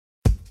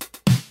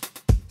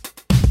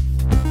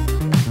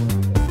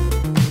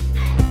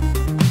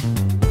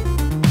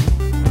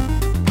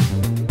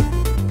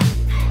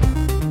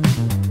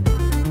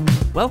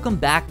Welcome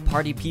back,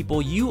 party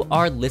people. You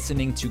are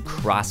listening to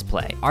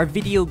Crossplay, our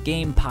video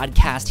game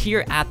podcast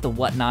here at The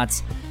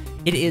Whatnots.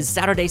 It is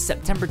Saturday,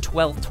 September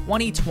 12th,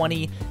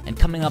 2020, and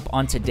coming up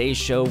on today's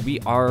show, we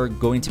are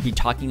going to be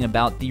talking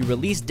about the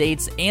release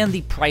dates and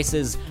the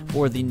prices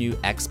for the new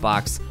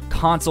Xbox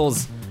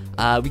consoles.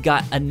 We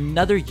got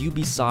another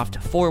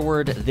Ubisoft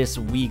Forward this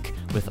week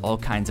with all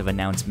kinds of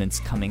announcements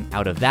coming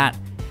out of that.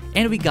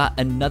 And we got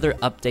another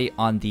update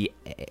on the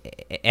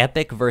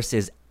Epic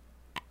versus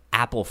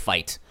Apple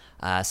fight.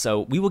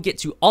 So we will get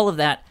to all of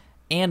that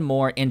and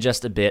more in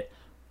just a bit.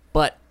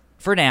 But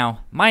for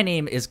now, my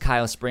name is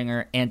Kyle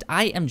Springer, and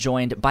I am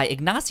joined by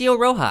Ignacio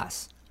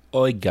Rojas.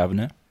 Oi,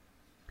 Governor.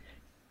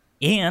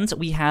 And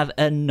we have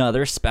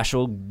another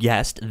special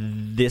guest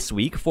this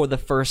week for the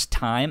first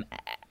time.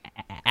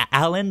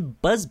 Alan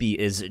Busby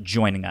is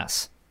joining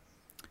us.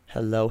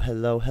 Hello,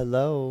 hello,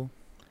 hello.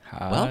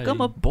 Hi.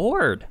 Welcome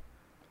aboard.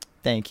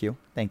 Thank you.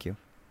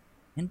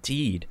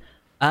 Indeed.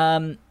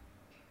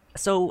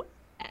 So,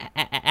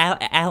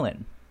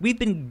 Alan, we've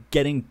been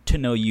getting to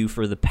know you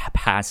for the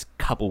past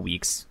couple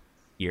weeks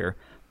here,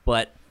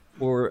 but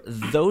for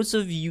those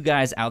of you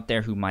guys out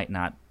there who might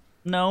not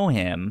know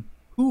him,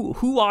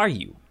 who are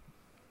you?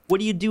 What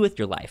do you do with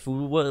your life?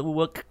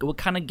 What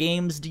kind of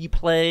games do you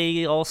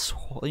play?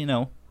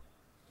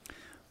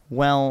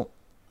 Well,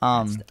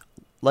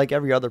 like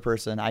every other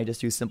person, I just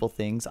do simple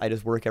things. I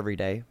just work every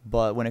day.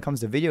 But when it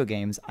comes to video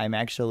games, I'm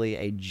actually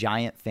a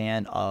giant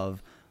fan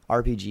of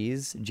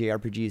RPGs.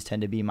 JRPGs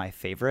tend to be my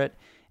favorite.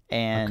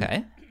 And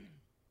Okay.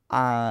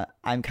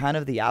 I'm kind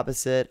of the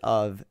opposite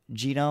of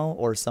Gino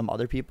or some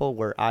other people,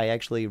 where I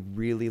actually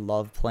really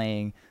love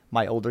playing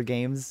my older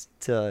games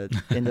into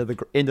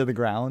the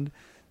ground.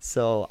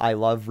 So I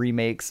love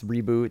remakes,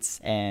 reboots,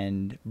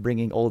 and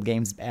bringing old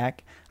games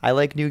back. I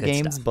like new Good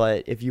games, stuff.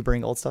 but if you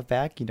bring old stuff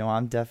back,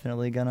 I'm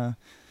definitely gonna,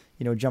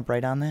 jump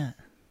right on that.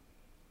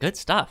 Good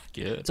stuff.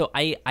 Good. So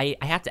I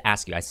have to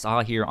ask you, I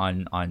saw here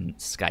on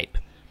Skype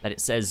that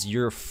it says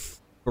you're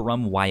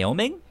from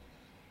Wyoming.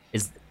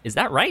 Is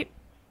that right?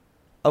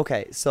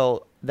 Okay,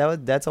 so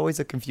that's always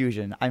a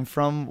confusion. I'm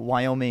from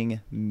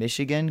Wyoming,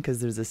 Michigan, because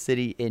there's a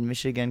city in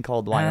Michigan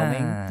called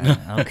Wyoming.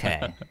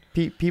 Okay.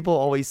 People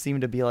always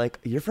seem to be like,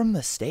 "You're from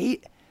the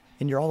state,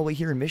 and you're all the way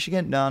here in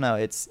Michigan." No,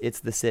 it's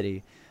the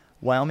city.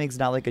 Wyoming's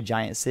not like a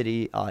giant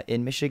city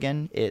in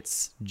Michigan.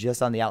 It's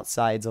just on the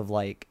outsides of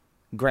like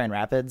Grand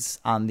Rapids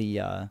on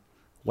the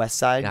west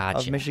side of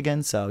Gotcha.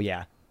 Michigan. So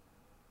yeah.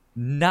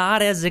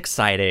 Not as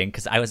exciting,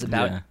 because I was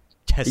about Yeah.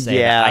 to say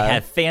Yeah. I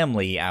have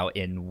family out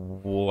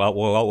in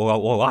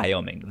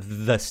Wyoming,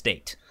 the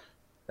state.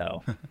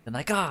 So I'm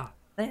like,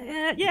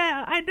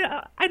 yeah,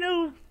 I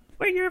know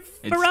where you're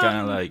It's from.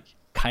 kind of like,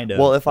 Kind of.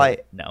 Well, if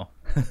but no.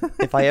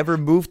 if I ever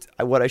moved,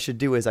 what I should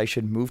do is I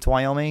should move to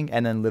Wyoming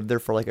and then live there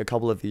for like a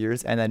couple of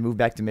years and then move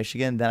back to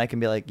Michigan. Then I can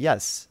be like,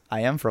 yes,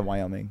 I am from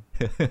Wyoming.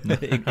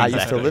 I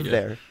used to live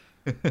yeah.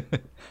 there.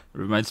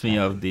 reminds me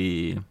of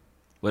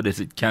what is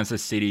it,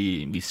 Kansas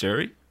City,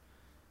 Missouri?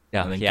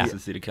 I think Yeah.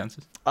 Kansas City,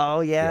 Kansas. Oh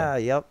yeah,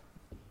 yep.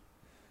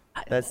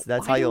 That's Why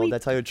how do you'll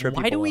we- trip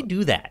Why people do we up.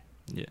 do that?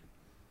 Yeah.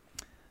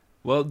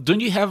 Well,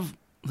 don't you have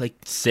like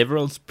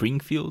several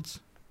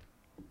Springfields?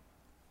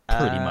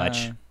 Pretty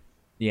much.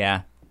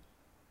 Yeah.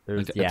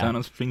 There's Like a ton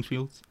of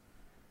Springfields?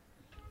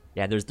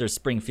 Yeah, there's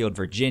Springfield,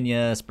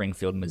 Virginia,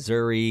 Springfield,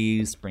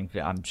 Missouri,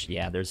 Springfield.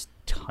 There's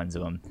tons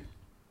of them.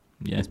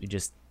 Yeah. We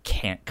just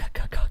can't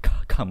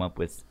come up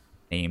with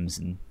names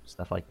and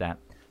stuff like that.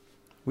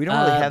 We don't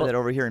really have but- that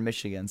over here in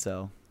Michigan,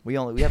 so we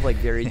have like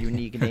very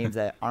unique names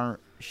that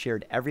aren't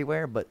shared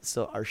everywhere, but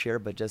still are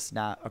shared, but just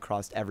not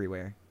across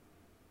everywhere.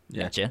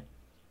 Yeah. Gotcha.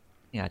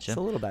 It's a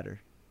little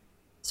better.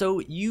 So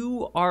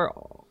you are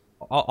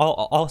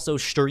also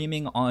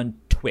streaming on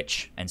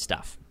Twitch and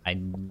stuff. I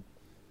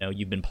know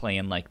you've been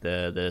playing like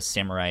the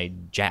Samurai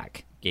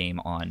Jack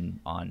game on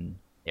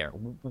there.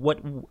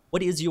 What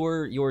is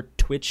your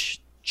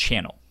Twitch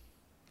channel?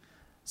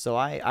 So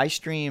I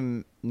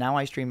stream now.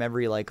 I stream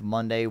every like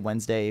Monday,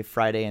 Wednesday,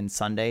 Friday, and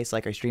Sunday. So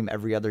like I stream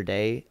every other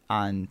day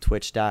on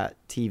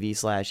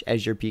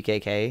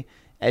twitch.tv/AzurePKK.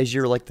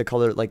 Azure like the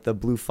color, like the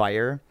blue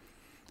fire.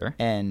 Sure.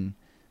 And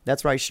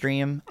that's where I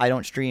stream. I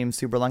don't stream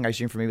super long. I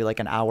stream for maybe like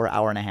an hour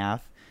and a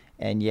half.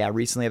 And yeah,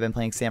 recently I've been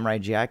playing Samurai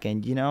Jack,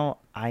 and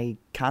I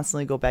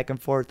constantly go back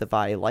and forth if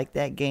I like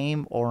that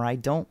game or I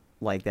don't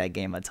like that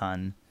game a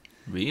ton.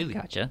 Really?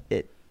 Gotcha.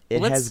 It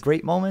Well, has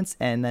great moments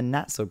and then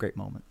not so great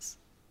moments.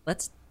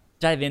 Let's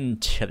dive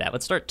into that.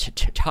 Let's start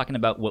talking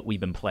about what we've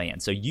been playing.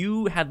 So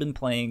you have been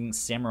playing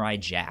Samurai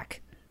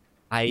Jack.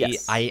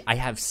 Yes. I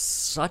have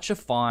such a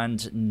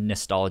fond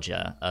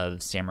nostalgia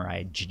of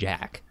Samurai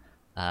Jack.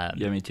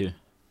 Yeah, me too.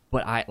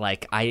 But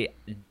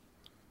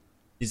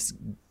this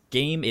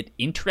game, it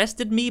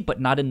interested me, but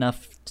not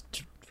enough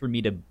for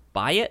me to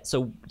buy it.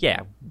 So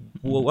yeah,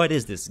 what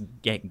is this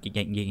game?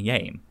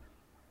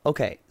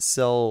 Okay,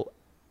 so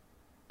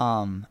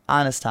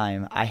honest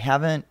time, I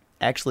haven't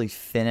actually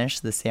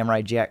finished the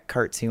Samurai Jack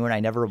cartoon. I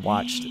never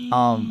watched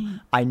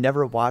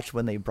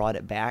when they brought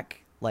it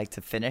back like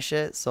to finish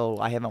it. So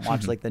I haven't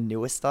watched like the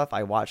newest stuff.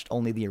 I watched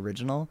only the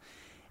original.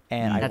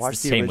 And I That's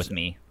watched the same with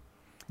me.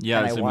 Yeah,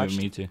 And I same watched-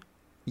 with me too.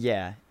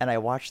 Yeah, and I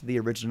watched the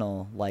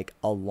original like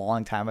a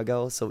long time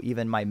ago, so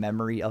even my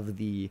memory of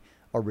the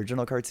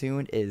original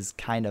cartoon is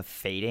kind of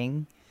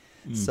fading.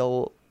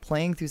 So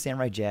playing through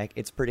Samurai Jack,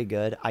 it's pretty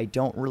good. I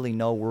don't really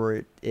know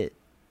where it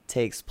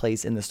takes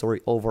place in the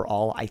story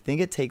overall. I think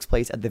it takes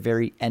place at the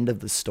very end of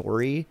the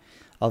story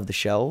of the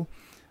show,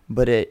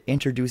 but it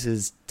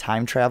introduces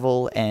time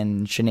travel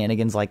and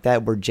shenanigans like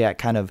that where Jack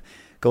kind of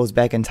goes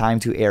back in time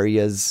to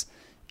areas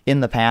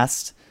in the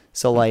past.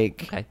 So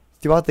like Okay.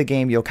 throughout the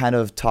game, you'll kind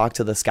of talk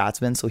to the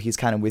Scotsman, so he's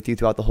kind of with you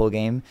throughout the whole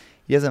game.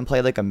 He doesn't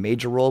play like a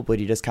major role, but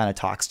he just kind of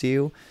talks to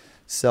you.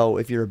 So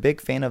if you're a big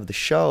fan of the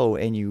show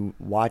and you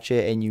watch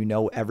it and you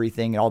know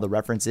everything and all the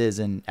references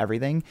and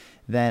everything,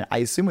 then I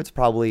assume it's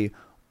probably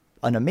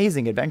an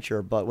amazing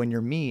adventure. But when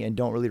you're me and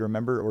don't really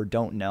remember or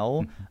don't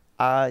know,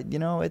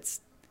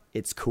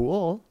 it's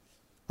cool.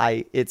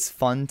 It's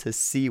fun to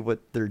see what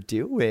they're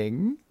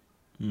doing.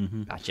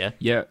 Gotcha.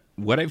 Yeah,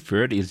 what I've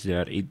heard is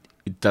that it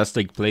does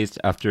take place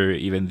after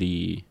even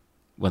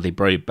when they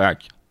brought it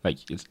back. Like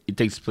it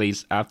takes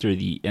place after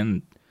the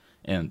end,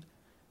 and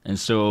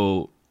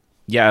so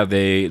yeah,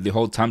 the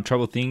whole time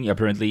travel thing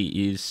apparently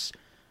is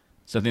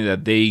something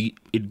that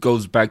it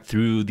goes back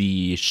through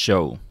the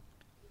show.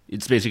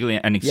 It's basically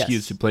an excuse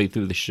Yes. to play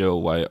through the show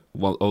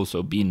while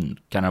also being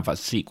kind of a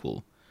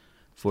sequel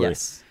for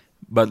Yes.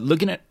 But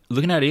looking at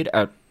it,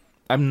 I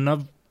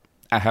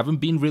haven't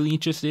been really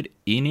interested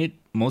in it,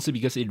 mostly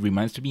because it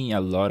reminds me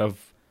a lot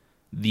of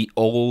the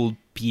old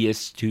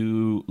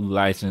PS2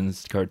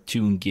 licensed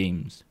cartoon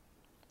games.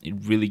 It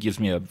really gives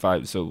me that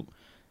vibe. So,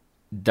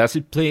 does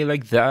it play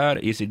like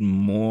that? Is it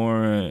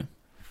more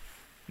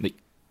like?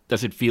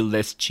 Does it feel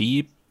less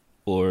cheap,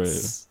 or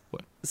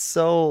what?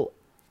 So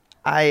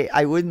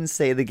I wouldn't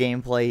say the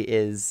gameplay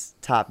is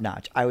top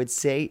notch. I would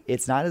say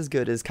it's not as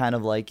good as kind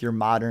of like your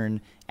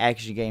modern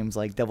action games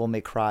like Devil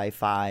May Cry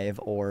 5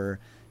 or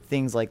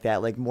things like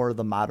that, like more of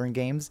the modern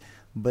games.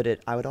 But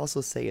I would also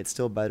say it's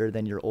still better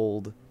than your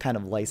old kind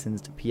of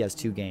licensed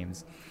PS2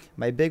 games.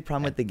 My big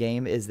problem with the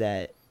game is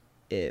that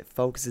it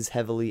focuses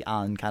heavily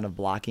on kind of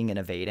blocking and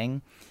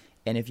evading.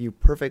 And if you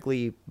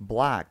perfectly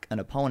block an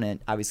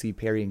opponent, obviously you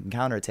parry and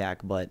counterattack,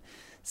 but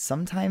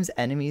sometimes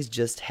enemies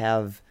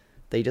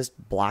they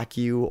just block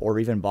you, or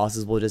even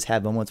bosses will just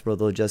have moments where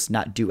they'll just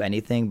not do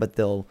anything, but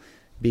they'll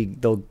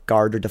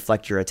guard or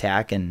deflect your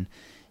attack, and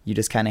you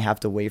just kind of have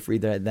to wait for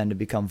either them to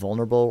become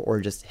vulnerable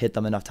or just hit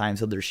them enough times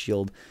so their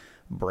shield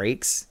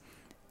breaks.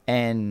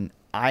 And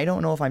I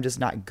don't know if I'm just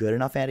not good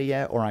enough at it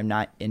yet, or I'm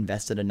not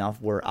invested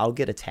enough where I'll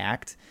get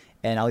attacked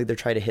and I'll either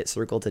try to hit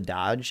circle to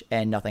dodge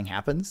and nothing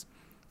happens,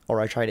 or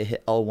I try to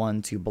hit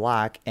L1 to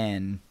block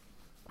and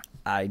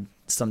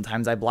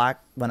sometimes I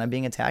block when I'm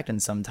being attacked,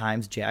 and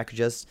sometimes Jack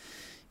just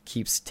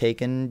keeps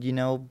taking,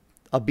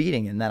 a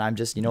beating, and then I'm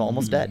just,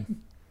 almost dead.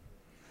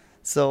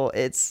 So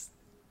it's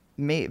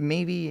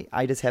maybe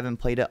I just haven't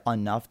played it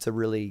enough to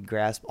really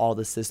grasp all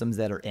the systems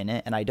that are in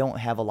it, and I don't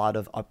have a lot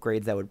of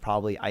upgrades that would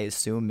probably, I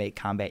assume, make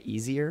combat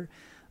easier.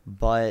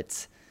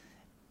 But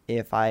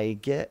if I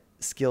get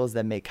skills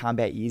that make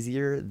combat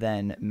easier,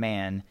 then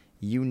man,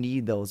 you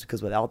need those,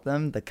 because without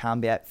them, the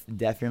combat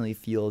definitely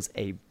feels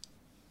a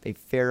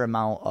fair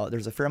amount.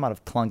 There's a fair amount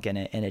of clunk in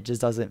it, and it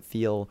just doesn't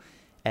feel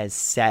as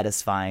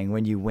satisfying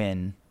when you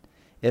win.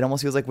 It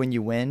almost feels like when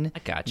you win, I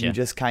gotcha. you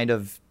just kind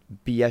of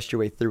BS your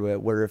way through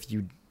it. Where if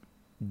you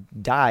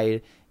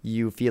died,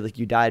 you feel like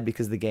you died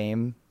because the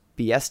game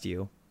BS'd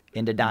you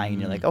into dying.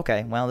 And you're like,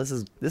 okay, well, this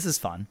is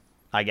fun,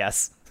 I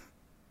guess.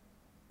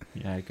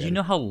 Yeah, I Do you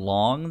know how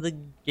long the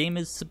game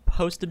is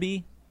supposed to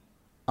be?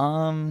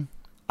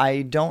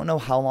 I don't know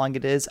how long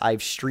it is.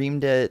 I've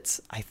streamed it,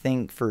 I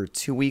think, for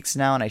 2 weeks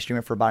now, and I stream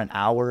it for about an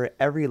hour.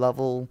 Every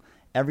level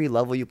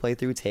you play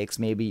through takes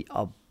maybe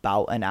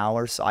about an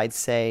hour. So I'd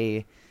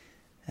say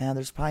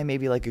there's probably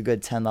maybe like a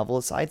good 10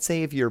 levels. So I'd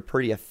say if you're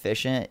pretty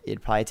efficient,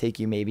 it'd probably take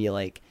you maybe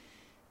like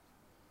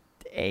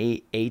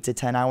 8 to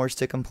 10 hours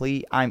to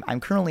complete. I'm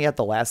currently at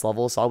the last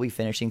level, so I'll be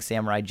finishing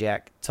Samurai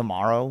Jack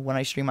tomorrow when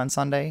I stream on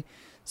Sunday.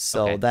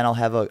 So Okay. then I'll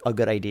have a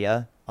good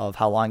idea of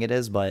how long it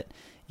is. But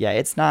yeah,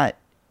 it's not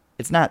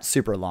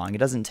super long. It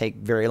doesn't take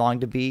very long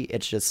to beat.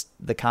 It's just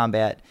the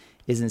combat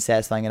isn't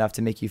satisfying enough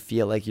to make you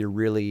feel like you're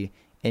really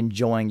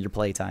enjoying your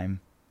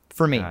playtime.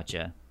 For me.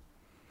 Gotcha.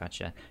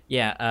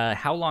 Yeah,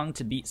 How Long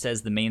to Beat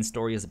says the main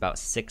story is about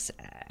 6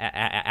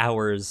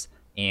 hours,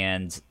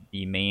 and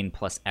the main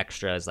plus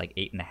extra is like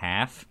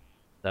 8.5.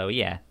 So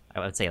yeah, I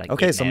would say like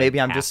Okay, so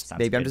maybe I'm 8.5 just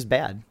sounds good.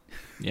 bad.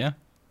 Yeah.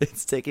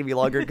 It's taking me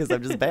longer because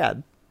I'm just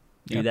bad.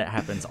 Dude, that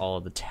happens all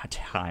the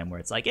time where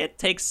it's like, it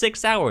takes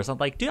 6 hours. I'm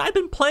like, dude, I've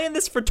been playing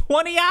this for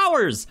 20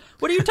 hours.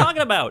 What are you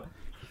talking about?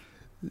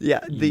 Yeah,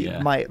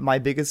 Yeah. my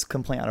biggest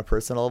complaint on a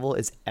personal level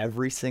is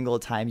every single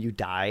time you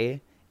die.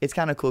 It's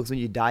kind of cool because when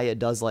you die, it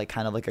does like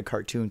kind of like a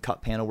cartoon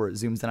cut panel where it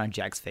zooms in on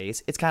Jack's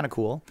face. It's kind of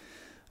cool.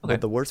 Okay. But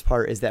the worst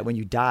part is that when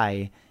you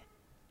die,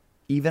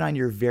 even on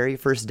your very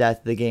first death,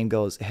 the game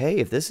goes, hey,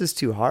 if this is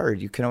too hard,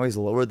 you can always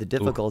lower the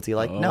difficulty.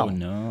 Like, Oh, no.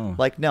 no.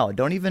 Like, no,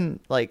 don't even,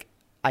 like,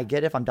 I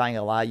get if I'm dying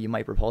a lot, you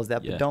might propose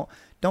that, Yeah. but don't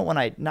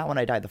not when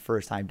I die the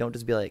first time. Don't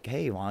just be like,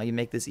 hey, why don't you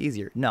make this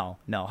easier? No.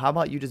 How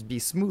about you just be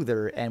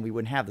smoother and we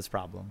wouldn't have this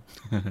problem?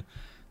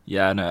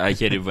 Yeah, no, I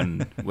hate it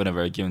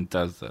whenever a game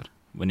does that.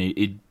 When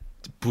it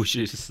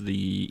pushes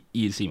the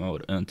easy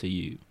mode onto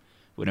you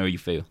whenever you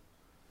fail.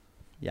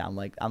 Yeah, I'm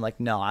like,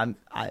 no,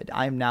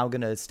 I'm now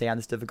gonna stay on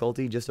this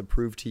difficulty just to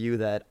prove to you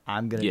that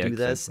I'm gonna Yeah, do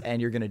this exactly.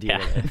 and you're gonna deal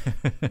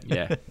with it.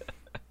 Yeah.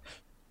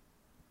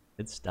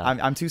 Good stuff.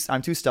 I'm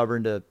too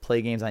stubborn to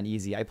play games on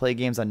easy. I play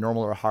games on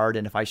normal or hard,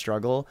 and if I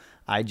struggle,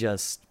 I'm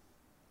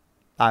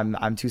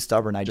too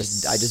stubborn. I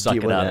just suck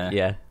deal it with up. it.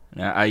 Yeah.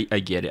 Yeah, I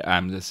get it.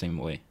 I'm the same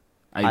way.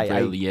 I I-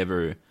 rarely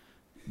ever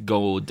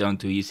go down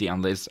to easy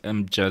unless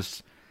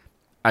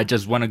I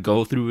just want to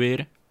go through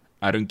it.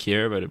 I don't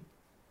care, but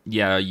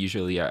yeah,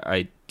 usually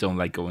I don't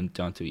like going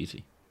down to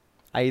easy.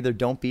 I either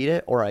don't beat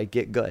it or I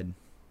get good.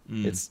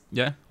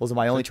 Yeah. Those are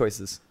my only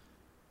choices.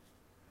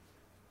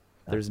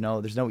 There's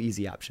no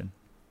easy option.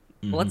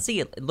 Well, let's see.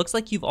 It looks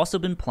like you've also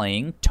been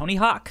playing Tony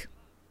Hawk.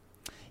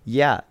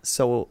 Yeah.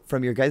 So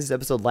from your guys'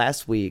 episode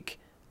last week,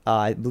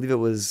 I believe it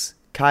was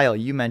Kyle.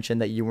 You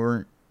mentioned that you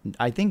weren't.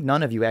 I think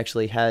none of you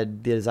actually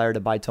had the desire to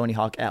buy Tony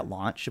Hawk at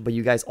launch, but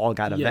you guys all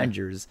got Yeah.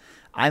 Avengers.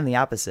 I'm the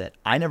opposite.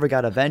 I never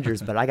got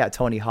Avengers, but I got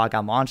Tony Hawk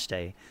on launch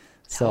day.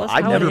 So Tell us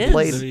I've how never it is.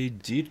 played. They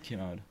did come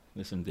out.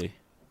 Listen, they.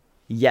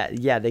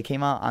 Yeah, they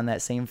came out on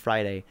that same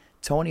Friday.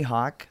 Tony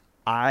Hawk,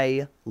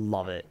 I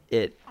love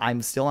it.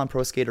 I'm still on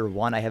Pro Skater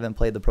 1. I haven't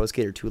played the Pro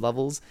Skater 2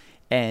 levels,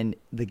 and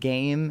the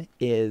game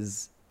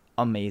is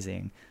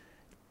amazing.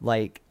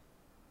 Like,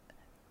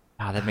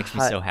 Wow, that makes me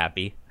Hi- so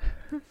happy.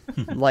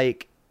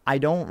 like I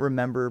don't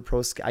remember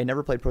I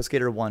never played Pro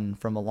Skater 1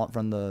 from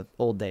the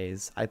old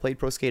days. I played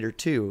Pro Skater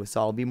 2, so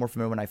I'll be more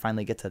familiar when I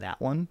finally get to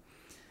that one.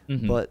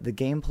 But the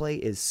gameplay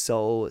is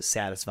so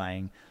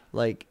satisfying.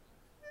 Like,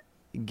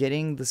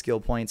 getting the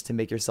skill points to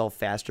make yourself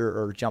faster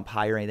or jump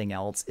higher or anything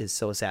else is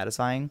so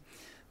satisfying.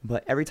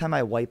 But every time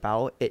I wipe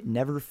out, it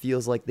never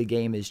feels like the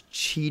game is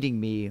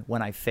cheating me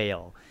when I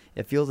fail.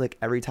 It feels like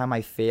every time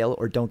I fail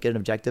or don't get an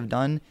objective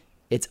done,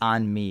 it's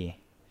on me.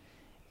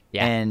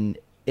 Yeah. And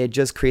it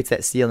just creates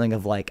that ceiling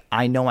of like,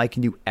 I know I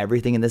can do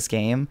everything in this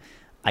game.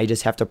 I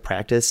just have to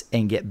practice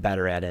and get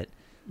better at it.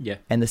 Yeah.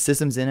 And the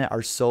systems in it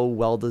are so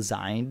well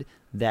designed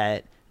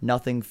that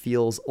nothing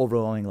feels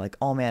overwhelming. Like,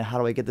 oh man, how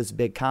do I get this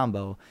big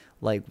combo?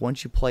 Like,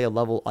 once you play a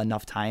level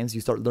enough times,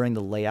 you start learning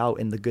the layout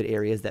in the good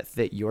areas that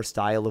fit your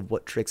style of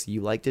what tricks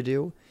you like to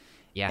do.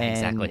 Yeah, And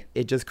exactly.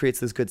 it just creates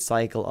this good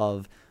cycle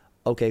of,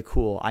 okay,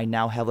 cool. I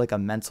now have like a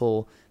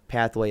mental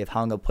pathway of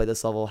how I'm gonna play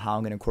this level, how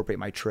I'm gonna incorporate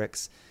my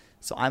tricks.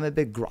 So I'm a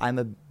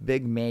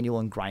big manual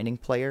and grinding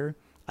player.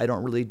 I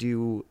don't really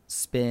do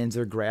spins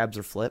or grabs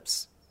or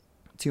flips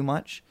too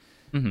much.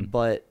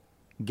 But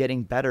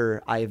getting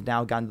better, I've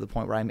now gotten to the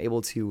point where I'm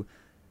able to,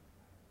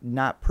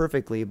 not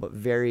perfectly, but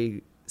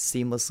very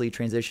seamlessly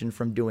transition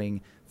from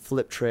doing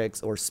flip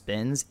tricks or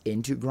spins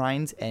into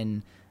grinds.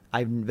 And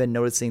I've been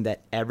noticing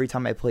that every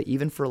time I play,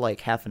 even for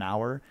like half an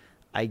hour,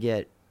 I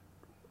get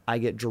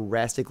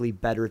drastically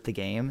better at the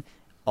game,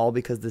 all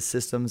because the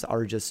systems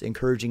are just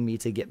encouraging me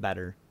to get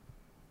better.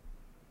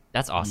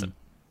 That's awesome.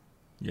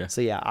 Yeah. So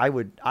yeah, I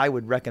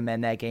would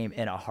recommend that game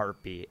in a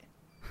heartbeat.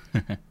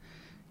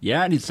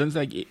 Yeah, and it sounds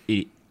like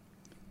it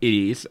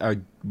is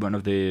one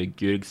of the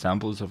good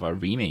examples of a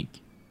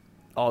remake,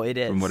 Oh, it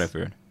is. from what I've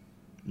heard.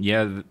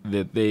 Yeah,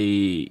 that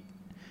they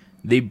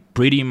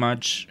pretty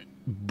much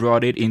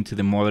brought it into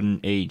the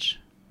modern age.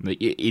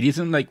 Like it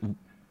isn't like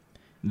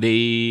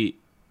they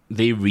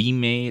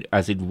remade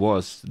as it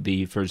was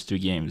the first two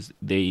games.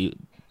 They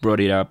brought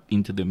it up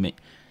into the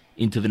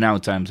now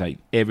times. Like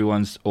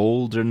everyone's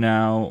older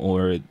now,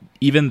 or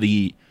even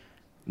the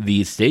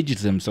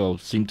stages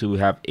themselves seem to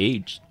have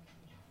aged.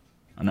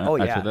 And Oh,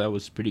 I yeah. thought that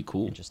was pretty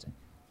cool. Interesting.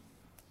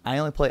 I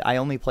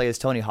only play as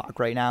Tony Hawk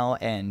right now,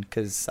 and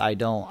because I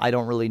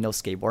don't really know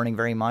skateboarding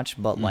very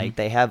much, but like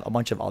they have a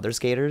bunch of other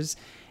skaters,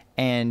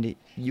 and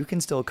you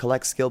can still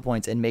collect skill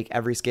points and make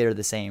every skater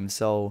the same.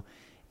 So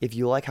if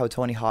you like how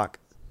Tony Hawk's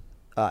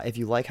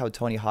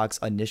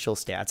initial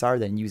stats are,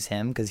 then use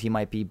him because he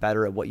might be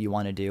better at what you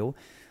want to do.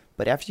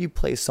 But after you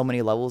play so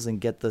many levels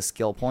and get the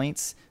skill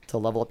points to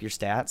level up your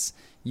stats,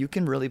 you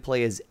can really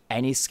play as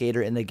any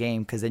skater in the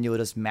game because then you'll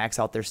just max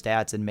out their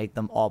stats and make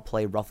them all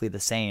play roughly the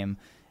same.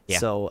 Yeah.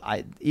 So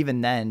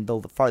even then,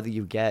 the farther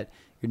you get,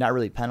 you're not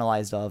really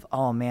penalized of,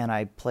 oh man,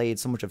 I played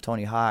so much of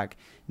Tony Hawk.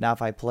 Now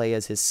if I play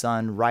as his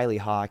son, Riley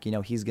Hawk,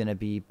 he's going to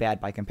be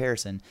bad by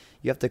comparison.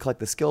 You have to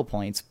collect the skill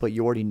points, but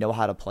you already know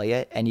how to play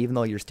it. And even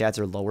though your stats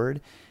are lowered,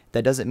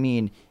 that doesn't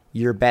mean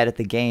you're bad at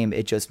the game.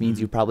 It just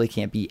means you probably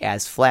can't be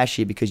as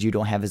flashy because you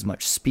don't have as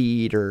much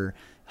speed or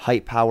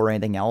height, power, or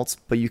anything else.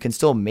 But you can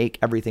still make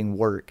everything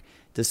work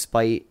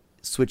despite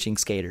switching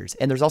skaters.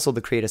 And there's also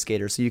the creative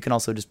skater, so you can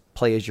also just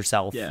play as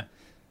yourself. Yeah.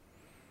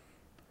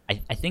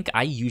 I think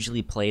I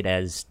usually played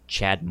as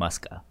Chad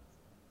Muska,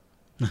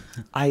 who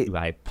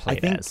I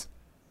played think- as.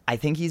 I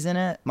think he's in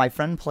it. My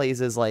friend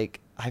plays as I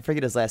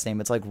forget his last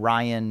name. It's like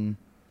Ryan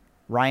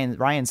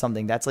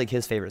something. That's like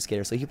his favorite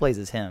skater, so he plays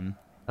as him.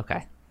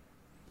 Okay.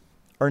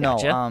 Or no,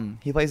 Gotcha.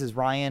 he plays as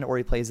Ryan, or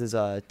he plays as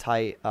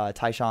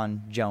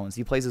Tyshawn Jones.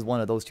 He plays as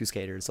one of those two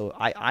skaters. So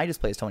I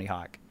just play as Tony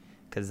Hawk,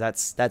 because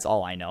that's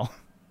all I know.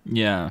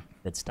 Yeah,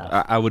 Good stuff.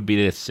 I would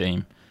be the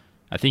same.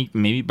 I think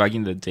maybe back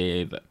in the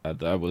day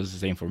that was the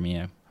same for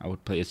me. I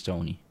would play as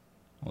Tony,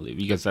 only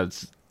because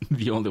that's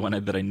the only one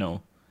that I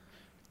know.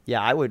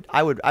 Yeah, I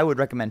would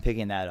recommend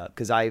picking that up,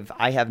 because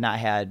I have not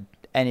had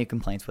any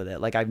complaints with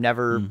it. Like, I've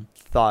never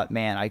thought,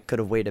 man, I could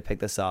have waited to pick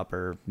this up,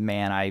 or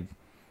man,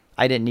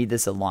 I didn't need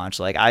this at launch.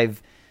 Like, I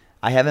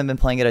haven't been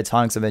playing it a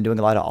ton because I've been doing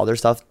a lot of other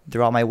stuff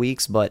throughout my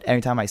weeks, but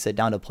anytime I sit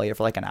down to play it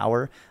for like an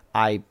hour,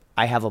 I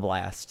have a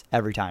blast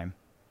every time.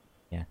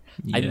 Yeah.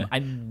 Yeah.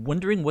 I'm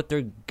wondering what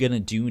they're gonna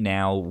do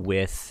now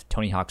with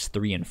Tony Hawk's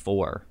 3 and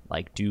 4.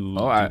 Like, do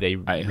they I hope they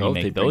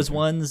remake bring those them.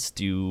 ones?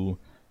 Do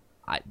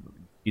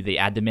they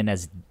add them in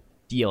as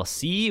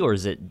DLC, or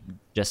is it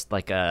just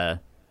like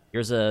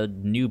here's a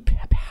new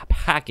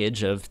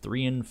package of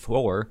 3 and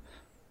 4,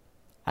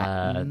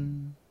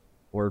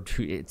 or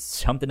it's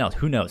something else?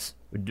 Who knows?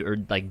 Or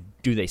like,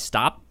 do they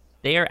stop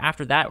there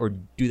after that, or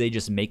do they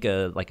just make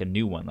a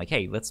new one? Like,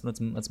 hey, let's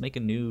make a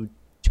new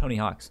Tony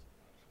Hawk's.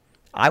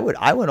 I would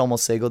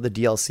almost say go the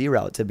DLC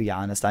route, to be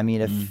honest. I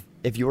mean,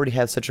 if you already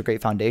have such a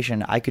great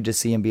foundation, I could just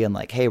see him being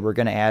like, hey, we're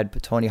gonna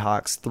add Tony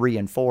Hawk's 3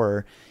 and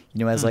 4,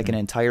 as like an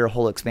entire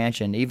whole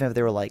expansion. Even if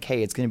they were like,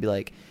 hey, it's gonna be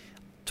like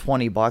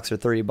 $20 or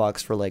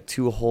 $30 for like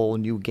 2 whole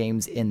new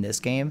games in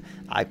this game,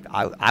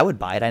 I would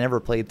buy it. I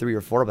never played 3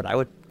 or 4, but I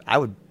would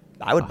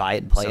buy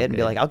it and play so it and be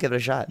good. like, I'll give it a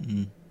shot.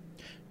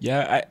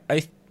 Yeah,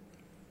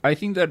 I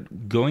think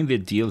that going the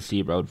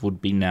DLC route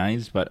would be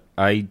nice, but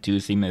I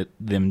do see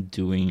them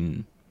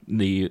doing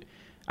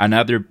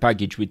another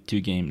package with 2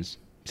 games.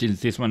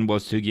 Since this one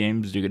was 2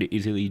 games, you could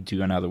easily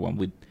do another one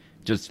with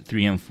just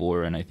 3 and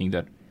 4, and I think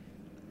that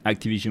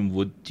Activision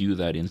would do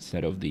that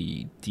instead of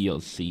the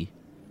DLC.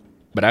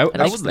 But I That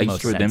makes would the like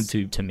most for them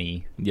sense to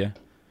me. yeah,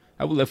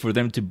 I would like for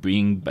them to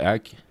bring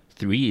back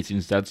 3,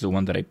 since that's the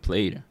one that I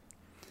played.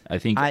 I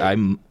think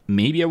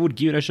maybe I would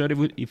give it a shot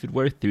if it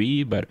were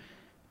 3, but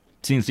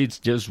since it's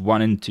just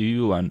 1 and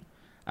 2, and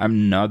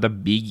I'm not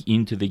that big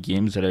into the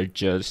games that are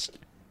just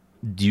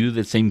do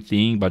the same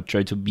thing but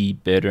try to be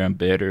better and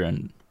better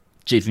and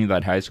chasing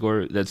that high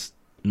score, that's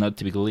not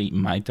typically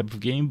my type of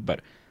game.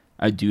 But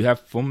I do have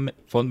fond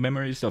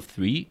memories of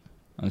 3,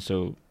 and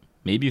so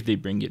maybe if they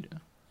bring it,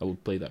 I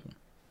would play that one.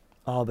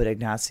 Oh, but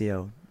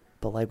Ignacio,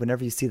 like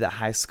whenever you see that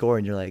high score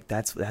and you're like,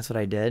 that's what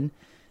I did.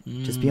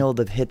 Just being able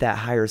to hit that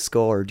higher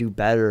score or do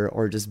better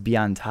or just be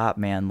on top,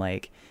 man,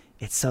 like,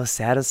 it's so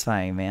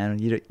satisfying, man.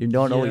 You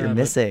don't know what you're but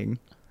missing.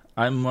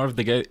 I'm more of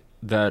the guy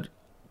that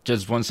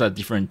just wants a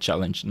different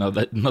challenge, not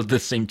the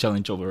same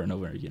challenge over and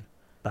over again.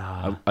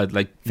 I'd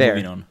like Fair.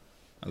 moving on.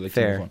 I'd like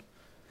Fair. to move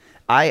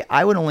on.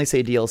 I would only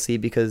say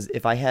DLC, because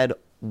if I had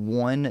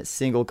one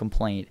single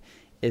complaint,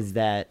 is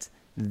that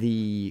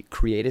the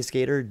Creative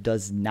Skater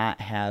does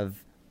not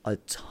have a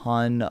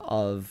ton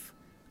of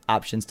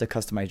options to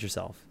customize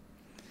yourself.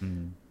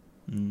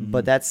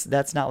 But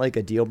that's not like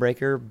a deal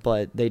breaker,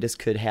 but they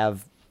could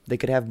have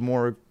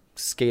more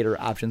skater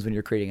options when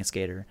you're creating a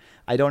skater.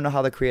 I don't know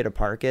how the Create a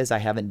Park is. I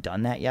haven't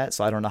done that yet,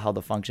 so I don't know how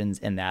the functions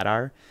in that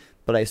are,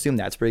 but I assume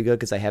that's pretty good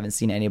because I haven't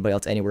seen anybody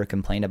else anywhere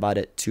complain about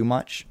it too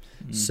much.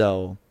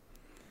 So,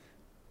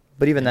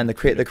 but even then, the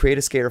Create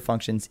a Skater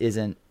functions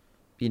isn't,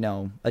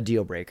 a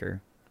deal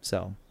breaker.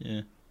 So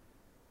Yeah.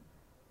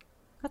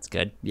 That's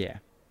good. yeah.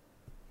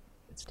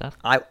 Good stuff.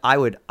 I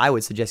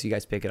would suggest you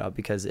guys pick it up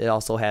because it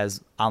also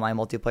has online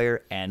multiplayer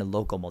and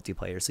local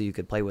multiplayer, so you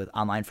could play with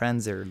online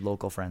friends or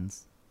local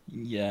friends.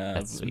 Yeah,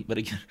 That's sweet. but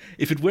again,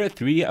 if it were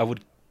 3, I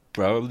would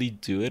probably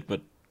do it.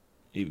 But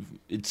if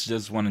it's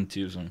just 1 and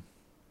 2, so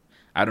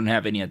I don't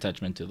have any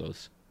attachment to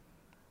those.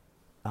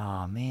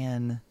 Oh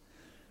man.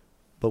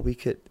 But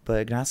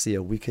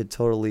Ignacio, we could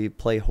totally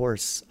play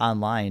horse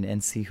online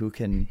and see who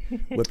can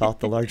whip out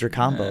the larger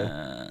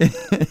combo.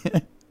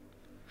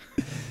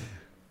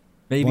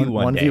 Maybe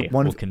one day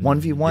we'll 1v1,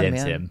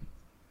 convince man. him.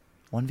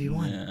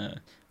 1v1.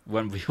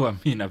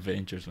 1v1 in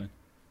Avengers, man.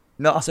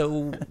 No.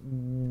 So,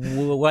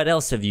 what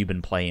else have you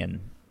been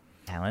playing,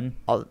 Alan?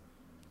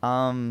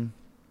 Man,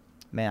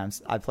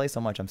 I play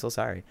so much. I'm so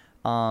sorry.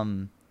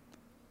 Other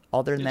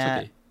than It's that,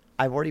 okay.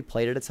 I've already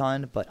played it a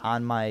ton, but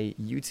on my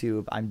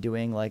YouTube, I'm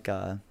doing like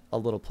a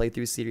little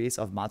playthrough series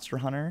of Monster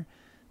Hunter.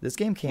 This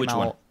game came Which out,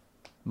 one?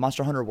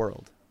 Monster Hunter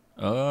World.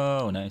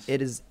 Oh, nice.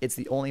 It's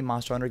the only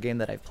Monster Hunter game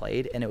that I've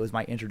played, and it was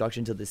my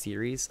introduction to the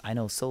series. I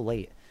know, so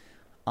late.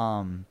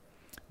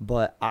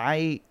 But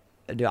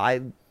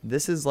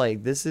this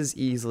is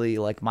easily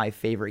like my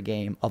favorite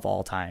game of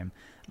all time.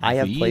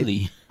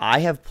 Really? I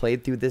have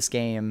played through this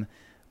game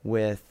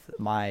with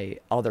my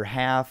other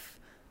half,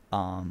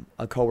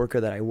 a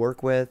coworker that I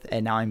work with,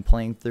 and now I'm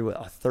playing through it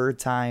a third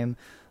time.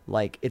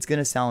 Like, it's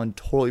gonna sound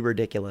totally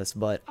ridiculous,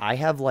 but I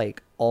have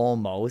like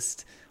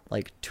almost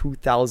like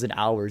 2,000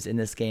 hours in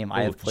this game.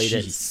 I have played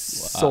it jeez.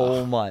 so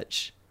Wow.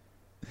 much.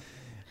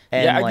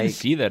 And yeah, I like, can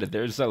see that.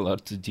 There's a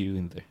lot to do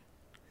in there.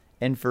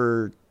 and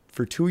for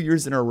 2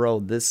 years in a row,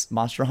 this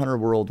Monster Hunter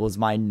World was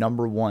my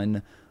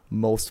 #1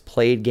 most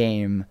played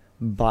game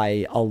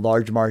by a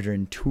large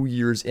margin 2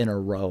 years in a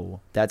row.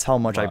 That's how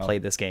much I Wow.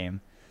 played this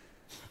game.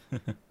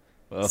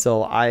 Well,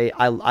 So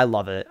I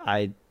love it.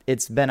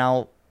 It's been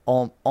out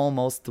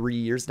almost 3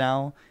 years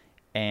now,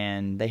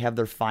 and they have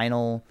their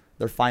final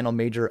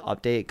major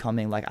update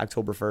coming like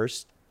October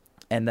 1st,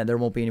 and then there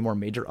won't be any more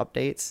major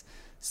updates.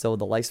 So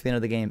the lifespan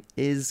of the game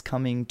is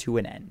coming to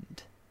an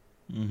end.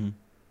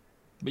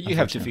 but you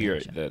have to Unfortunately, figure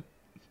that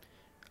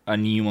a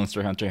new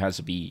Monster Hunter has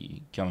to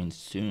be coming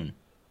soon.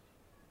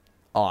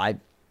 Oh,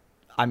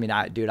 I mean,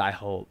 dude, I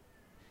hope.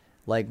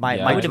 Like Yeah, I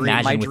my would dream,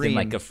 imagine my within dream,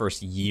 like the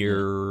first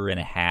year and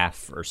a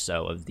half or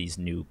so of these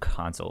new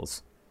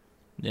consoles.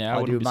 Yeah, I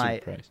Oh, wouldn't dude, be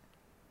surprised.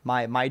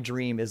 my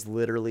dream is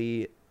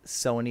literally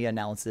Sony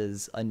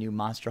announces a new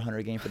Monster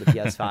Hunter game for the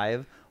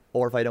PS5,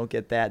 or if I don't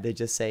get that, they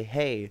just say,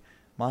 "Hey,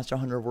 Monster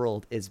Hunter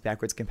World is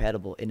backwards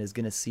compatible and is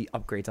gonna see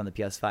upgrades on the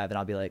PS5," and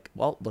I'll be like,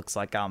 "Well, looks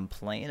like I'm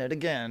playing it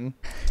again."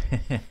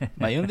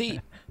 My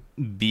only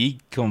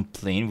big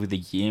complaint with the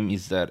game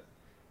is that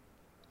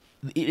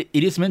it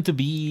is meant to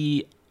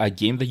be a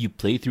game that you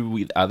play through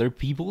with other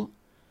people,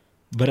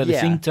 but at the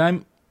Yeah. same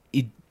time,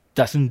 it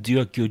doesn't do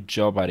a good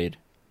job at it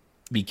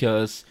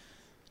because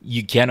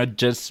you cannot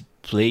just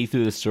play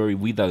through the story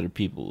with other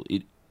people.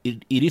 It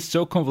is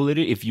so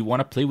convoluted. If you want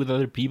to play with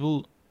other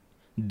people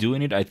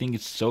doing it, I think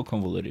it's so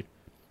convoluted,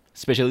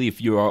 especially if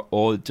you are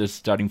all just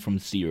starting from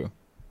zero.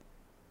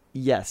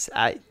 Yes,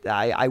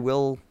 I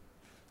will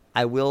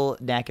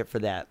knack it for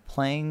that.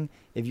 Playing,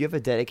 if you have a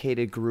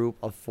dedicated group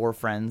of 4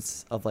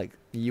 friends, of like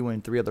you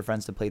and 3 other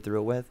friends to play through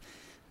it with,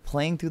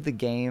 playing through the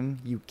game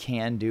you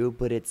can do,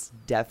 but it's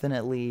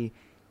definitely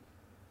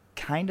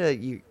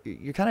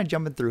you're kind of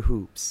jumping through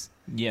hoops.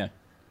 Yeah.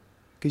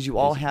 Because you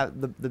all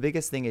have, the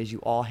biggest thing is you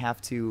all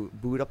have to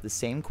boot up the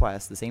same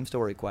quest, the same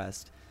story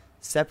quest,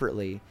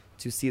 separately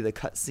to see the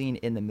cutscene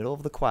in the middle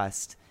of the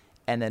quest.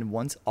 And then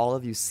once all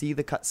of you see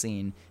the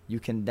cutscene, you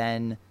can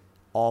then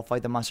all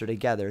fight the monster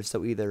together.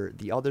 So either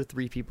the other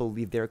 3 people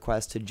leave their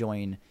quest to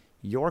join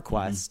your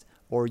quest,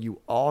 or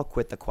you all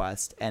quit the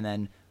quest and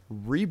then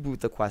reboot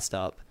the quest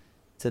up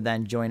to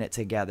then join it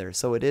together.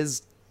 So it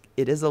is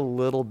a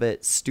little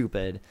bit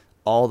stupid,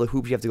 all the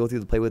hoops you have to go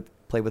through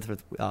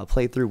to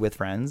play through with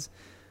friends.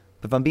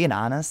 But if I'm being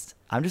honest,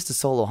 I'm just a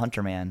solo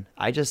hunter, man.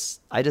 I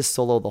just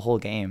solo the whole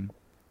game.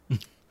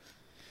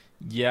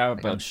 Yeah, I'm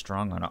but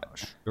strong on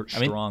mean-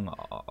 strong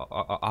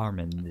arm,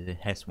 and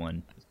this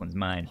one's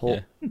mine.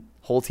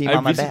 Whole team I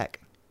on my visit-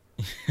 back.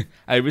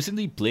 I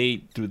recently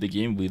played through the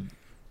game with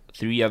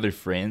 3 other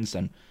friends,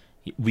 and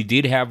we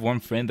did have one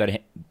friend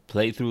that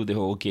played through the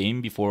whole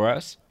game before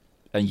us.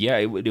 And yeah,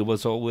 it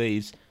was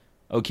always,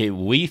 okay,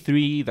 we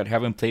 3 that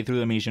haven't played through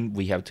the mission,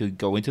 we have to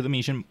go into the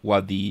mission,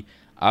 while the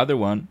other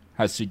one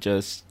has to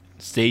just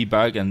stay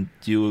back and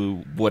do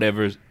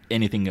whatever,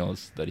 anything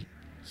else that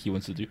he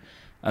wants to do.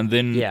 And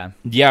then,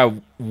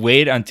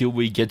 wait until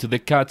we get to the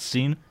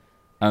cutscene,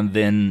 and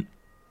then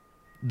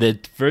the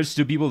first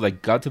 2 people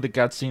that got to the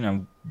cutscene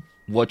and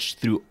watched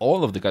through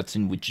all of the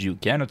cutscene, which you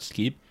cannot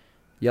skip.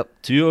 Yep.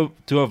 Two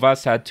of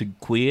us had to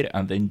quit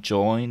and then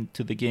join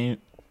the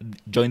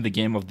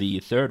game of the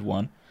third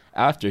one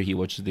after he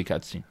watched the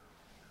cutscene.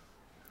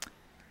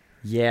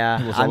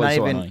 Yeah, It was I'm not always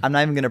so even annoying. I'm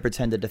not even gonna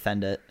pretend to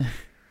defend it.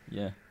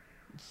 Yeah,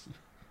 it's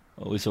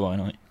always so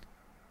annoying.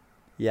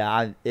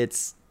 Yeah,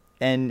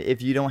 and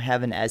if you don't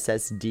have an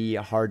SSD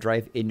hard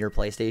drive in your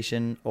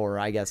PlayStation or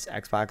I guess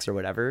Xbox or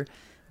whatever,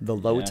 the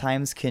load Yeah.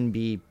 times can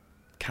be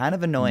kind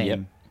of annoying. Yep.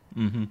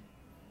 Mm-hmm.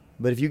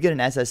 But if you get an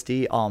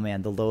SSD, oh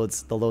man, the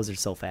loads are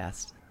so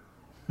fast.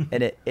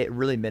 And it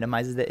really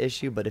minimizes the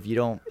issue, but if you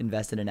don't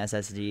invest in an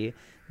SSD,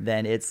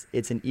 then it's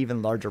an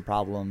even larger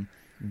problem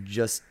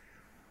just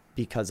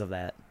because of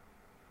that.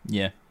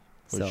 Yeah,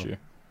 for So, sure.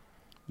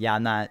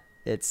 Yeah,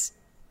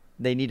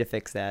 they need to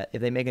fix that.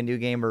 If they make a new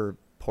game or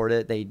port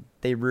it,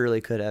 they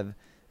really could have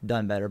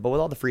done better. But with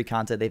all the free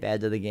content they've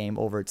added to the game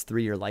over its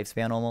 3-year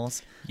lifespan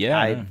almost,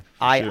 Yeah,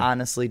 I sure.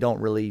 honestly don't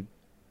really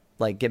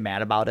like get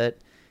mad about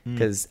it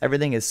because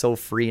everything is so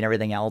free and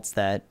everything else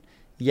that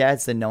yeah,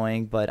 it's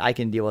annoying, but I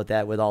can deal with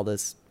that with all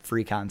this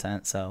free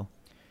content. So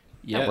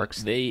Yeah,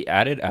 works. they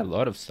added a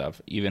lot of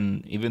stuff,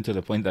 even to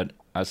the point that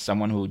as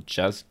someone who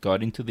just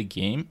got into the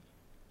game,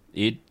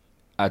 it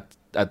at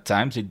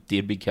times it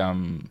did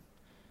become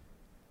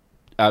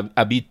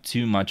a bit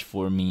too much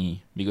for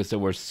me because there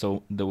was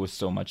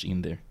so much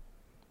in there.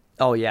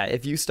 oh yeah,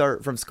 if you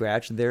start from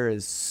scratch, there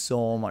is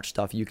so much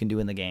stuff you can do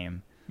in the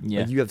game.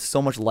 Yeah, Like you have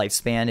so much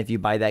lifespan if you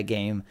buy that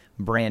game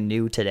brand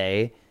new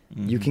today.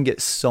 You can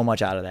get so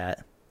much out of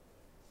that.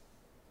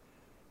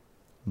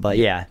 But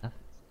yeah.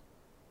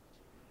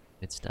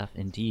 Good stuff,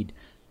 indeed.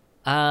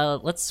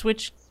 Let's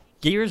switch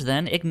gears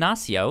then.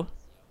 Ignacio,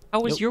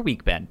 how has Yep. your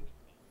week been?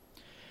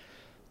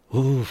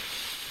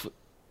 Oof.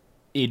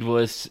 It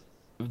was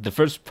the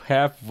first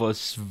half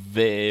was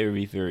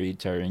very, very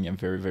tiring and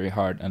very, very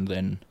hard, and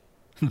then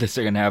the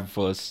second half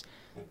was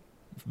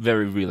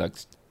very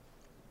relaxed.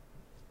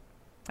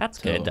 That's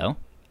So- good though.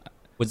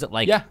 Was it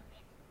like Yeah.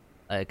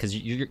 because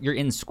you're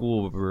in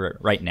school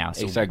right now.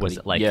 So Exactly. was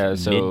it like Yeah,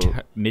 so-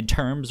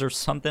 midterms or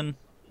something?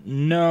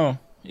 No,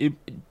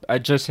 I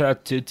just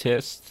had 2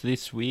 tests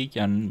this week,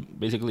 and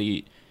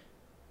basically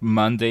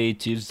Monday,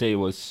 Tuesday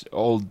was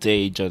all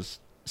day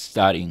just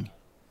studying.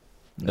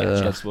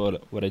 That's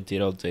what I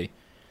did all day.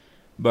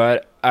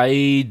 But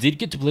I did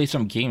get to play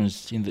some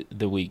games in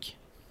the week.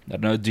 I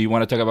don't know. Do you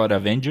want to talk about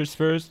Avengers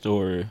first,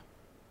 or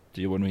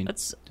do you want me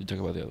to talk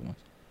about the other ones?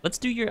 Let's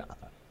do your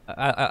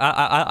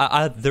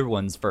other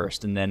ones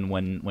first, and then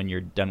when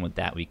you're done with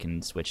that, we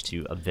can switch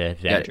to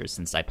Avengers,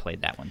 since I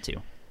played that one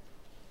too.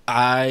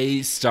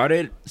 I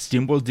started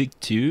SteamWorld Dig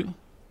 2.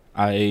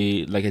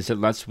 Like I said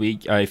last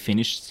week, I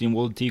finished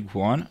SteamWorld Dig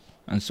 1,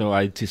 and so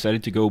I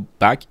decided to go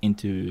back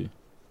into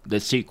the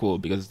sequel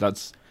because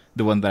that's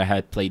the one that I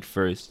had played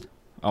first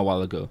a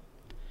while ago.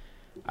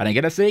 And I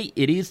gotta say,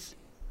 it is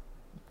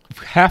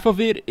half of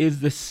it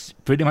is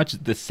pretty much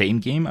the same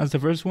game as the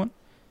first one.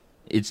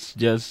 It's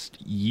just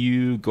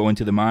you go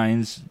into the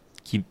mines,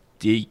 you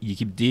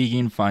keep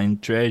digging,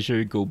 find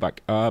treasure, go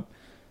back up,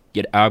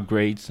 get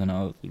upgrades, and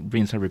all,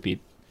 rinse and repeat.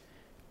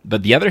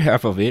 But the other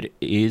half of it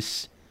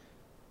is,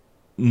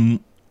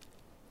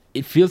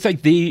 it feels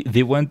like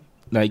they went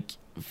like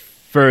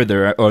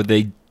further, or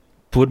they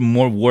put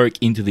more work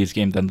into this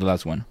game than the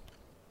last one.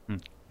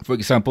 For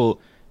example,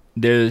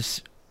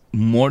 there's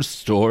more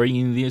story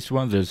in this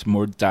one. There's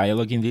more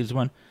dialogue in this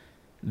one.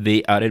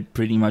 They added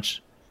pretty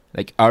much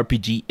like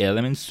RPG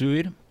elements to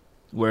it,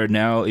 where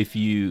now if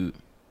you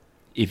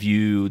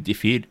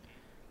defeat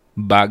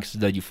bugs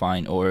that you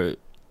find or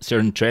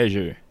certain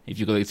treasure, if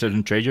you collect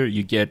certain treasure,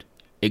 you get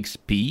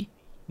XP,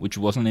 which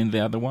wasn't in the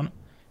other one,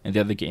 in the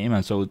other game.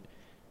 And so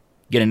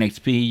getting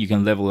XP, you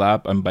can level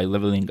up, and by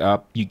leveling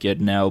up, you get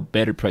now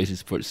better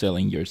prices for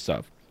selling your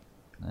stuff.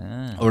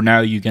 Or now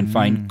you can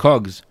find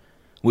cogs,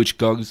 which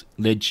cogs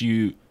let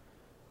you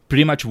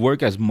pretty much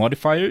work as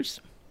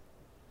modifiers.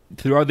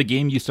 Throughout the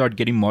game, you start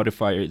getting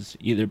modifiers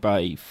either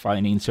by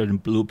finding certain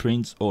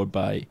blueprints or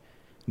by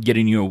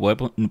getting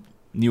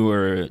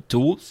newer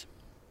tools.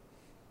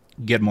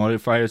 Get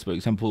modifiers, for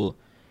example,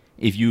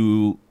 if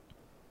you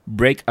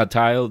break a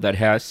tile that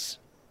has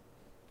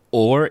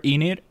ore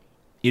in it,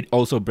 it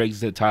also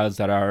breaks the tiles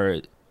that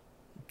are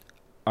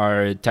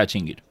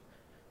touching it,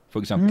 for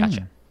example.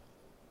 Gotcha.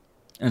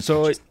 And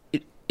so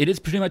it is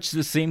pretty much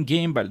the same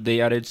game, but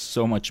they added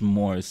so much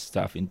more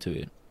stuff into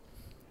it.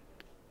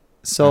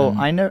 So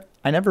I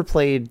never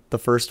played the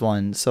first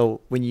one. So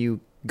when you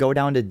go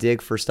down to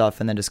dig for stuff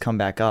and then just come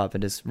back up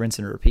and just rinse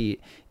and repeat,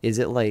 is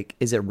it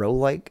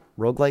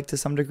roguelike to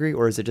some degree,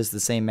 or is it just the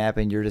same map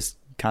and you're just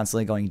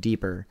constantly going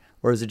deeper,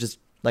 or is it just,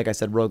 like I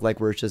said, roguelike,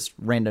 where it's just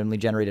randomly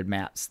generated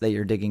maps that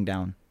you're digging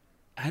down?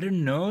 I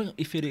don't know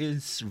if it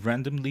is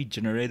randomly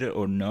generated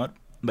or not,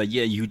 but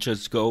yeah, you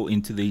just go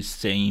into the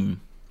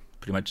same,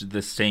 pretty much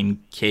the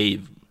same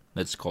cave,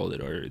 let's call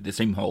it, or the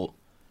same hole.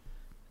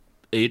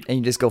 And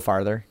you just go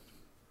farther?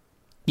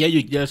 Yeah,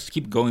 you just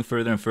keep going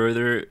further and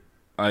further.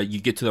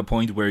 You get to the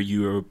point where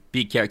your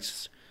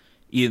pickaxe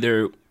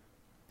either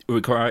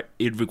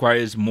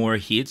requires more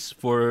hits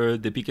for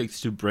the pickaxe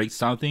to break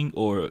something,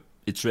 or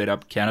it straight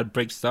up cannot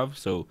break stuff.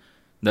 So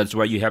that's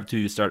why you have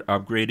to start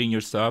upgrading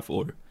your stuff,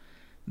 or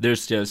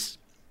there's just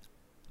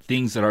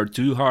things that are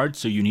too hard,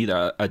 so you need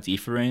a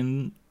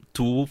different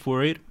tool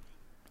for it.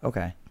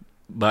 Okay.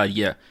 But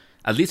yeah,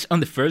 at least on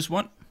the first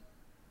one,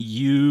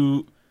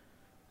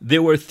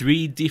 there were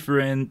 3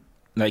 different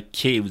like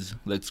caves,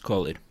 let's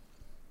call it.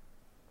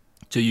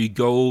 So you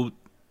go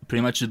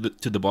pretty much to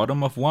the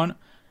bottom of one,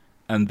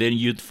 and then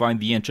you'd find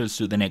the entrance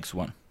to the next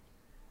one.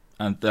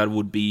 And that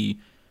would be,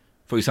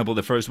 for example,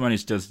 the first one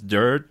is just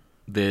dirt.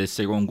 The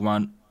second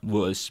one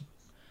was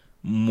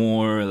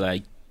more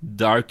like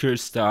darker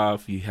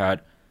stuff. You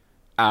had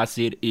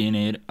acid in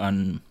it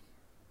and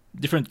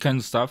different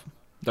kinds of stuff,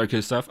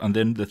 darker stuff. And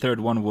then the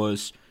third one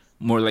was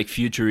more like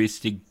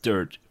futuristic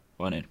dirt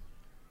on it.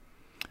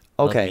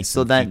 Okay,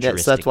 so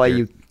that's why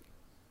you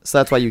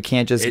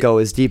can't just go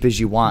as deep as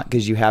you want,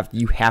 because you have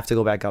to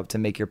go back up to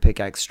make your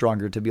pickaxe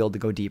stronger to be able to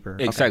go deeper.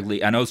 Exactly.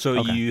 Okay. And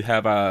also you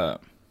have a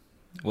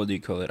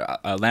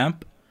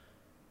lamp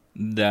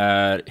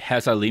that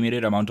has a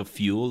limited amount of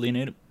fuel in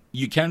it.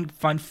 You can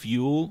find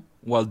fuel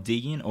while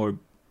digging, or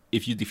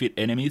if you defeat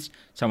enemies,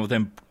 some of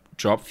them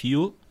drop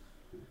fuel.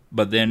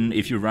 But then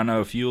if you run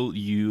out of fuel,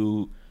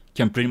 you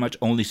can pretty much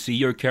only see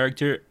your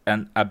character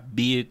and a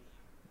bit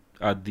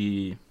at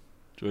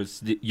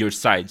your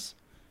sides.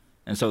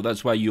 And so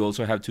that's why you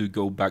also have to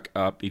go back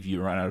up if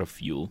you run out of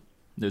fuel,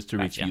 just to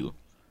refuel.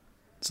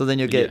 So then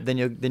you'll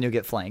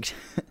get flanked.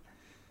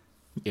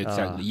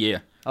 Exactly. Yeah.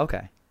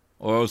 Okay.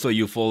 Or also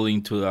you fall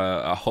into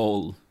a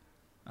hole,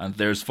 and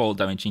there's fall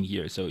damage in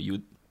here, so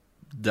you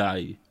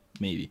die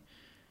maybe.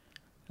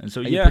 And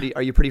so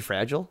are you pretty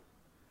fragile?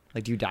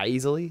 Like, do you die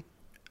easily?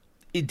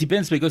 It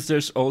depends, because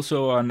there's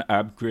also an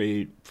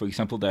upgrade, for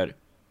example, that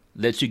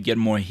lets you get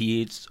more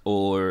hits,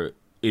 or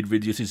it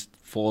reduces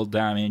fall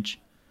damage.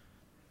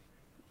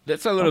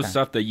 That's a lot of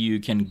stuff that you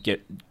can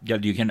get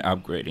that you can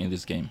upgrade in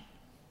this game,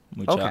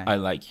 which I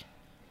like.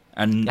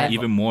 and I've-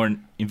 even more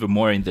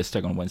in the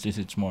second one, since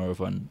it's more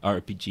of an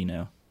RPG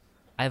now.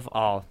 I've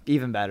Oh,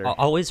 even better.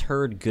 always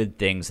heard good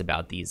things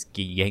about these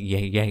games,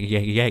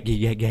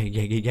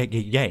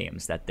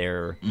 that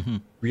they're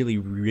really,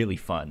 really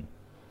fun.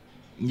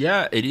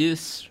 Yeah, it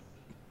is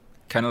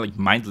kind of like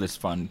mindless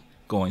fun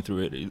going through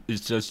it.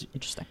 It's just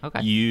Interesting.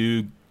 Okay.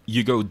 you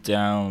go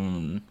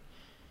down,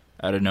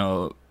 I don't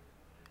know,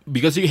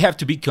 because you have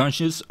to be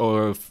conscious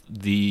of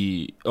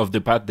the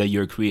path that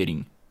you're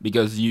creating,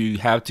 because you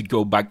have to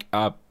go back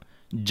up,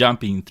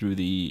 jumping through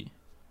the,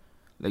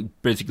 like,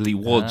 basically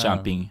wall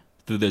jumping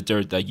through the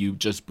dirt that you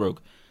just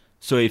broke.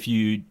 So if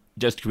you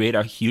just create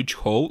a huge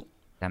hole,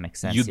 That makes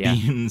sense. you'd Yeah.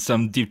 be in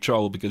some deep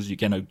trouble because you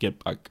cannot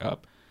get back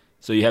up.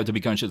 So you have to be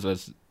conscious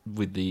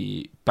with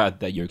the path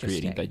that you're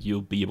creating, Interesting. that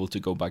you'll be able to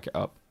go back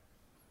up.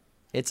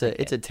 It's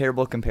a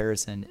terrible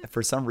comparison.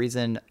 For some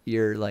reason,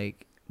 you're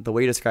like the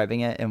way you're describing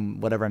it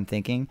and whatever I'm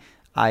thinking,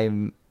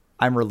 I'm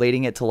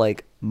relating it to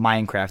like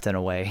Minecraft in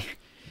a way.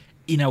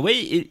 In a way,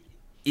 it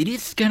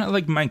is kind of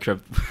like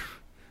Minecraft.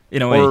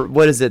 In a way. Or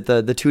what is it?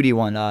 The 2D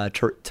one,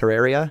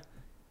 Terraria?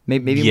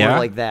 Maybe Yeah. more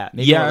like that.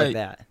 Maybe more Yeah. like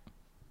that.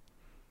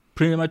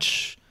 Pretty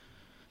much,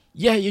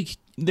 yeah,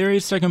 there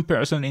is a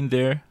comparison in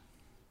there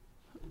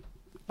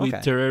with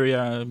Okay.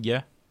 Terraria.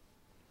 Yeah,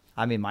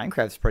 I mean,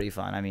 Minecraft's pretty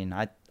fun. I mean,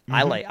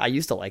 I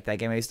used to like that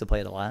game. I used to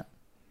play it a lot.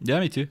 yeah,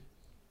 me too.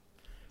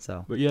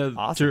 So But yeah,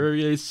 Awesome.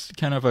 Terraria is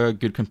kind of a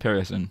good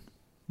comparison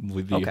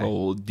with the Okay.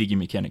 whole digging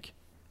mechanic.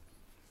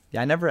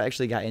 yeah, I never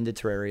actually got into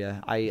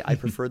Terraria. I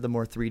preferred the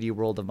more 3D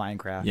world of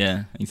Minecraft.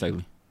 Yeah,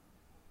 exactly.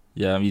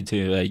 Yeah, me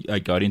too. I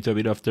got into a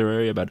bit of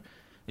Terraria, but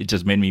it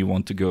just made me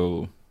want to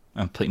go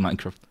and play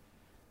Minecraft.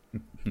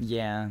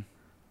 Yeah.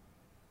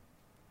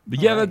 But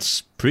yeah, Alright.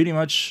 that's pretty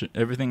much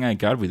everything I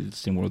got with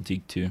SteamWorld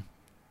Dig 2.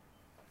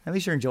 At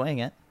least you're enjoying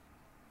it.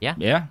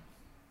 Yeah,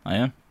 I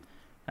am.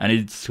 And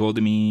it's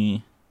holding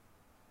me.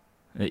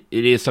 It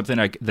is something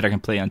that I can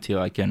play until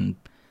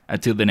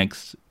the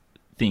next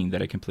thing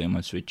that I can play on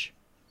my Switch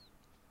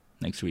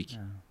next week.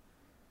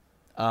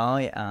 Oh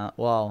yeah.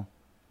 Well.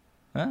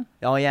 Huh?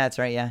 Oh yeah, that's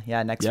right.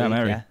 Yeah. Next Yeah, week.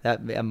 Mario. Yeah.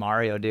 That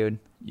Mario, dude.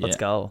 Let's Yeah.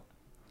 go.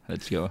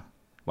 Let's go.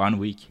 1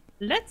 week.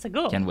 Let's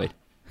go. Can't wait.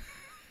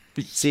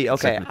 See,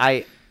 okay,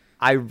 Exactly.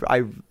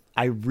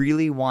 I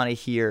really want to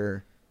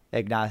hear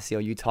Ignacio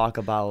you talk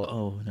about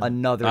Oh, no.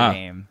 another Ah.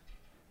 game.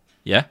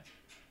 Yeah?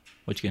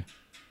 Which game?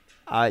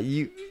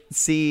 You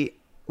see,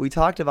 we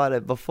talked about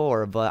it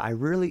before, but I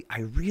really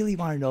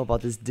want to know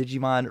about this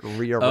Digimon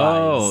Rearise.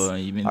 Oh,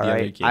 you mean the All other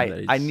right, game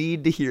that I is-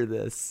 need to hear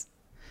this.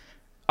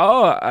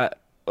 Oh,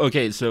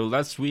 okay. So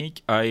last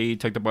week I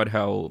talked about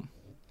how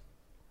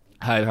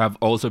I have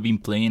also been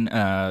playing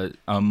a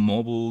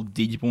mobile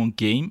Digimon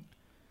game.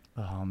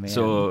 Oh man.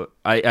 So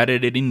I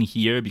added it in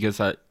here because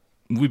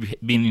we've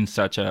been in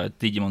such a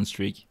Digimon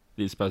streak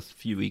these past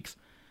few weeks.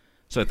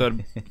 So I thought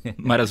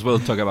might as well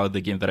talk about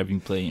the game that I've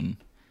been playing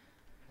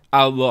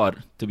a lot,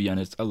 to be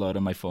honest, a lot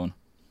on my phone,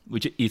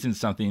 which isn't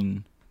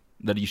something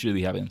that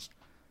usually happens.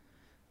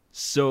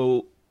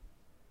 So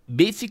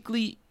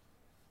basically,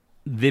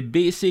 the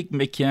basic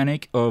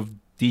mechanic of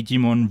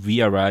Digimon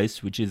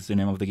Rearise, which is the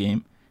name of the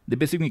game, the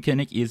basic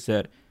mechanic is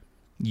that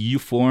you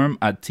form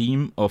a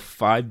team of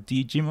 5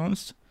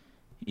 Digimons.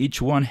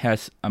 Each one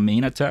has a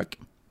main attack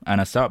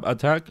and a sub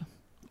attack,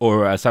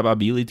 or a sub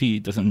ability.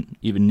 It doesn't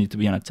even need to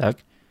be an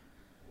attack.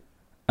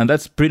 And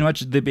that's pretty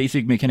much the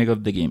basic mechanic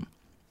of the game.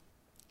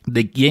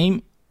 The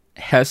game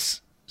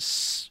has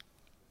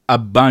a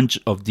bunch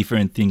of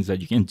different things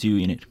that you can do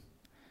in it.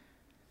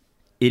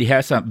 It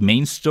has a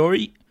main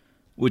story,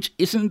 which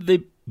isn't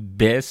the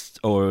best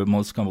or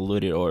most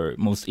convoluted or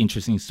most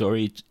interesting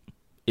story.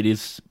 It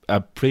is a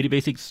pretty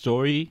basic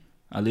story,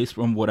 at least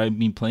from what I've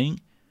been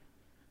playing.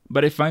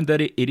 But I find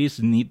that it is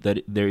neat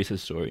that there is a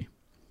story.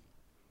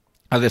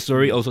 And the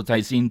story also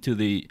ties into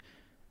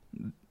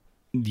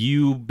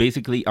you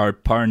basically are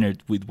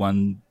partnered with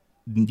one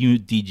new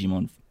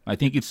Digimon. I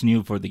think it's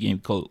new for the game,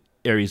 called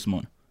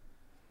Erismon.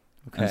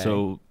 okay. And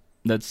so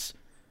that's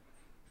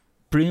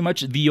pretty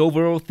much the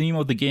overall theme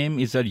of the game,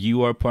 is that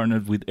you are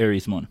partnered with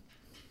Erismon.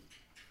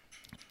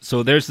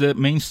 So there's the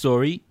main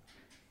story.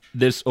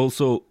 There's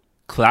also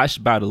clash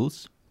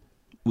battles,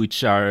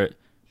 which are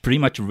pretty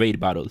much raid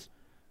battles.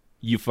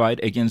 You fight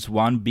against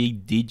one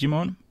big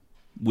Digimon,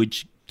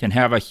 which can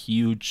have a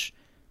huge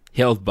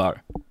health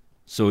bar.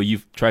 So you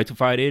try to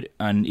fight it,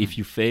 and if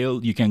you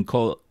fail, you can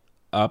call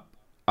up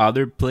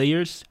other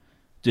players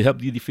to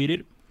help you defeat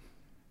it.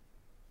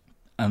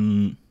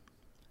 And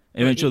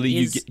eventually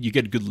you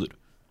get good loot.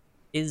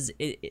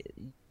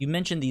 You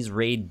mentioned these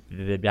raid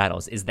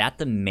battles. Is that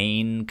the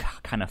main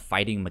kind of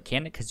fighting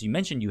mechanic? Because you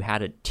mentioned you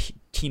had a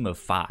team of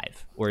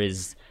 5, or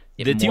is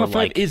it The team more of 5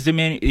 like... is the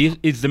main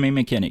is the main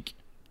mechanic.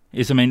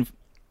 It's the main.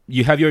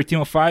 You have your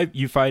team of 5.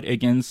 You fight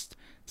against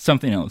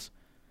something else.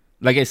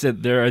 Like I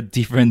said, there are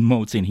different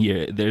modes in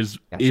here. There's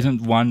Gotcha.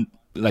 isn't one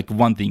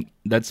thing.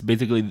 That's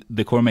basically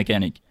the core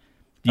mechanic.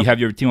 You have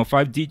your team of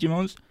 5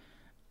 Digimons,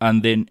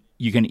 and then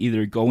you can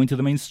either go into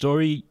the main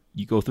story.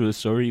 You go through the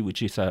story,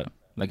 which is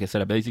like I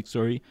said, a basic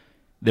story.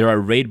 There are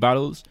raid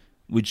battles,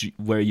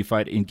 where you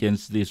fight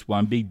against this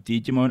one big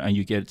Digimon and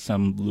you get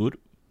some loot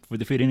for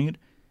defeating it.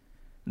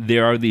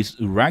 There are these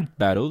ranked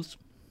battles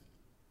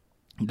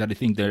that I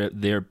think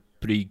they're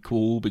pretty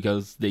cool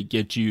because they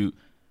get you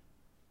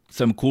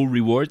some cool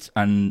rewards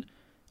and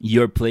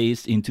you're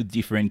placed into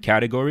different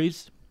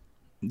categories.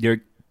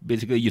 They're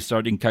basically, you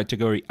start in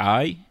category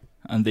I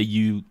and then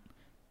you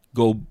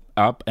go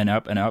up and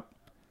up and up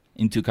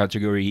into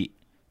category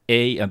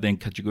A and then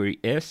category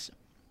S,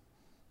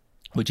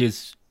 which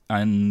is,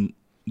 and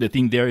the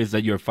thing there is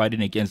that you're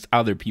fighting against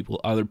other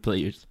people, other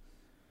players.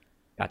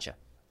 Gotcha.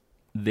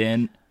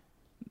 Then,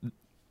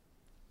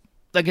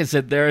 like I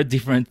said, there are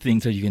different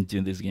things that you can do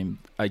in this game.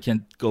 I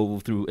can't go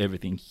through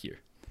everything here.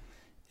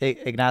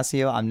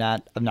 Ignacio, I'm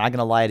not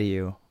gonna lie to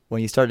you.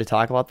 When you started to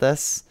talk about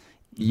this,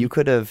 you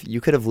could have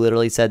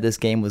literally said this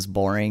game was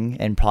boring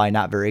and probably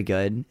not very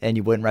good, and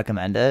you wouldn't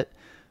recommend it.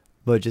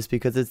 But just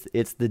because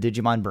it's the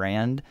Digimon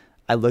brand,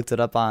 I looked it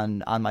up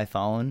on my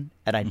phone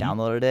and I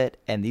downloaded it.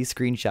 And these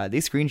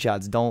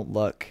screenshots don't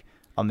look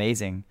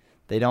amazing.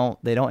 They don't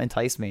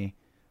entice me.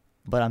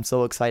 But I'm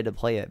so excited to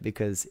play it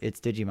because it's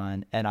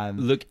Digimon,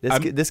 and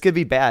this could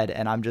be bad,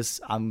 and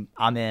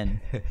I'm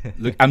in.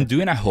 Look, I'm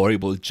doing a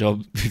horrible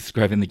job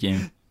describing the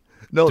game.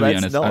 No, to be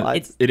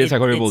honest, it is a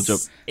horrible job.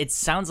 It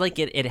sounds like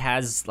it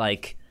has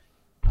like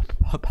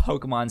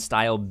Pokemon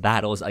style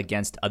battles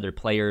against other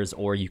players,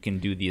 or you can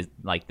do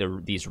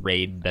these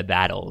raid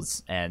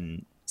battles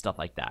and stuff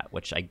like that,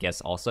 which I guess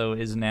also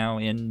is now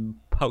in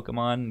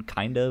Pokemon,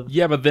 kind of.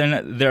 Yeah, but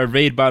then there are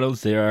raid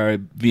battles. There are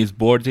these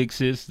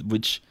vortexes,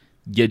 which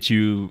get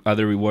you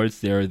other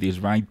rewards. There are these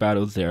ranked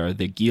battles. There are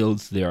the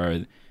guilds.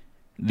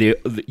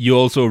 You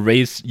also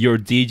raise your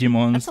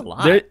Digimons. That's a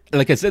lot.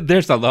 Like I said,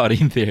 there's a lot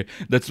in there.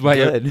 That's why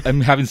I'm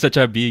having such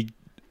a big,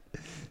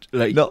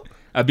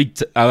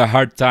 a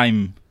hard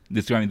time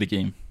describing the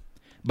game.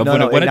 But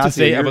what I wanted to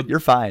say you're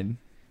fine.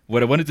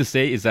 What I wanted to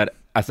say is that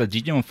as a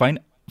Digimon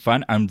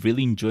fan, I'm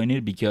really enjoying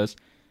it because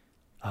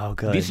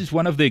this is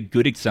one of the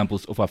good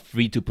examples of a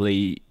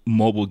free-to-play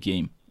mobile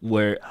game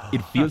where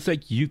it feels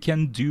like you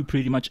can do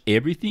pretty much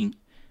everything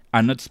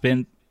and not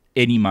spend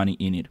any money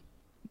in it.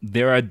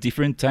 There are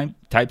different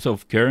types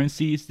of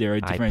currencies. There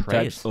are different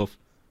types of...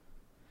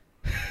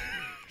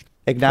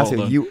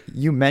 Ignacio,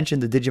 you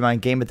mentioned the Digimon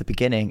game at the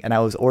beginning, and I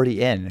was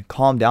already in.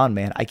 Calm down,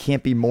 man. I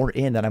can't be more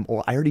in than I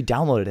already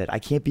downloaded it. I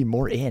can't be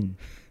more in.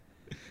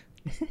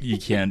 You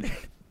can't.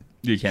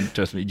 You can't.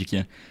 Trust me, you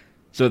can't.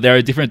 So there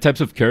are different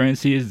types of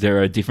currencies.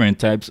 There are different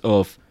types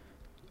of,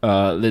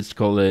 let's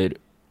call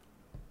it,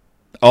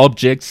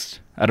 objects.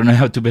 I don't know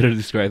how to better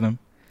describe them.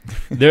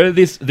 There are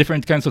these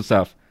different kinds of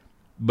stuff.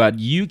 But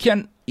you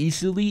can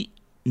easily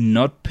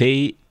not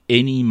pay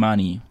any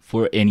money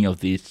for any of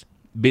these.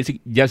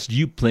 Basically, just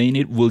you playing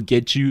it will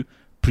get you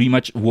pretty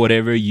much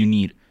whatever you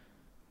need.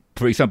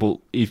 For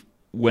example,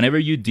 whenever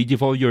you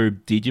digivolve your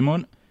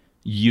Digimon,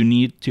 you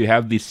need to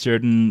have these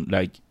certain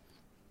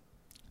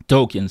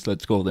tokens,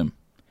 let's call them.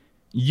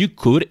 You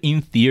could,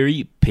 in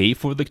theory, pay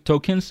for the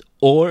tokens,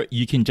 or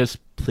you can just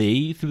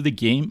play through the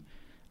game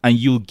and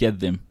you'll get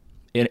them.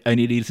 And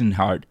it isn't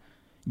hard.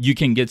 You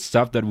can get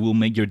stuff that will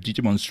make your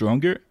Digimon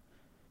stronger.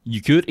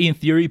 You could, in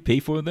theory, pay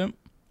for them,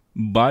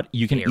 but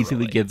you can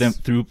easily get them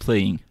through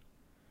playing.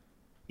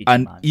 Digimon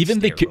and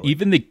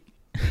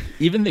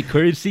even the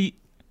currency,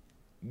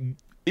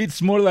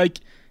 it's more like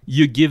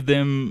you give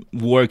them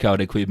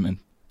workout equipment,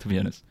 to be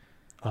honest.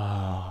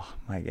 Oh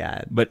my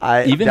god! But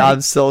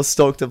I'm so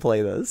stoked to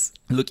play this.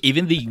 Look,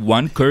 even the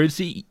one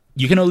currency,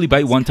 you can only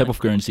buy one type of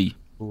currency.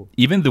 Ooh.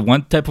 Even the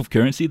one type of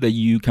currency that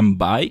you can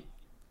buy,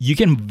 you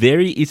can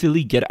very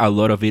easily get a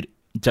lot of it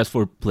just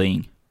for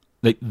playing.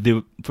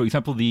 For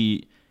example,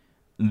 the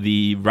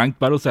ranked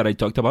battles that I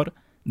talked about,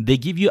 they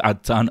give you a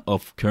ton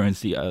of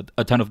currency,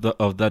 a ton of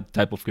that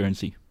type of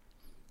currency,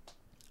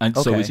 and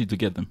it's so easy to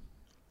get them.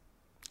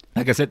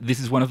 Like I said, this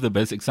is one of the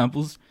best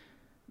examples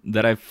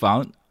that I've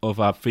found of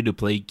a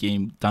free-to-play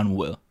game done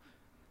well.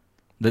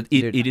 That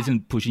it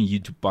isn't pushing you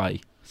to buy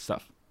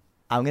stuff.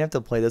 I'm gonna have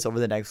to play this over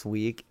the next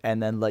week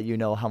and then let you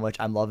know how much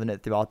I'm loving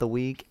it throughout the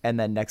week, and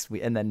then next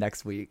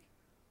week,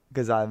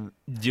 because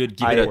Dude,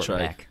 give it a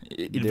try.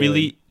 It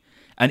really,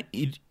 and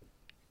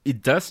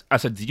it does,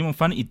 as a Digimon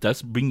fan, it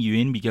does bring you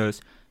in because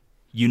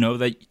you know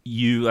that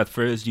at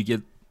first you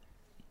get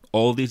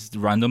all these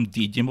random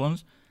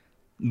Digimons,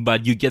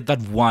 but you get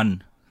that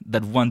one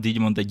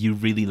Digimon that you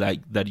really like,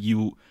 that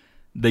you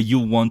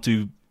want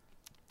to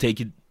take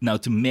it now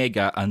to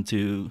Mega and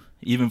to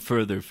even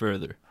further.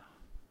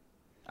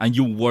 And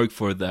you work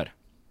for that,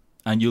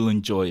 and you'll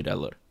enjoy it a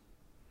lot.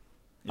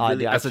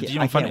 Really, as a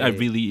Digimon fan, I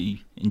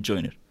really enjoy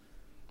it.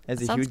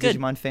 As a huge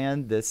Digimon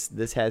fan,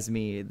 this has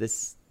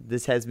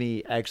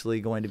me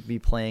actually going to be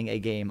playing a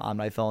game on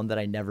my phone that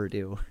I never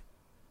do.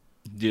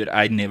 Dude,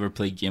 I never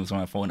play games on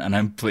my phone, and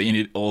I'm playing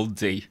it all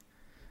day.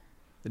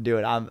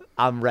 Dude, I'm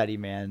ready,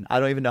 man.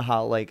 I don't even know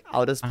how.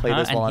 I'll just play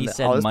this while I'm at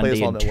work. And he said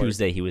Monday and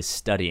Tuesday he was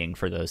studying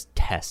for those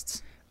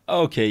tests.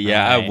 Okay,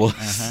 yeah, I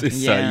was.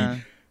 Yeah.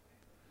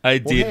 I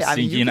did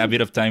sink in a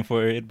bit of time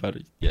for it, but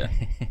yeah.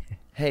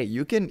 Hey,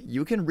 you can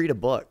read a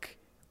book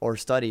or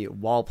study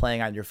while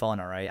playing on your phone.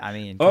 All right, I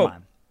mean, come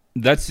on.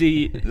 That's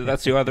the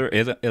other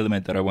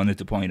element that I wanted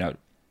to point out.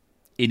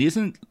 It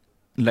isn't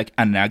like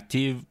an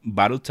active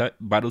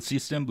battle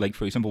system, like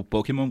for example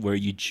Pokemon, where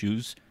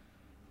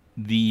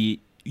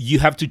you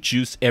have to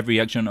choose every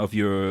action of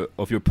your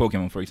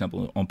Pokemon, for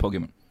example, on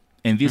Pokemon.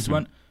 And this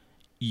one,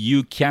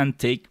 you can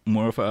take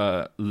more of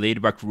a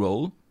laid back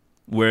role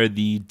where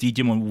the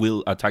Digimon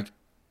will attack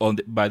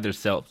by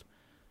themselves.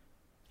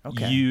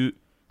 Okay.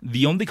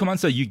 The only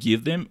commands that you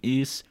give them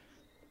is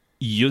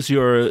use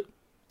your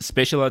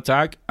special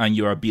attack and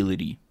your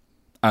ability,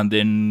 and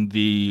then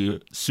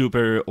the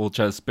super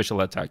ultra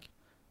special attack.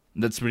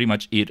 That's pretty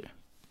much it.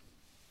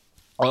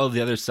 All of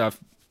the other stuff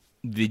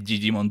the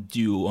Digimon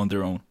do on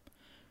their own,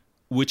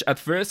 which at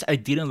first I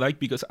didn't like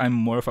because I'm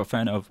more of a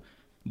fan of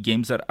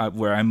games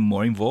where I'm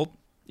more involved.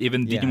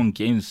 Even Digimon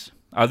games,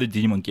 other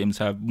Digimon games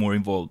have more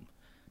involved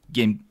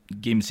game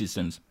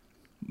systems.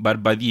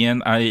 But by the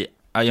end, I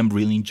am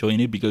really enjoying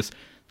it because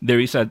there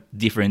is a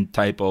different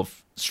type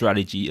of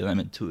strategy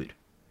element to it.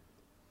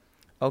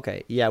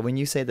 Okay, yeah, when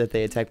you say that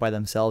they attack by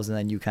themselves and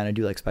then you kind of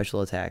do like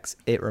special attacks,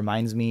 it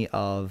reminds me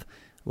of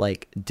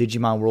like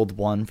Digimon World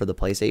 1 for the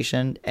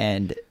PlayStation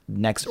and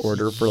Next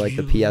Order for like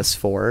the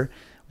PS4,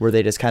 where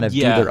they just kind of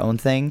do their own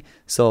thing.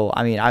 So,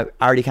 I mean, I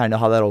already kind of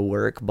know how that'll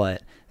work,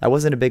 but I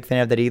wasn't a big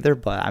fan of that either.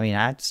 But, I mean,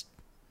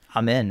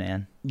 I'm in,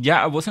 man.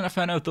 Yeah, I wasn't a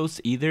fan of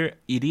those either.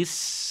 It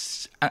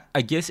is,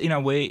 I guess in a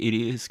way, it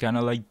is kind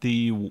of like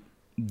the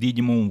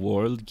Digimon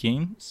World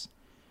games.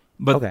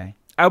 But okay.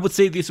 I would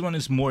say this one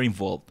is more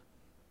involved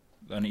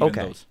than even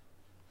those.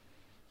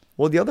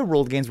 Well, the other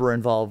World games were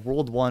involved.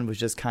 World 1 was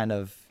just kind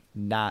of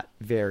not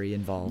very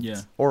involved.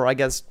 Yeah. Or, I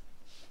guess,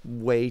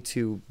 way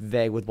too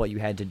vague with what you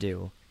had to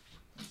do.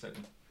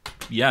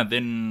 Yeah,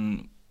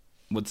 then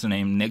what's the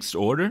name? Next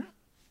Order?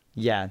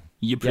 Yeah.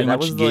 You pretty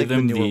much gave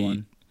them the newer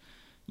one.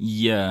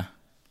 Yeah.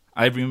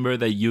 I remember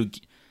that you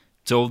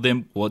told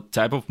them what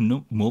type of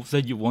moves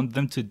that you want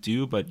them to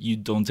do, but you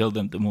don't tell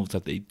them the moves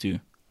that they do.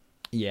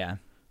 Yeah.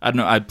 I don't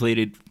know. I played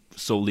it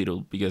so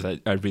little because I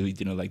really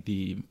didn't like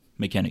the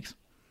mechanics.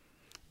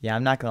 Yeah,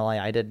 I'm not gonna lie.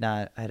 I did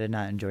not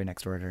enjoy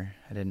Next Order.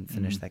 I didn't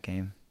finish that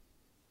game.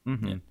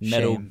 Mm-hmm. Yeah.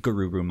 Metal Shame.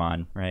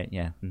 Garurumon, right?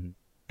 Yeah.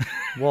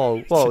 Mm-hmm.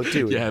 Whoa,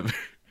 dude. Yeah.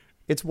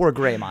 It's War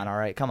Greymon, all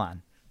right? Come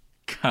on.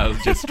 I was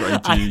just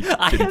trying to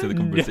get into the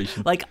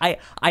conversation. Like I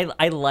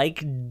like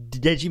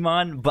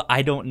Digimon, but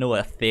I don't know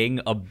a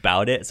thing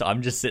about it, so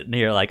I'm just sitting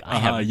here like I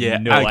have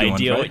no Agumon,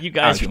 idea right? what you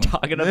guys are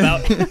talking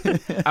about.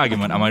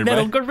 Agumon, am I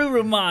Metal right?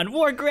 Garurumon,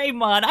 War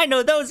Greymon, I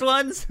know those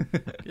ones.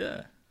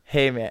 Yeah.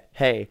 Hey, man.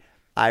 Hey,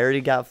 I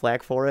already got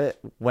flack for it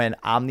when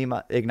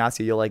Omnimon...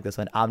 Ignacio, you'll like this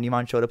one.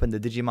 Omnimon showed up in the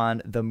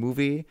Digimon, the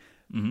movie,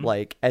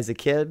 like, as a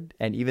kid,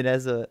 and even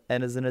as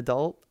an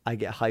adult, I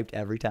get hyped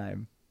every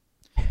time.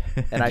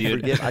 And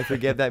I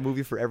forgive that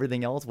movie for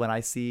everything else. When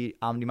I see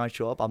Omnimon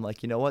show up, I'm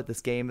like, you know what?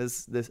 This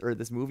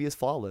this movie is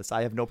flawless.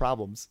 I have no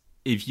problems.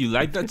 If you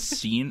like that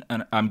scene,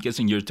 and I'm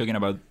guessing you're talking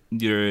about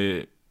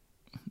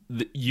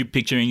you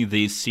picturing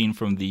the scene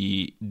from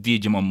the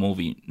Digimon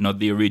movie, not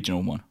the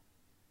original one,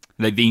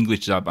 like the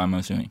English dub, I'm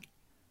assuming.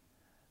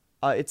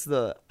 It's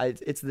the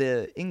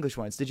English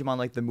one. It's Digimon,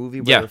 like the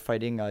movie where they're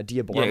fighting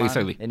Diaboromon. Yeah,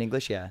 exactly. In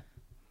English, yeah.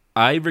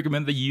 I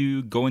recommend that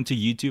you go into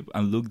YouTube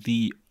and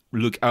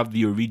look up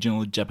the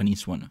original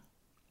Japanese one,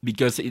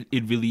 because it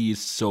really is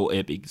so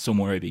epic, so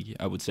more epic,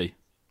 I would say.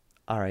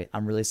 All right,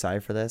 I'm really sorry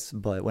for this,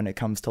 but when it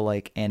comes to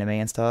like anime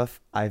and stuff,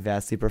 I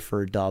vastly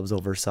prefer dubs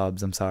over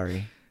subs. I'm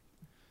sorry.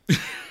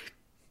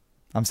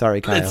 I'm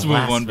sorry, Kyle. Let's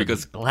move on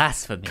because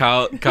Blasphemy.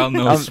 Kyle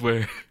knows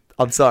where.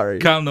 I'm sorry.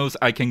 Kyle knows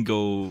I can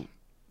go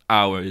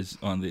hours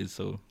on this,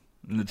 so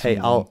let's Hey,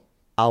 move on.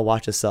 I'll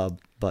watch a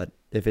sub, but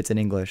if it's in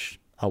English,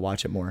 I'll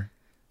watch it more.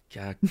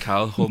 Yeah,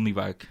 Kyle, hold me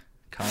back.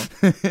 Kyle,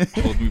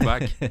 hold me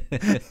back.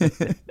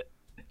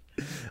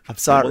 I'm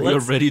sorry. We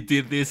already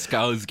did this.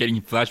 Kyle is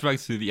getting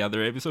flashbacks to the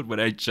other episode where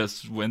I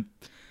just went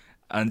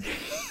and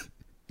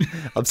I'm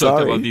talked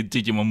sorry. about the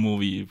Digimon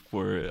movie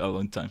for a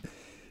long time.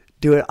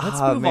 Dude, Let's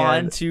move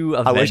on to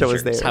Avengers. I wish I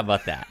was there. How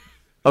about that?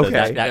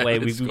 Okay. So that way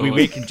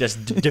we can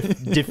just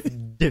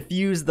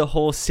diffuse the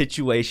whole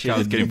situation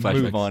Kyle's and getting move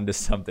flashbacks. on to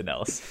something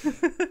else.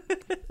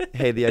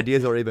 Hey, the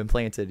idea's already been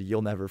planted.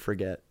 You'll never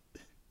forget.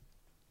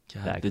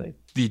 God, Exactly.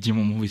 the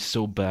Digimon movie is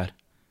so bad.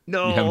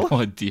 No. You have no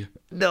idea.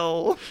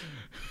 No.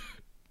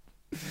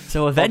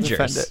 So defend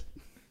Avengers. it.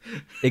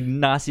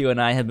 Ignacio and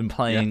I have been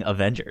playing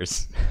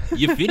Avengers.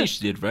 You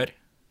finished it, right?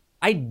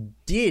 I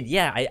did,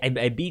 yeah.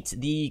 I beat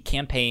the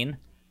campaign.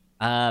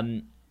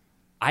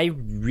 I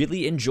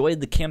really enjoyed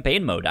the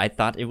campaign mode. I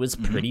thought it was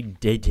pretty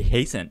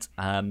decent.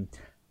 I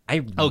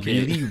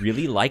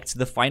really liked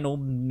the final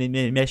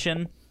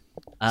mission.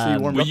 So you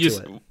warmed up to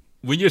it.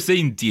 When you're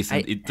saying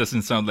decent, it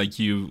doesn't sound like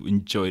you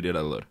enjoyed it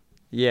a lot.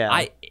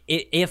 Yeah.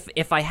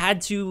 If I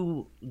had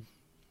to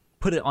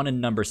put it on a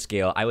number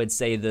scale, I would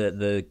say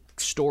the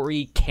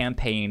story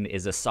campaign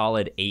is a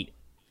solid 8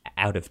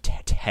 out of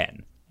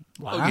 10.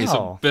 Wow. Okay,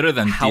 so better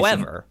than decent.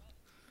 However,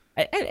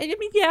 I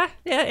mean, yeah,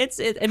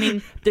 I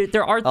mean,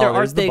 there are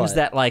there's the things but.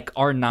 that like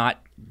are not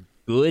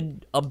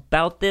good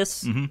about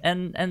this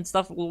and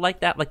stuff like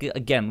that. Like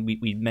again,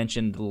 we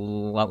mentioned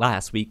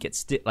last week, it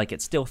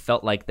still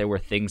felt like there were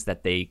things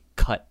that they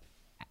cut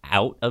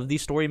out of the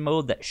story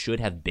mode that should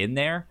have been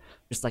there.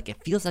 Just like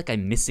it feels like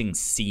I'm missing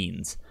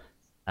scenes.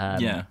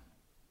 Yeah.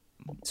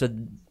 So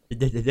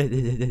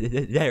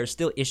there are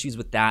still issues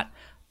with that.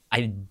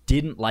 I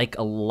didn't like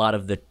a lot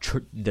of the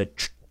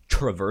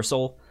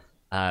traversal.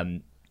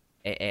 I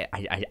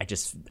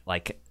just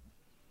like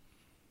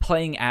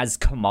playing as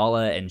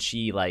Kamala and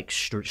she like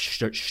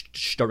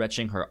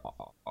stretching her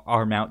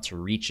arm out to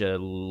reach a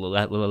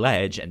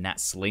ledge and that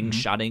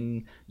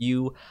slingshotting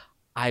you.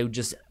 I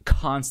just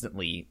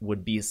constantly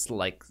would be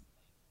like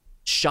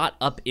shot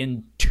up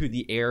into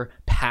the air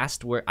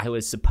past where I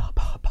was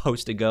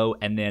supposed to go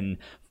and then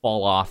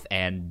fall off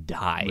and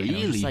die. Really? And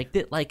I'm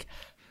just like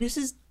this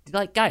is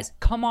like, guys,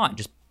 come on,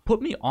 just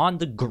put me on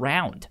the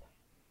ground.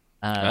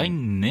 I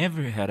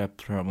never had a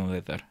problem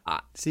with that.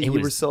 See, you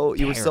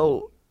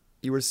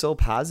were so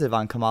positive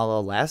on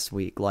Kamala last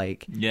week,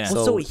 like Yeah.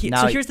 So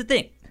now here's the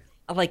thing,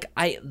 like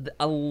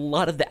a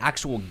lot of the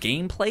actual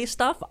gameplay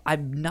stuff,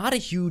 I'm not a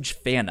huge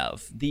fan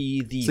of.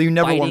 The So you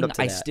never fighting, warmed up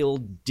to I that. still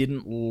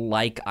didn't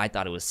like. I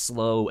thought it was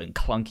slow and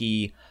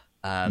clunky,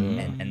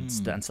 and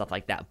stuff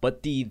like that.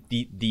 But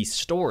the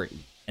story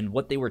and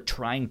what they were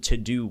trying to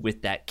do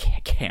with that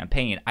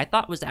campaign, I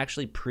thought was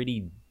actually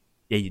pretty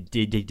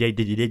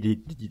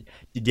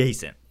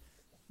decent.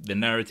 The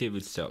narrative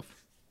itself.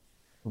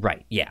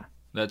 Right? Yeah.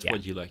 That's Yeah.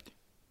 what you liked.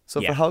 So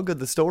Yeah. for how good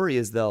the story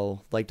is,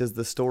 though, like, does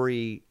the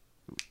story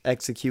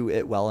execute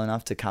it well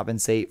enough to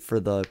compensate for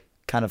the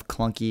kind of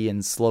clunky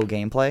and slow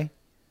gameplay,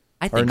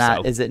 I or think not?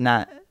 so. Is it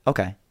not?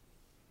 Okay.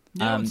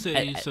 Yeah, I would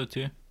say I- so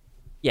too.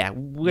 Yeah,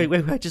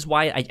 which is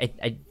why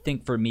I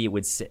think for me it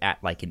would sit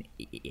at like an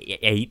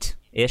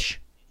 8-ish.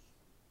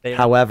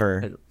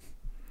 However,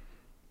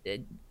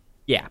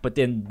 Yeah, but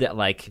then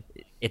like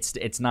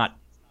it's not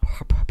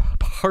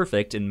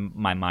perfect in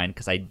my mind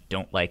because I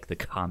don't like the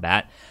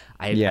combat.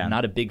 I'm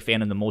not a big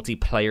fan of the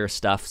multiplayer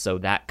stuff, so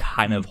that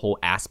kind of whole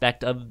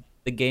aspect of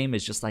the game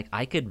is just like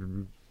I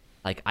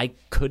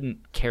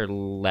couldn't care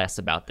less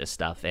about this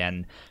stuff.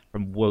 And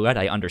from what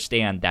I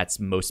understand, that's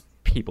most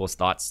people's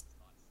thoughts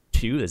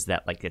too, is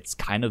that like it's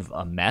kind of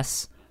a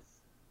mess.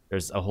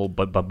 There's a whole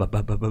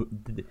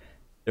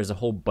there's a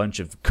whole bunch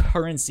of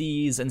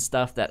currencies and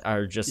stuff that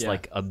are just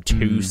like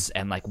obtuse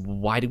and like,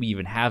 why do we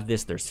even have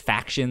this? There's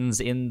factions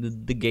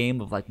in the game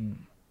of like,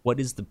 what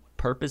is the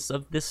purpose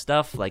of this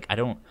stuff? Like, I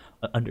don't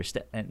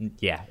understand. And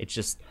yeah, it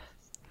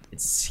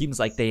seems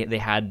like they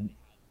had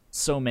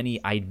so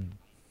many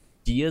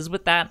ideas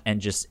with that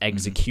and just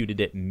executed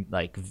it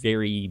like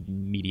very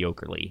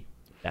mediocrely.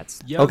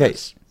 That's Yeah, Okay.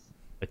 that's-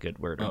 a good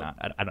word or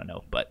not. I don't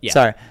know, but yeah.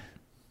 sorry.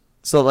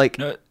 So like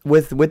No.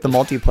 with the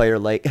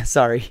multiplayer, like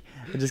sorry,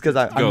 just because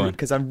Go on.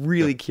 I'm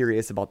really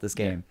curious about this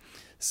game.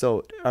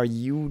 So are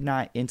you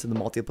not into the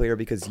multiplayer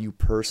because you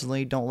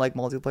personally don't like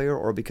multiplayer,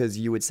 or because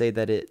you would say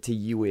that it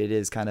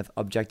is kind of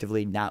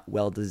objectively not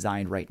well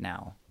designed right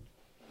now,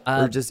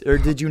 or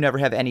did you never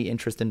have any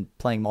interest in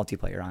playing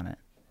multiplayer on it?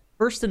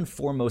 First and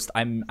foremost,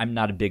 I'm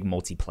not a big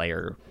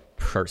multiplayer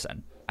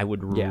person. I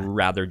would Yeah.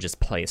 rather just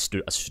play a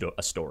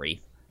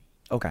story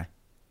Okay.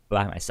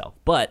 by myself.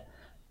 But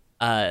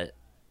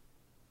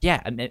yeah,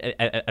 I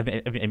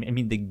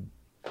mean the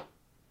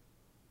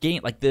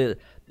game, like the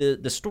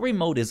story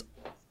mode is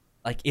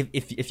like,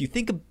 if you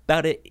think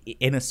about it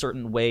in a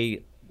certain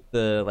way,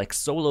 the like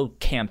solo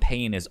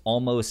campaign is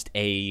almost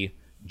a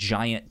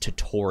giant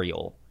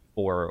tutorial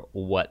for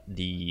what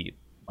the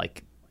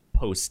like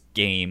post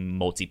game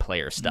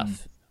multiplayer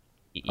stuff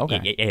Okay.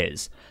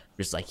 is.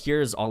 Just like,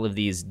 here's all of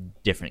these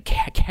different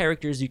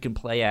characters you can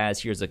play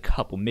as. Here's a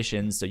couple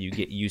missions so you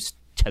get used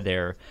to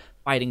their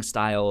fighting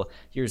style.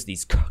 Here's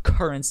these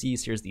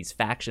currencies. Here's these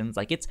factions.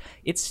 Like it's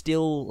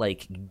still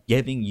like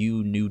giving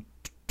you new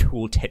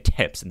tool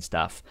tips and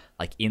stuff.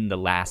 Like in the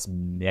last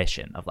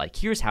mission of like,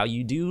 here's how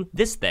you do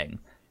this thing.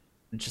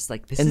 It's just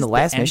like, this In is the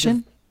last end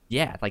mission?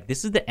 yeah, like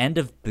this is the end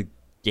of the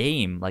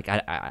game. Like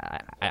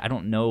I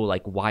don't know.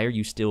 Like, why are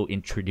you still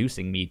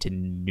introducing me to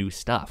new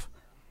stuff?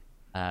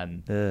 I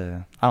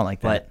don't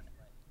like that. But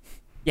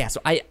yeah, so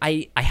I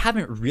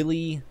haven't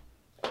really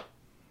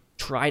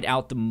tried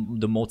out the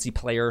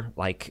multiplayer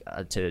like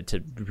to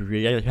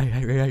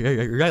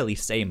really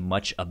say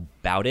much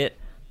about it.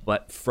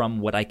 But from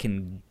what I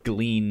can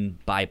glean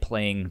by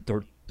playing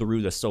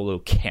through the solo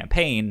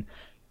campaign,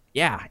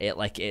 yeah,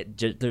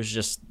 there's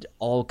just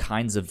all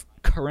kinds of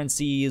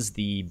currencies.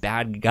 The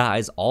bad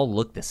guys all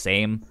look the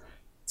same.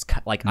 It's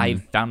like I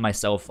found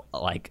myself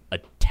like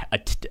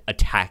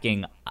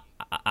attacking.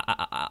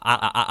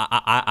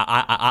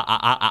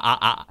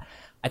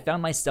 I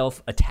found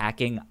myself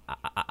attacking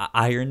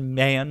Iron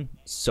Man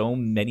so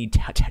many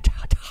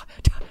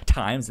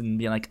times and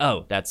being like,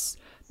 "Oh, that's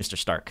Mr.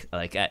 Stark."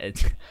 Like,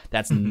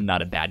 that's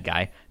not a bad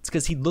guy. It's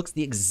because he looks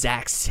the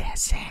exact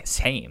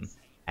same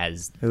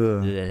as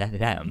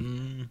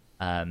them.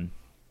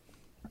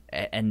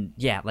 And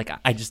yeah, like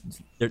I just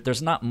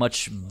there's not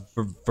much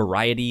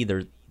variety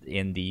there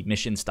in the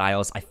mission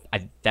styles.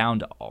 I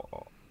found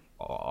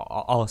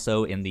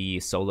also in the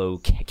solo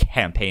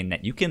campaign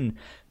that you can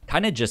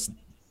kind of just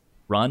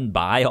run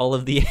by all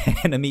of the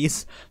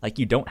enemies. Like,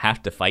 you don't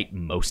have to fight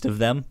most of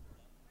them.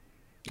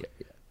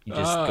 You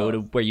just go to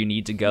where you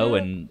need to go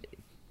and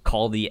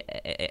call the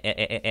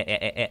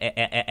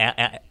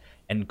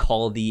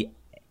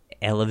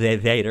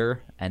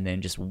elevator, and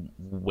then just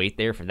wait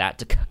there for that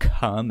to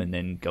come, and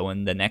then go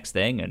in the next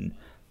thing and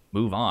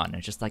move on.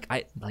 It's just like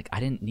I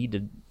didn't need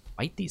to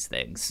fight these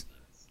things.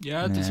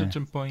 Yeah, to a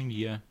certain point,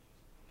 yeah.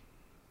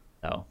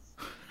 So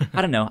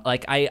I don't know.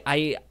 Like,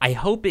 I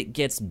hope it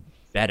gets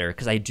better,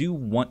 because I do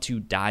want to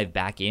dive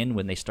back in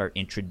when they start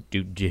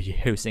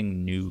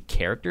introducing new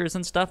characters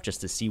and stuff,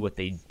 just to see what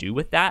they do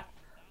with that.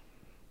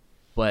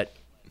 But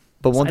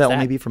won't that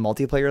only be for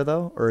multiplayer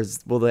though, or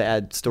will they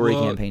add story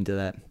campaign to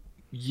that?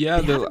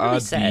 Yeah, they'll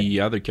add the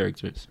other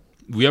characters.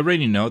 We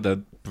already know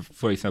that,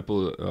 for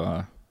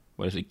example,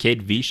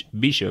 Kate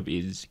Bishop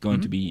is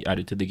going to be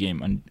added to the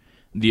game, and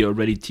they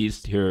already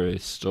teased her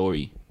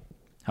story,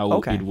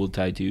 how it will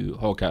tie to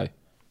Hawkeye.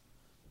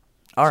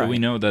 So we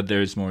know that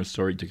there's more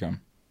story to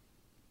come.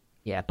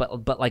 Yeah,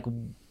 but like,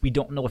 we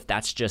don't know if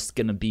that's just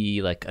gonna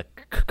be like a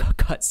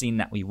cutscene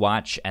that we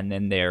watch and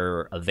then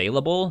they're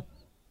available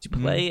to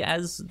play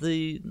as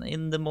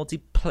in the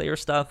multiplayer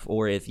stuff,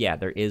 or if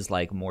there is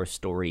like more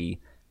story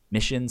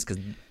missions,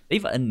 because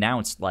they've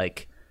announced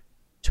like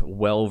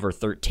 12 or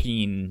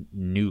 13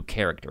 new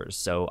characters,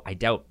 so I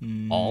doubt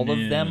all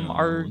of them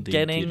are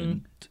getting.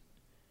 Didn't.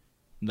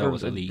 That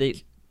was a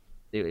leak.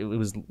 It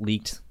was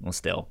leaked. Well,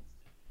 still,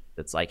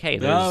 it's like, hey,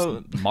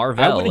 there's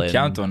Marvel. I wouldn't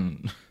count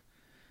on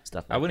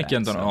stuff. I wouldn't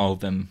count on all of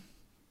them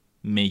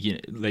making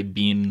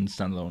being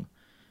standalone,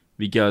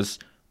 because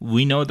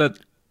we know that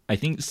I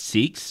think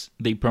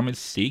they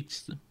promised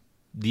 6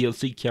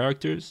 DLC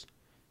characters,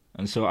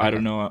 and so I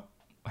don't know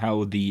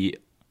how the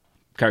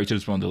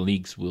characters from the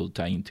leaks will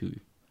tie into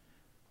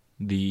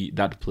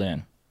that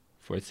plan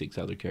for 6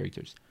 other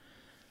characters.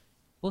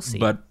 We'll see.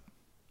 But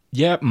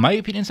yeah, my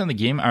opinions on the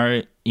game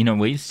are in a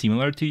way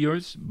similar to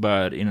yours,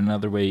 but in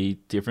another way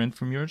different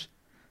from yours.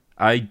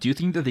 I do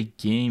think that the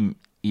game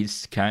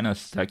is kind of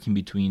stuck in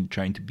between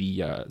trying to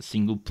be a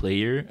single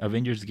player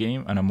Avengers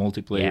game and a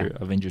multiplayer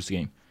Avengers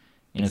game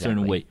in a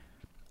certain way.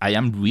 I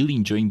am really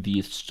enjoying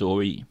the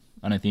story,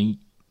 and I think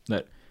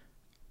that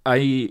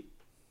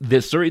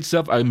the story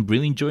itself, I'm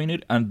really enjoying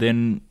it, and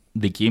then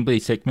the gameplay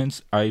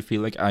segments, I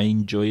feel like I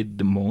enjoy it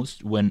the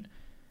most when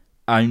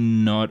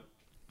I'm not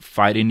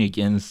fighting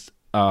against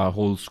a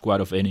whole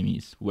squad of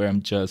enemies, where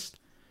I'm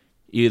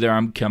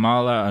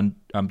Kamala and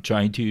I'm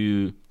trying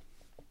to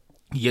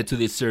get to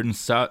this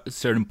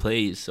certain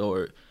place,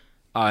 or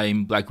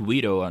I'm Black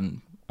Widow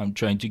and I'm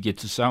trying to get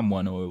to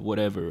someone or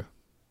whatever.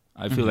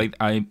 I feel like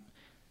I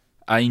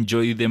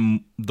enjoy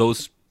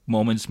those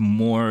moments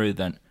more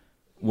than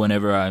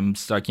whenever I'm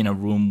stuck in a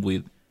room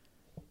with,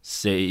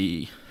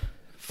 say,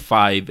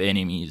 5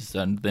 enemies,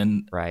 and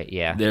then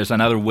there's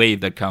another wave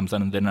that comes,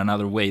 and then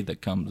another wave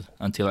that comes,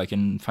 until I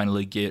can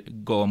finally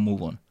go and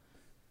move on.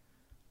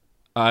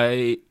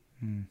 I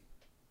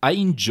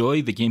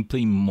enjoy the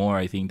gameplay more,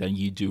 I think, than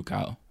you do,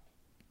 Kyle.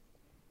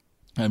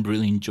 I'm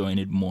really enjoying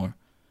it more.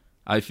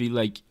 I feel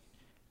like,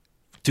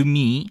 to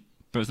me,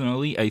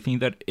 personally, I think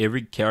that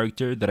every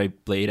character that I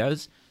played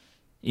as,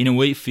 in a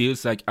way,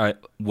 feels like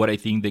what I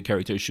think the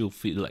character should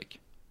feel like.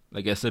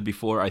 Like I said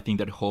before, I think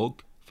that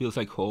Hulk feels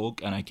like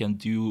Hulk, and I can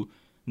do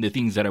the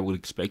things that I would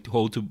expect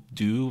Hulk to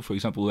do. For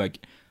example,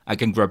 like, I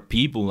can grab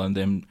people and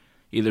then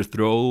either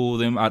throw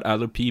them at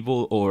other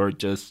people or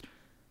just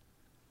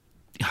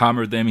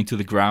hammer them into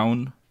the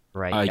ground.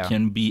 I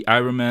can be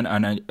Iron Man,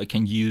 and I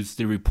can use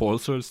the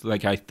repulsors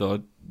like I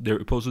thought the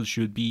repulsors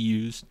should be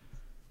used.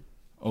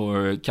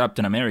 Or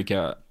Captain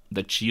America,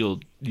 the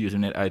shield,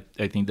 using it, I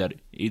think that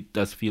it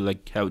does feel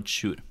like how it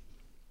should.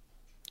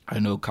 I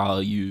know,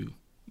 Kyle, you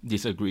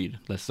disagreed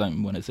last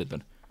time when I said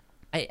that.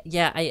 I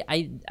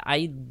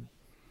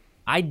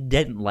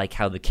didn't like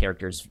how the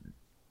characters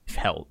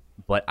felt,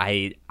 but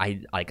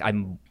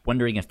I'm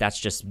wondering if that's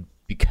just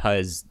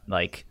because,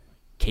 like,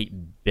 Kate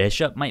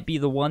Bishop might be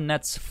the one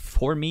that's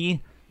for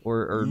me,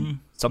 or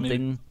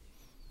something maybe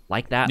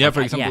like that. Yeah, like,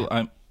 for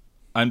example,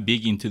 I'm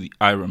big into the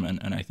Iron Man,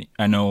 and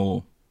I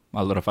know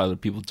a lot of other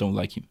people don't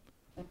like him.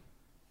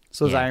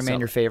 So is Iron Man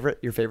your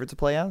favorite to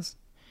play as?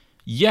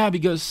 Yeah,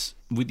 because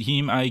with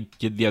him I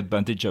get the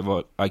advantage of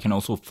I can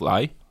also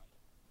fly,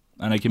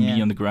 and I can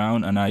be on the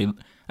ground, and I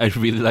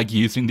really like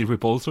using the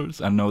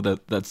repulsors. I know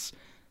that that's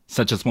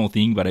such a small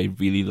thing, but I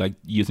really like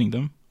using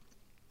them.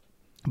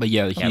 But he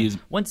is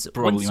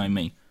probably my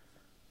main.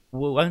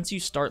 Well, once you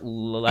start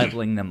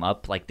leveling them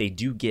up, like, they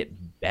do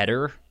get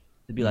better.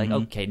 To be like,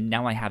 okay,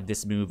 now I have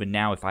this move, and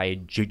now if I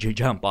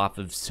jump off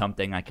of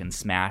something, I can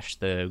smash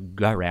the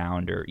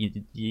ground, or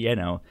you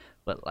know.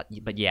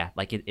 But yeah,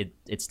 like,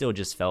 it still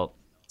just felt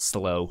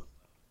slow.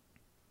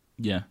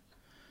 Yeah.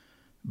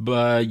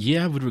 But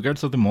yeah, with regards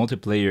to the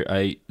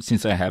multiplayer,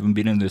 since I haven't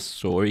been in the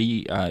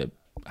story, I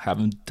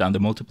haven't done the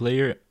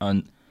multiplayer,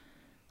 and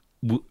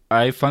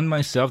I found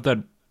myself that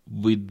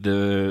with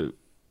the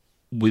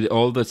with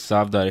all the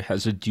stuff that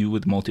has to do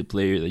with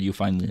multiplayer that you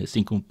find in a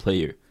single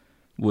player,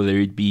 whether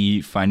it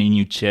be finding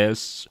new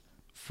chests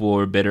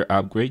for better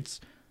upgrades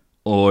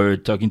or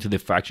talking to the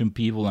faction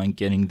people and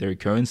getting their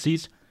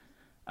currencies,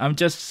 I'm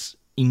just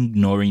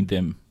ignoring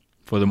them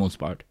for the most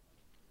part.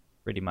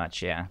 Pretty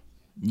much, yeah.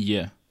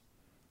 Yeah.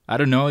 I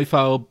don't know if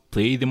I'll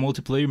play the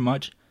multiplayer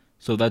much,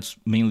 so that's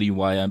mainly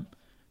why I'm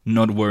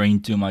not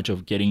worrying too much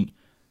of getting,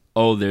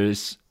 oh,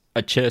 there's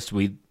a chest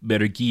with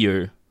better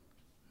gear.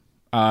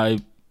 I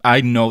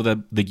know that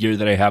the gear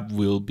that I have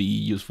will be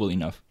useful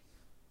enough.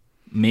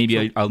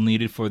 Maybe I'll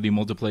need it for the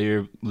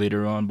multiplayer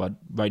later on, but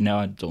right now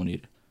I don't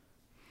need it.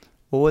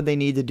 What would they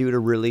need to do to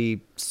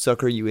really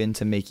sucker you in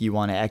to make you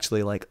want to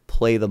actually like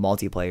play the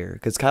multiplayer?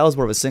 Because Kyle's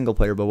more of a single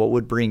player, but what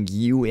would bring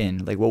you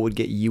in? Like, what would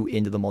get you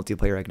into the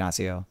multiplayer,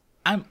 Ignacio?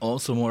 I'm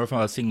also more of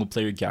a single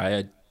player guy.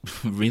 I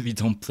really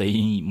don't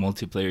play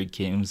multiplayer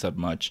games that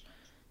much.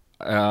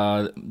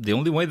 The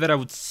only way that I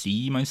would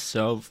see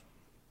myself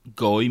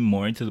going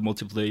more into the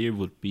multiplayer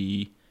would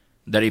be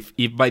that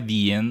if by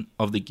the end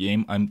of the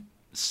game I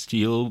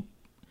still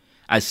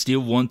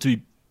want to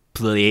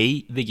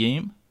play the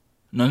game.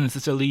 Not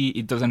necessarily,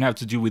 it doesn't have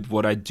to do with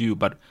what I do,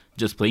 but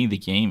just playing the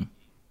game.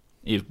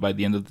 If by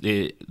the end of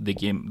the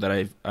game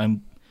that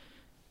I'm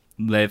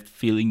left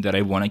feeling that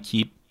I want to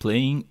keep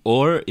playing,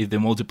 or if the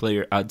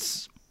multiplayer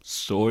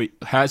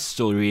has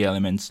story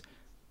elements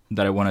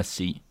that I want to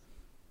see.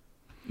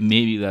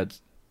 Maybe that's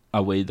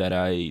a way that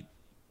I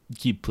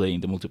keep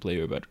playing the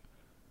multiplayer, but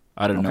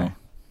I don't know.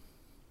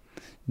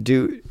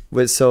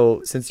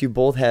 So since you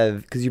both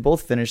have, because you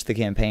both finished the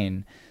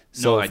campaign,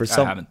 so No, for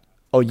I haven't.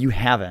 Oh, you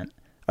haven't.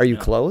 Are you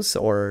No. close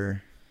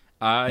or?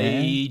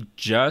 I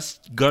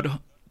just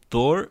got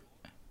Thor,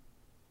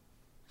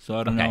 so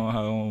I don't Okay. know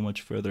how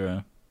much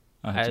further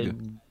I have to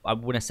go. I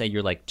want to say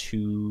you're like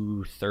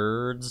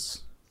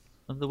 2/3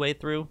 of the way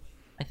through,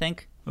 I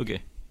think.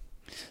 Okay.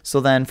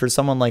 So then, for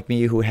someone like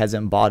me who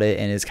hasn't bought it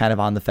and is kind of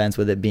on the fence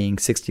with it being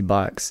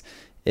 $60,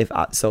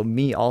 so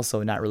me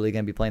also not really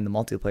going to be playing the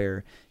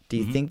multiplayer. Do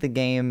you think the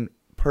game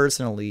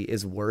personally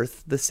is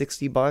worth the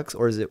 $60,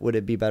 or would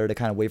it be better to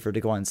kind of wait for it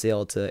to go on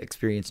sale to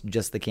experience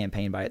just the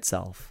campaign by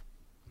itself?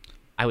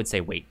 I would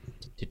say wait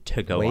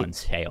to go Wait? on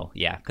sale.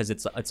 Yeah, because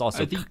it's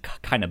also I think-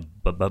 kind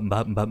of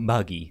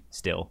buggy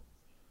still.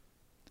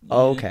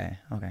 Oh, okay.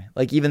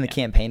 Like even the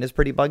campaign is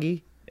pretty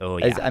buggy. Oh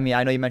yeah. I mean,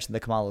 I know you mentioned the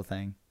Kamala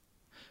thing.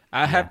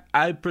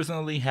 I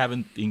personally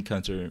haven't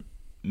encountered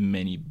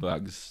many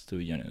bugs, to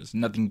be honest.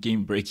 Nothing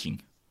game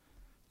breaking.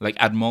 Like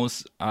at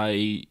most,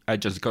 I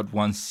just got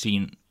one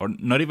scene, or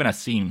not even a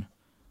scene.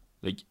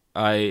 Like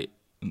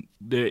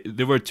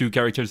there were two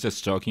characters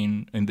just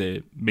talking in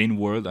the main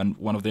world, and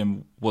one of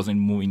them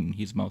wasn't moving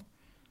his mouth.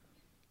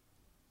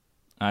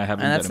 I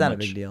haven't. And that's gotten not a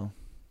much. big deal.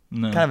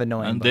 No. Kind of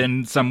annoying, And but-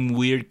 then some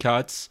weird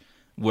cuts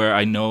where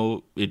I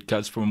know it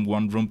cuts from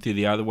one room to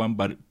the other one,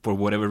 but for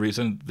whatever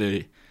reason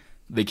the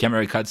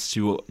camera cuts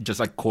to just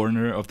a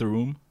corner of the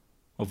room,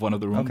 of one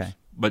of the rooms. Okay.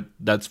 But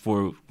that's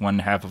for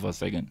 1/2 of a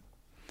second.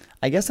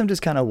 I guess I'm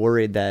just kind of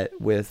worried that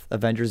with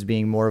Avengers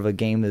being more of a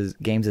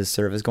games as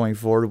service going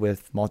forward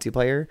with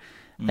multiplayer,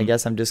 I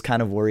guess I'm just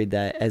kind of worried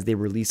that as they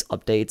release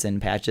updates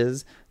and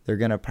patches, they're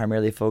going to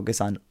primarily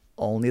focus on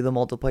only the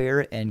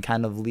multiplayer and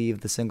kind of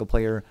leave the single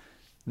player,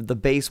 the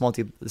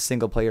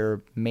single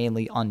player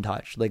mainly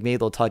untouched. Like maybe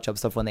they'll touch up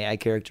stuff when they add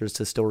characters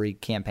to story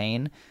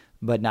campaign,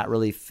 but not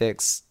really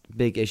fix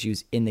big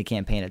issues in the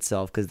campaign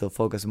itself because they'll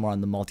focus more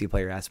on the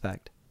multiplayer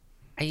aspect.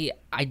 I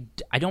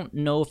don't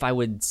know if I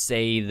would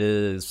say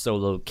the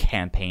solo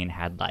campaign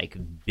had like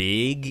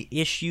big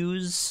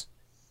issues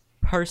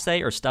per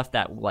se, or stuff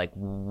that like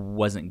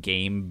wasn't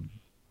game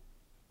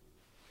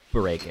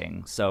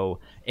breaking. So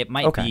it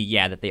might be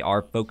that they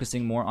are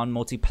focusing more on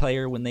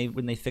multiplayer when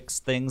they fix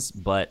things,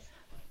 but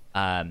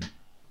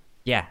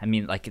yeah, I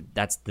mean, like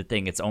that's the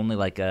thing. It's only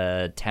like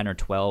a 10 or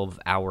 12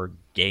 hour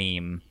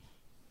game,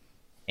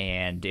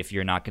 and if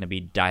you're not going to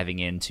be diving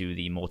into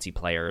the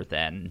multiplayer,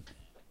 then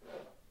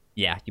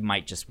yeah, you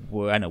might just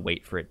want to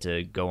wait for it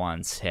to go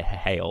on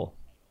sale.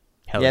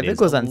 Yeah, if it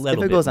goes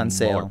on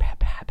sale,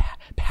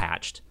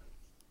 patched.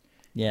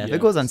 Yeah, if Yeah.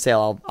 it goes on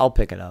sale, I'll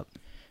pick it up.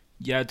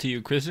 Yeah, to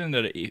your question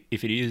that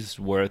if it is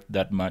worth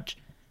that much,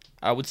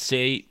 I would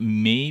say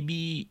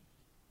maybe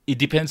it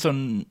depends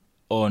on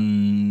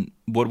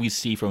what we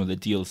see from the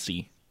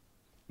DLC.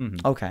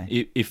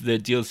 Okay. If the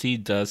DLC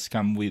does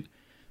come with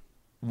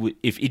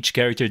if each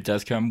character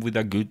does come with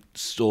a good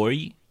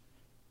story,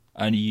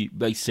 and you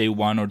like say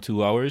 1 or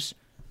 2 hours,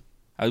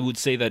 I would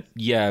say that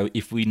yeah,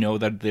 if we know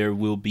that there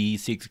will be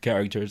 6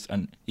 characters,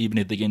 and even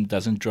if the game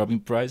doesn't drop in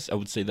price, I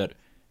would say that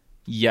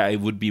yeah, it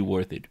would be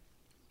worth it.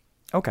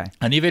 Okay.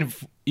 And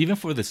even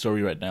for the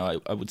story right now,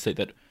 I would say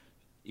that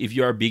if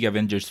you are a big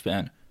Avengers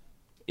fan,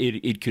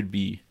 it could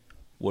be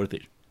worth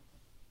it.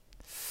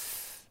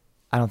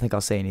 I don't think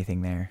I'll say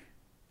anything there.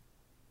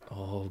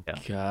 Oh Yeah.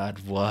 God,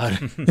 what?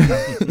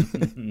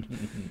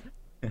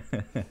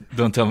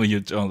 Don't tell me you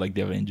don't like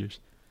the Avengers.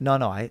 No,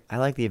 I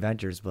like the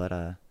Avengers, but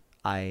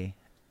I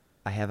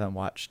haven't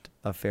watched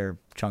a fair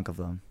chunk of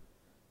them.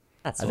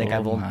 That's I think all.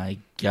 I've Oh only, my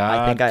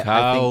God, think I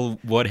Kyle! think-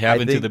 What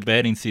happened to think- the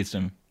betting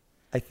system?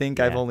 I think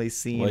I've Yeah. only Why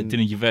seen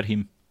didn't you bet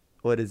him?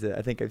 what is it?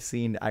 I think I've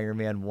seen Iron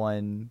Man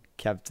 1,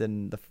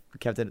 the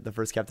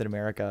first Captain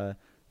America,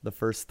 the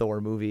first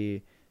Thor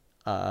movie,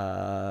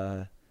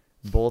 both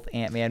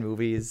Ant-Man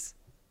movies.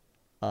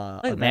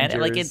 Look, man,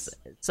 like Avengers.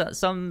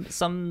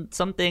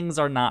 some things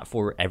are not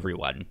for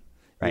everyone,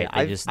 right?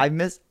 Yeah,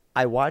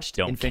 I watched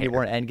don't Infinity care.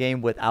 War and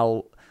Endgame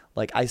without,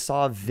 like, I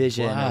saw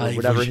Vision Why or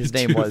whatever would his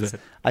you name do was.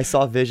 that? I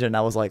saw Vision and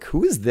I was like,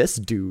 who is this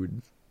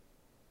dude?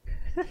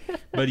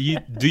 But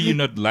do you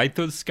not like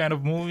those kind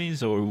of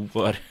movies or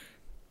what?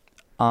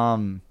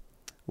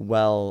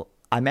 Well,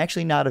 I'm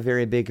actually not a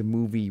very big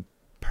movie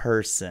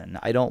person.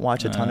 I don't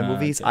watch a ton of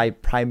movies. Okay. I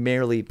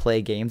primarily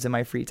play games in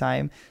my free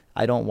time.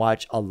 I don't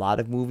watch a lot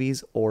of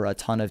movies or a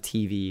ton of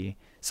TV.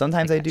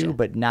 Sometimes I do, Gotcha.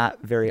 but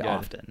not very Got it.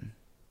 often.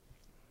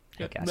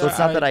 Okay. So it's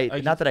not that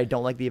I not that I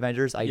don't like the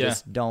Avengers. I Yeah.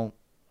 just don't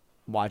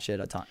watch it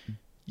a ton.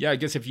 Yeah, I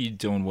guess if you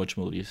don't watch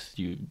movies,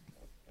 you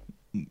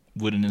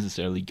wouldn't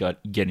necessarily get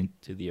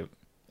into the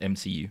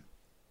MCU.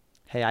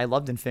 Hey, I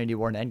loved Infinity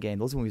War and Endgame.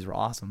 Those movies were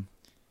awesome.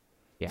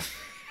 Yeah,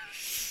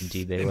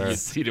 indeed they And were.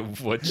 you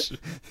didn't watch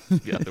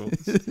the other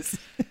ones.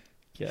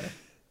 Yeah.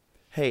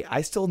 Hey,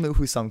 I still knew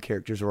who some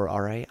characters were.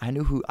 All right, I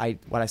knew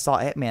when I saw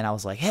Ant-Man, I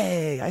was like,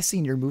 hey, I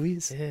seen your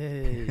movies.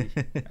 Hey,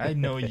 I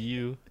know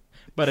you,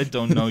 but I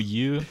don't know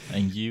you,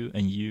 and you,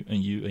 and you,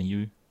 and you, and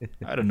you.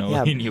 I don't know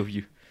Yeah. any of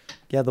you.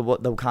 Yeah, the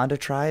Wakanda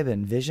tribe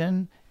and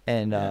Vision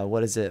and Yeah.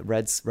 what is it?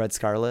 Red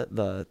Scarlet,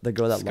 the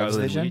girl that loves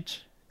Scarlet Vision.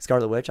 Witch.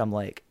 Scarlet Witch. I'm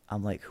like,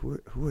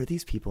 who are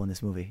these people in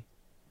this movie?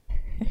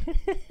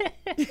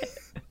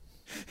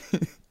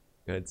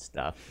 Good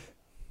stuff.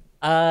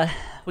 Well,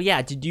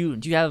 yeah. Do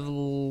you have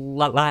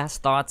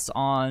last thoughts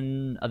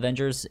on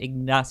Avengers,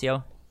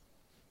 Ignacio?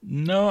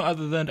 No,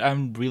 other than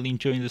I'm really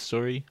enjoying the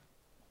story.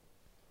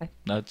 Okay.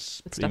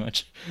 That's Good pretty stuff.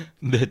 much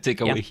the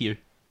takeaway Yeah. here.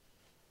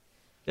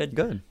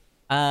 Good.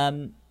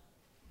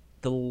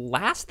 The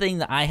last thing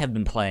that I have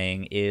been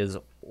playing is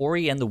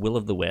Ori and the Will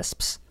of the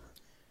Wisps,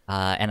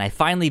 and I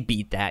finally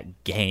beat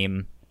that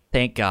game.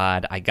 Thank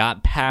God. I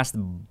got past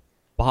the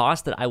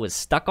boss that I was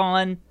stuck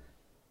on,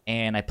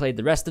 and I played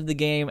the rest of the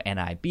game, and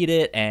I beat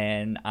it.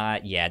 And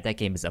yeah, that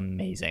game is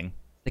amazing.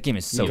 That game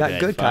is so You got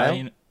good, Kyle.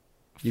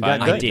 You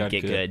got I good. did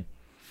get good.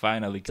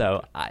 Finally.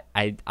 So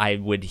I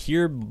would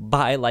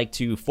hereby like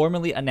to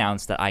formally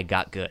announce that I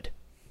got good.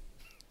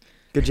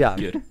 Good job.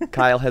 Good.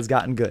 Kyle has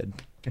gotten good.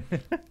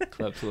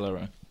 Clap to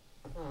Laura.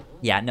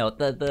 Yeah, no,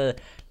 the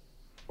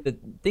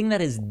thing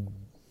that is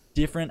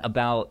different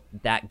about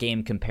that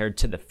game compared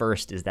to the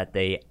first is that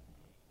they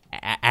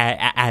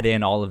add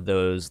in all of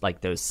those,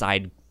 like, those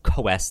side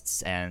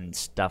quests and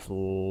stuff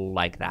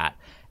like that.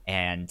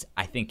 And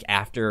I think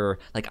after,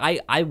 like,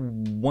 I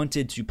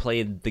wanted to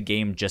play the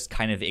game just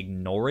kind of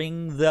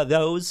ignoring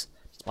those.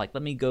 Like,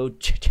 let me go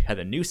to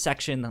the new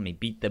section, let me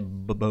beat the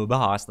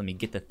boss, let me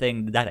get the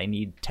thing that I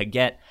need to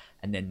get,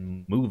 and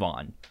then move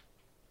on.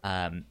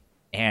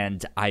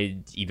 And I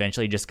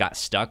eventually just got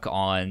stuck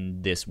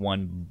on this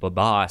one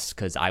boss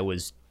because I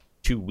was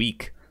too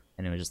weak,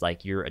 and it was just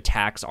like, your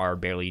attacks are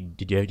barely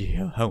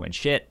doing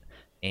shit,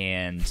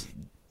 and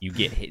you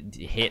get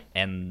hit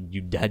and you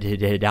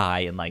die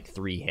in like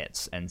 3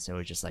 hits, and so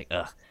it's just like,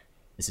 ugh,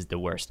 this is the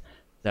worst.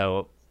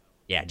 So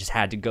yeah, just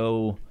had to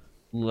go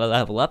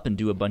level up and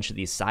do a bunch of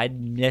these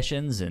side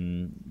missions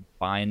and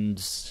find,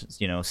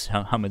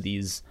 some of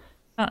these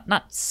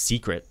not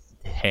secret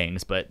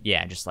things, but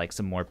yeah, just like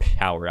some more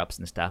power-ups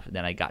and stuff. And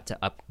then I got to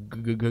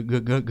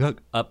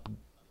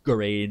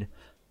upgrade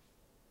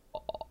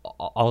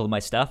all of my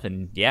stuff,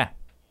 and yeah,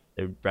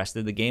 the rest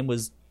of the game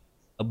was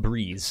a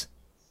breeze.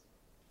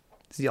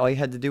 See, all you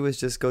had to do was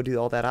just go do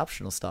all that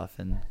optional stuff,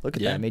 and look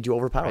at Yeah. that, it made you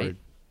overpowered. Right.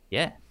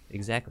 Yeah,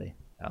 exactly.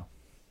 Oh,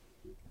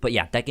 but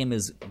yeah, that game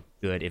is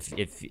good.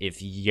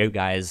 If you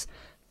guys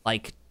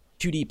like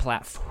 2D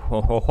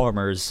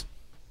platformers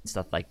and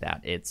stuff like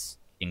that, it's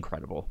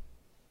incredible.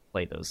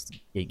 Play those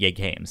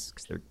games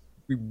because they're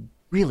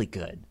really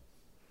good.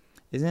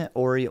 Isn't it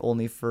Ori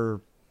only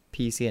for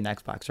PC and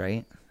Xbox,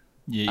 right?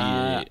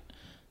 Yeah.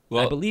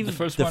 Well, I believe the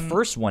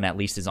first one at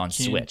least is on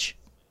can- Switch.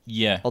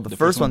 Yeah. Oh, the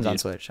first one's on did.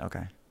 Switch.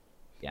 Okay.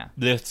 Yeah.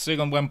 The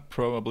second one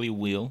probably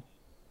will,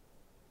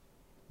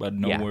 but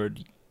no Yeah.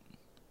 word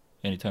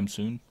anytime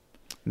soon.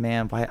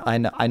 Man, why? I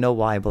know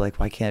why, but like,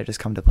 why can't it just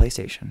come to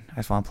PlayStation? I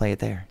just want to play it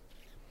there.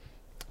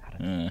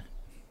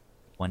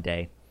 One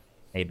day,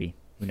 maybe.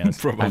 Who knows?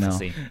 Probably. I know. We'll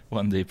see.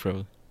 One day,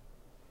 probably.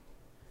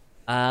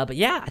 But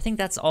yeah, I think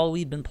that's all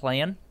we've been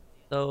playing.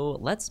 So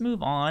let's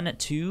move on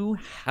to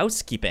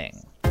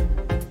housekeeping.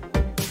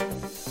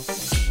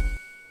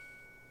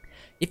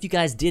 If you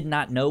guys did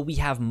not know, we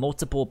have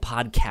multiple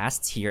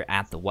podcasts here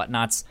at The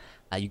Whatnots.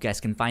 You guys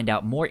can find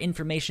out more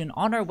information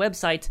on our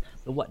website,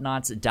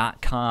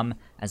 thewhatnots.com,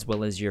 as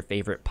well as your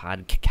favorite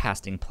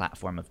podcasting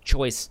platform of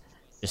choice.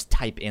 Just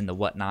type in The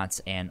Whatnots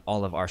and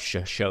all of our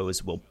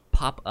shows will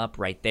pop up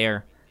right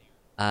there.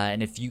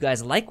 And if you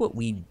guys like what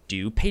we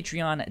do,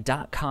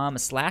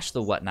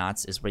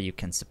 patreon.com/thewhatnots is where you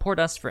can support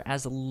us for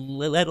as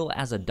little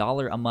as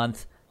 $1 a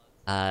month.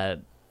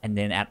 And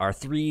then at our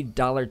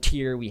 $3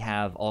 tier, we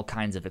have all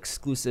kinds of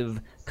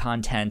exclusive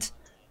content.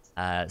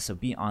 So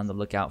be on the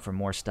lookout for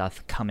more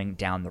stuff coming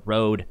down the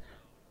road.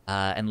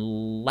 And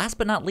last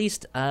but not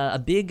least, a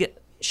big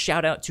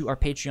shout out to our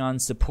Patreon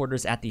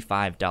supporters at the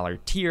 $5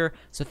 tier.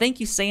 So thank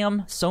you,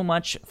 Sam, so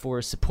much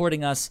for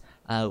supporting us.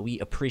 We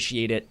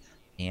appreciate it.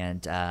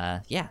 And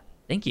yeah,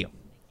 thank you.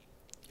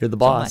 You're the So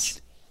boss.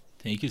 much.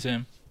 Thank you,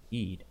 Sam.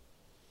 Indeed.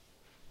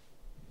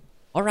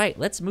 All right,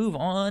 let's move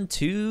on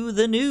to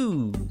the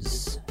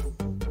news.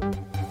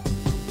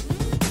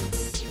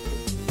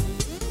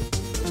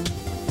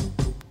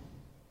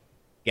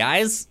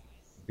 Guys,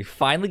 we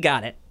finally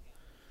got it.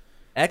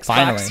 Xbox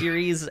Finally.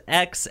 Series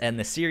X and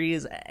the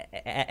Series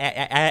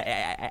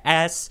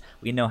S.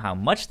 We know how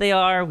much they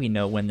are. We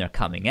know when they're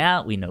coming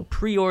out. We know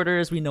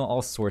pre-orders. We know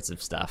all sorts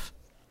of stuff.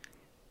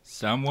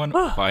 Someone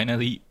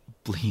finally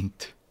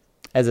blinked.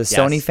 As a Yes.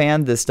 Sony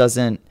fan, this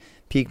doesn't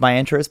pique my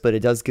interest, but it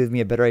does give me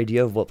a better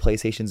idea of what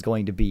PlayStation's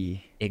going to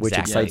be, which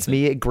Exactly. excites Yeah,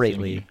 me same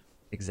greatly. here.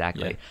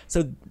 Exactly. Yeah.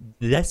 So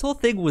this whole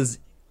thing was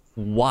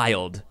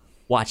wild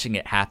watching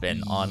it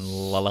happen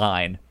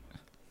online.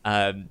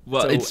 Well,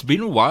 so- it's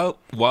been wild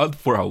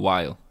for a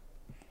while.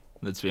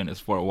 Let's be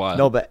honest, for a while.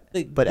 No, but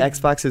The-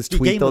 Xbox's the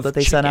tweet game though of that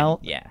they sent chicken, out,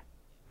 yeah.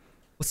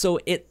 So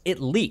it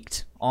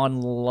leaked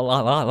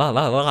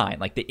online,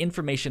 like the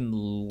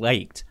information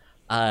leaked,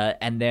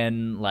 and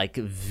then like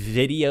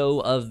video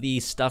of the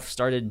stuff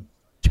started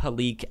to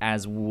leak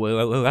as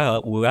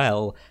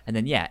well, and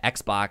then yeah,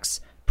 Xbox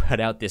put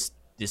out this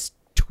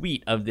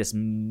tweet of this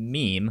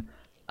meme.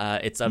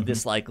 It's of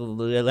this like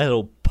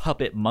little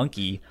puppet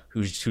monkey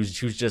who's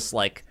just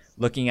like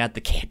looking at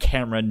the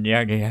camera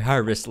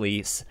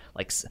nervously,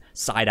 like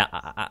side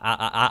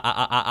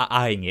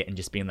eyeing it and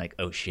just being like,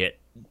 "Oh shit."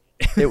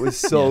 it was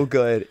so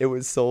good. It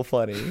was so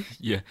funny.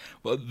 Yeah.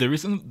 Well, the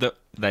reason that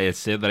I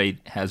said that it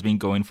has been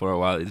going for a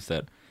while is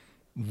that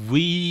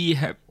we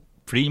have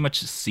pretty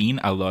much seen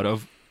a lot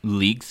of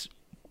leaks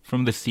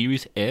from the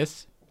Series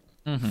S,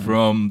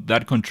 from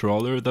that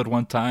controller that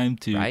one time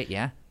to Right?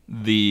 Yeah.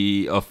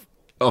 the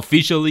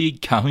officially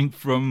coming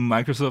from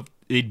Microsoft,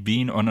 it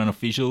being on an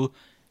official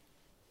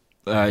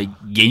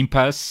Game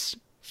Pass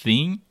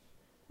thing,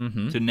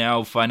 to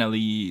now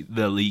finally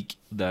the leak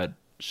that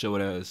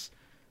showed us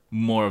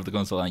more of the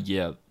console, and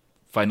yeah,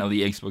 finally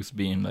Xbox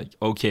being like,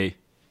 okay,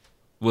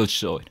 we'll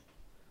show it.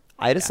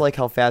 I just like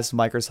how fast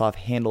Microsoft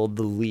handled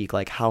the leak,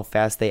 like how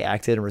fast they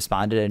acted and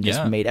responded and just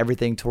Yeah. made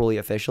everything totally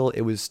official.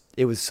 It was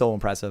so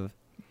impressive.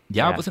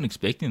 Yeah, Yeah. I wasn't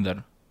expecting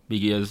that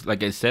because,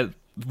 like I said,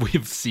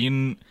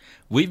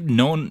 we've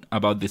known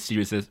about the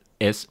Series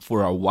S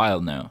for a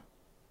while now,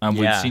 and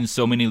we've Yeah. seen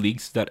so many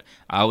leaks that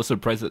I was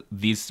surprised that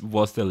this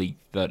was the leak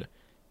that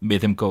made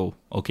them go,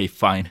 okay,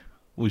 fine,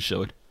 we'll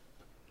show it.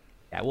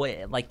 Yeah,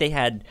 well, like they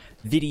had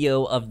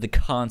video of the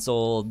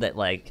console that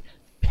like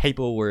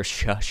people were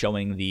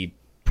showing the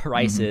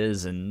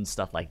prices and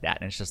stuff like that,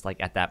 and it's just like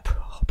at that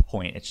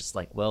point, it's just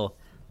like, well,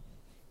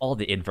 all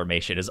the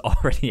information is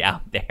already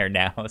out there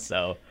now.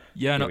 So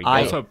Yeah, there no, we go.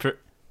 also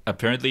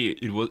apparently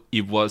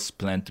it was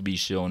planned to be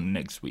shown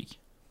next week.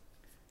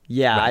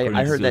 Yeah, But according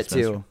I to heard Phil that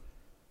Spencer. too.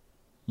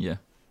 Yeah.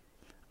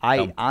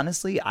 I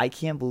honestly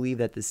can't believe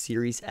that the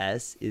Series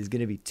S is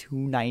gonna be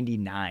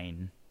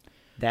 $299.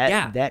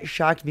 Yeah. That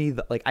shocked me.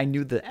 Like I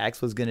knew the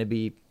X was gonna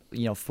be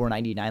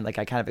 $499. Like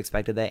I kind of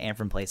expected that, and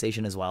from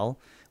PlayStation as well.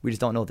 We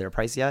just don't know their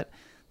price yet.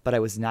 But I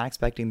was not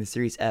expecting the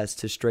Series S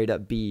to straight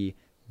up be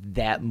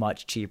that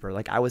much cheaper.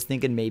 Like I was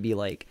thinking maybe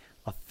like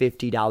a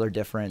 $50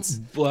 difference,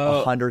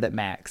 Well- $100 at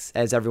max,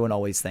 as everyone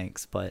always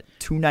thinks. But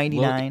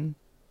 $299.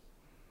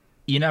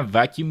 In a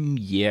vacuum,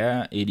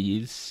 yeah, it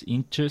is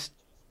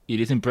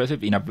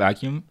impressive in a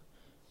vacuum,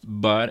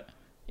 but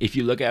if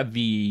you look at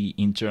the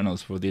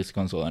internals for this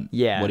console and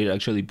Yeah. what it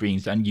actually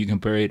brings, and you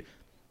compare it,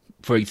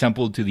 for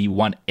example, to the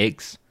One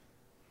X,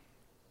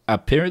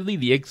 apparently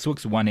the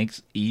Xbox One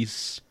X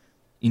is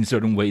in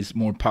certain ways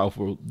more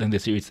powerful than the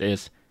Series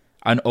S,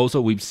 and also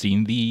we've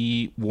seen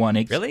the One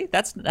X really,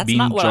 that's being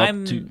not what dropped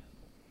I'm to.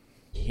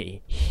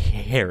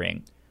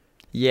 hearing.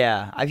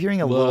 Yeah, I'm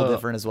hearing a little Well-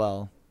 different as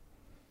well.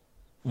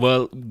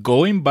 Well,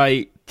 going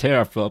by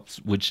teraflops,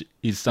 which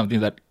is something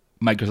that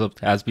Microsoft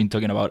has been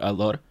talking about a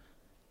lot,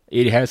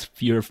 it has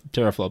fewer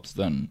teraflops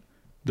than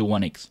the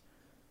One X.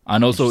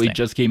 And also, it Interesting.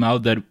 just came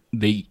out that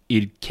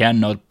it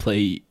cannot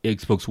play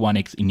Xbox One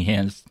X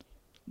enhanced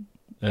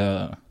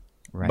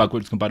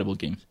backwards compatible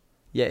games.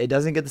 Yeah, it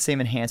doesn't get the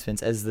same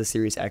enhancements as the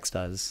Series X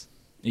does.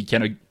 It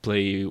cannot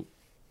play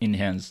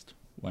enhanced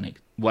One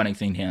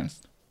X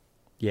enhanced.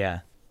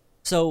 Yeah.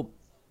 So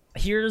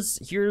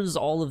here's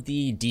all of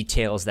the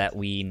details that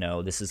we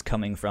know. This is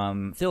coming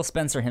from Phil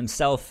Spencer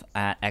himself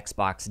at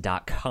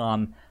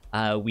Xbox.com.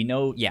 We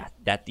know,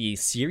 that the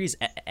Series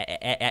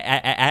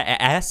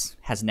S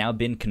has now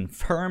been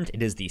confirmed.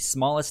 It is the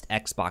smallest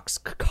Xbox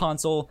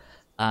console.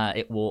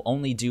 It will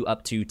only do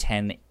up to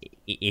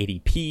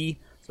 1080p,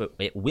 so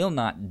it will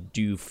not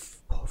do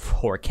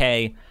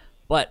 4K.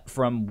 But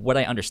from what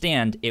I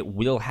understand, it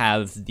will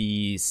have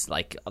these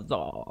like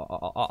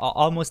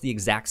almost the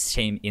exact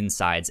same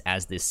insides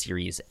as this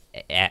Series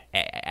X.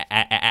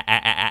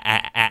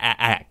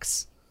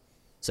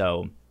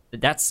 So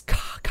that's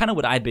kind of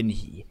what I've been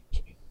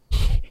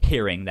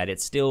hearing, that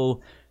it's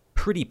still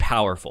pretty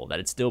powerful,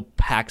 that it still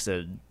packs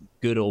a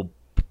good old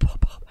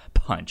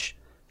punch.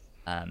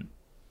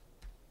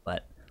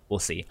 But we'll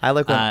see. I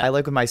like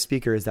when my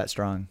speaker is that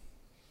strong.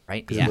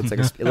 Right? 'Cause it looks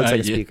like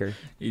a speaker.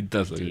 It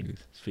does look like a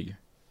speaker.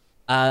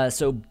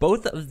 So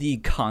both of the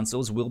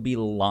consoles will be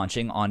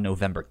launching on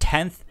November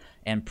 10th,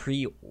 and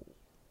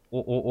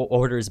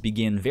pre-orders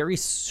begin very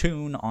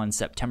soon on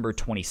September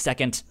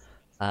 22nd.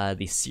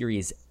 The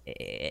Series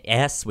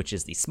S, which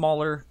is the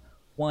smaller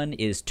one,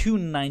 is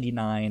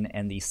 $299,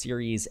 and the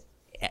Series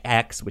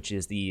X, which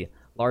is the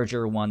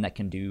larger one that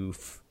can do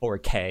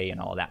 4K and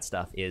all that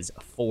stuff, is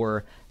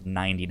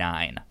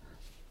 $499.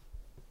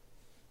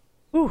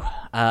 Whew.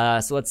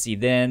 So let's see.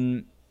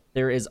 Then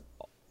there is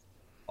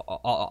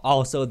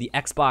also the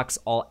Xbox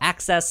All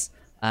Access,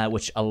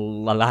 which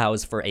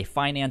allows for a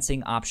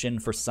financing option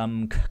for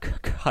some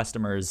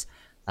customers,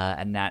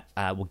 and that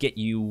will get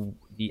you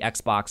the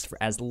Xbox for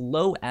as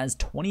low as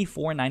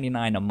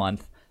 $24.99 a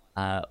month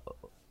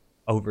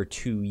over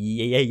 2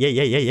 years,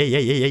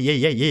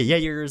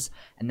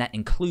 and that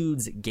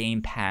includes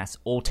Game Pass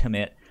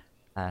Ultimate.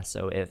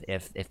 So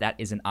if that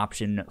is an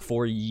option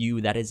for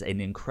you, that is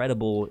an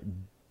incredible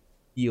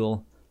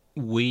deal.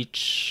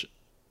 Which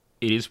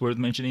it is worth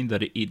mentioning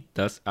that it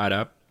does add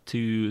up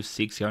to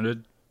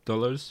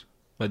 $600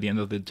 by the end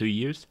of the 2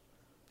 years.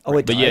 Oh,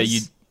 it but does?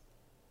 you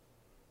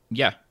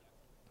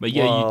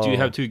do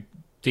have to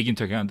take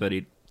into account that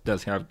it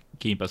does have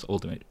Game Pass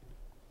Ultimate.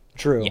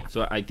 True. Yeah.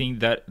 So I think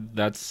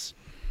that's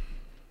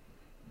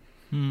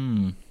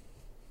yeah,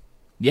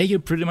 you're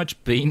pretty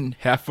much paying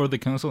half for the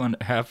console and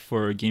half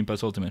for Game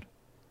Pass Ultimate.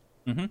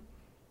 Mm-hmm.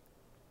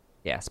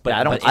 Yes, but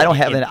I don't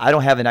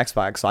have an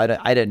Xbox, so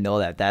I didn't know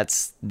that.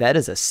 That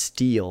is a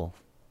steal.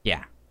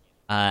 Yeah,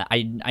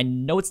 I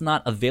know it's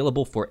not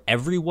available for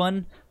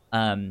everyone.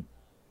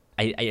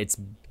 It's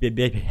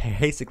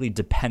basically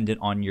dependent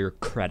on your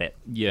credit,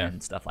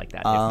 and stuff like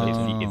that.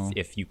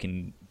 If you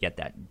can get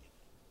that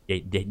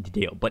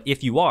deal, but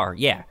if you are,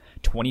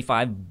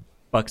 $25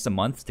 a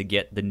month to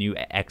get the new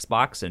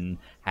Xbox and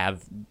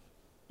have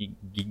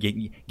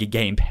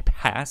Game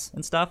Pass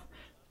and stuff.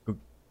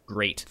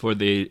 Great for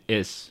the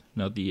S,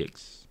 not the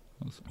X.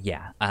 Also.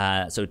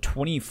 Yeah. So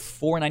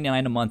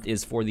 $24.99 a month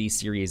is for the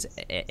Series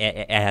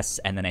S,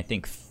 and then I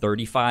think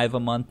 $35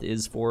 a month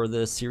is for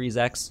the Series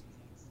X.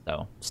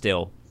 So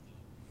still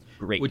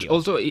great. Which deal.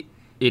 also it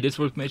is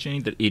worth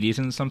mentioning that it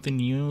isn't something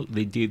new.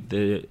 They did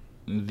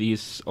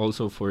this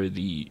also for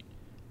the,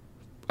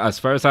 as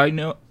far as I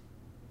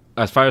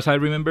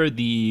remember,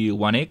 the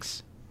One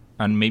X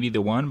and maybe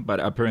the One, but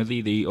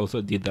apparently they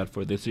also did that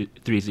for the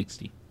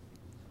 360.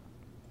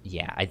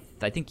 Yeah, I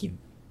think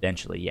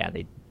eventually,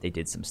 they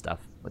did some stuff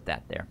with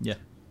that there. Yeah.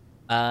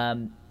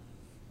 And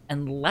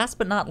last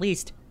but not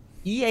least,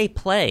 EA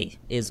Play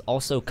is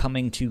also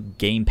coming to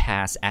Game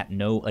Pass at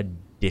no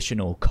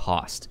additional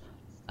cost.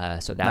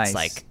 So that's Nice.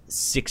 like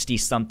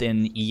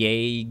 60-something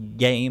EA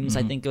games,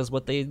 I think is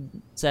what they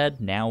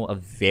said, now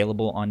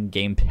available on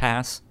Game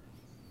Pass.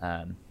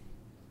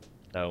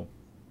 So,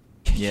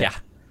 yeah,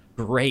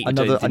 great.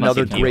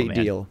 Another deal, great man.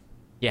 deal.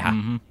 Yeah.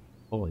 Mm-hmm.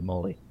 Holy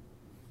moly.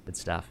 Good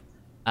stuff.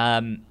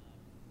 So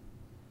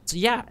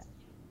yeah,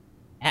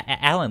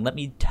 Alan, let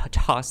me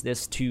toss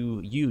this to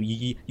you.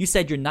 You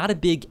said you're not a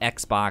big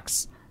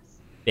Xbox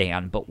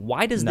fan, but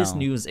why does this No.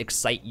 news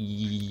excite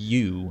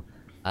you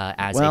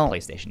as a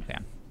PlayStation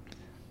fan?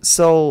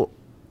 So,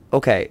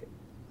 okay,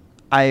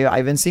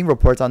 I've been seeing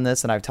reports on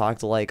this, and I've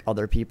talked to like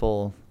other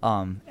people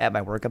at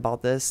my work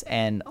about this,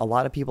 and a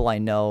lot of people I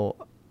know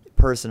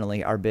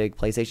personally are big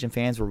PlayStation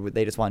fans, where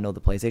they just want to know the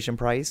PlayStation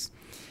price.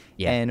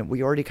 Yeah. And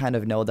we already kind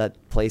of know that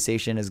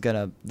PlayStation is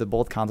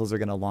both consoles are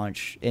gonna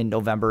launch in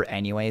November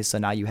anyway. So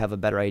now you have a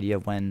better idea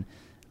of when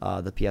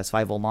the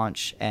PS5 will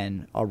launch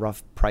and a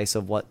rough price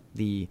of what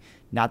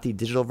not the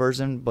digital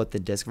version, but the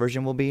disc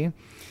version will be.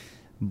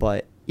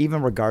 But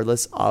even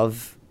regardless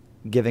of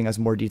giving us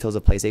more details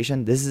of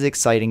PlayStation, this is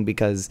exciting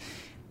because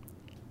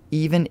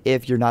even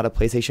if you're not a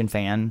PlayStation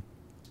fan,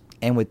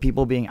 and with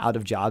people being out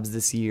of jobs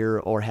this year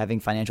or having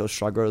financial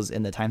struggles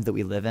in the times that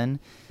we live in,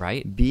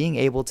 Right. being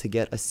able to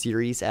get a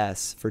Series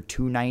S for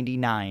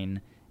 $299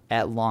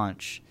 at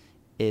launch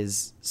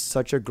is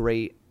such a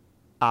great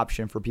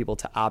option for people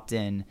to opt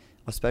in,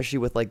 especially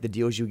with like the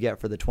deals you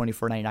get for the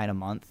 $24.99 a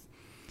month.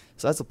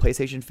 So as a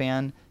PlayStation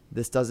fan,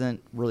 this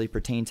doesn't really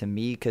pertain to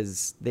me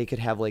because they could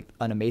have like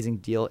an amazing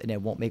deal and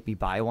it won't make me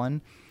buy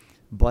one.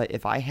 But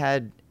if I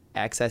had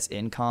excess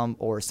income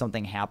or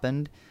something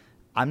happened,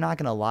 I'm not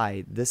going to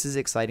lie, this is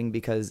exciting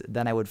because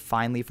then I would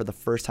finally, for the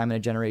first time in a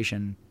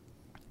generation,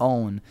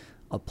 own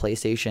a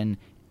PlayStation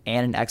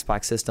and an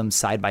Xbox system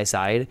side by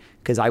side,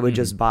 because I would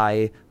just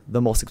buy the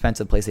most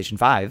expensive PlayStation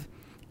 5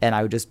 and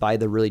I would just buy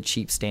the really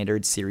cheap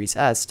standard Series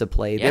S to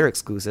play their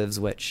exclusives,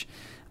 which,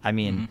 I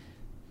mean,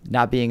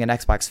 not being an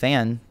Xbox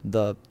fan,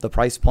 the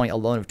price point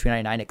alone of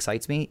 $299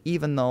 excites me,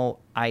 even though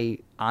I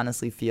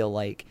honestly feel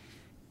like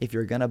if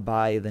you're going to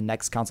buy the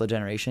next console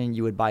generation,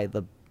 you would buy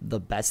the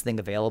best thing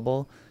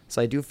available.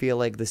 So I do feel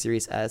like the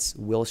Series S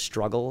will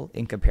struggle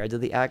in compared to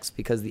the X,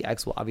 because the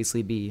X will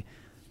obviously be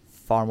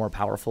far more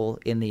powerful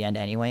in the end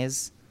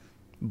anyways.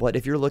 But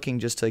if you're looking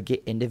just to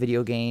get into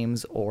video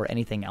games or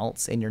anything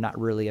else and you're not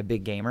really a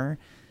big gamer,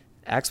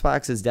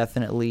 Xbox is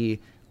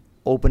definitely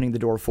opening the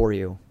door for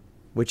you,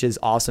 which is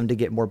awesome to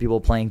get more people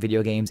playing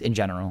video games in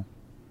general.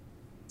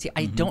 See,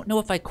 I don't know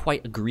if I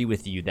quite agree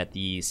with you that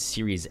the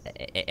Series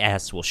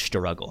S will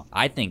struggle.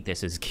 I think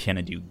this is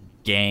gonna do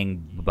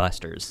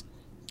gangbusters.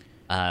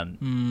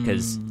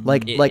 Because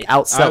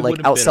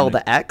outsell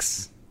the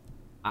X.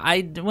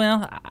 I don't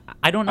know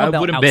I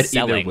about wouldn't bet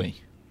either outselling. way,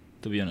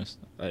 to be honest.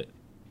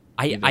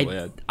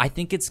 I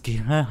think it's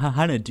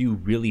gonna do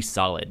really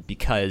solid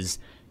because,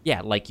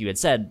 yeah, like you had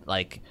said,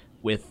 like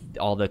with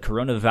all the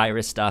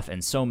coronavirus stuff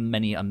and so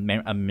many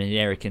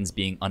Americans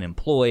being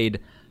unemployed,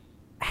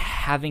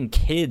 having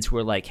kids who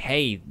are like,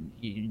 hey,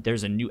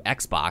 there's a new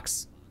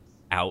Xbox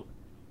out,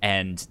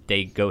 and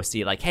they go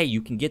see it, like, hey,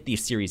 you can get the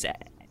Series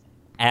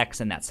X,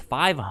 and that's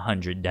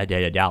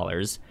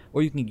 $500,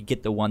 or you can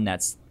get the one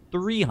that's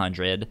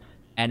 $300,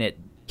 and it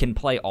can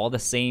play all the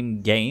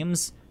same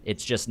games.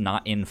 It's just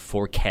not in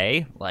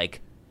 4K.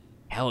 Like,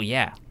 hell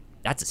yeah,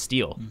 that's a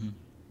steal,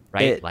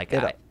 right?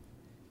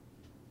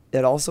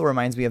 It also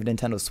reminds me of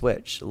Nintendo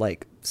Switch.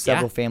 Like,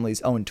 several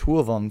families own two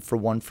of them, for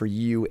one for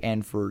you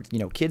and for,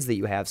 kids that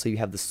you have. So you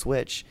have the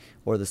Switch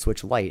or the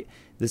Switch Lite.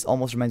 This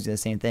almost reminds me of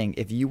the same thing.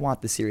 If you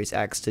want the Series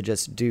X to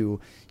just do,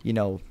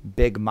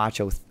 big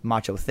macho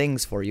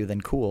things for you,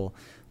 then cool.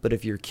 But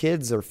if your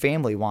kids or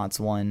family wants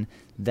one,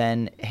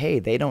 then, hey,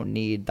 they don't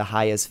need the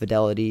highest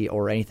fidelity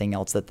or anything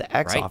else that the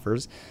X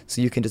offers.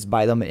 So you can just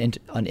buy them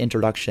an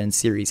introduction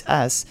Series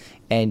S,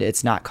 and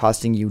it's not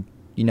costing you,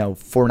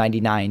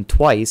 $499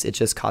 twice. It's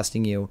just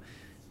costing you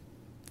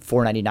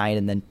 $499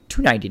 and then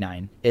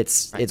 $299.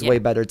 It's way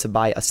better to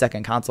buy a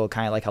second console,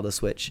 kind of like how the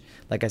Switch,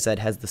 like I said,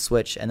 has the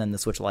Switch and then the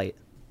Switch Lite.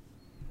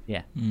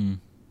 Yeah.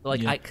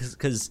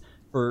 Because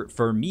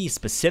for me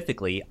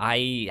specifically,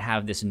 I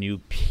have this new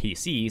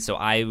PC, so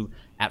I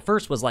at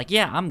first was like,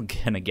 yeah, I'm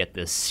gonna get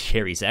this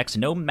Series X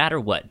no matter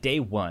what, day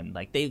one.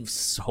 Like, they've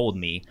sold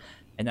me.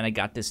 And then I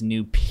got this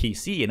new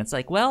PC, and it's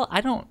like, well,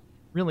 I don't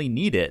really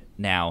need it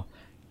now.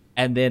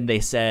 And then they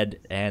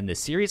said, and the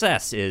Series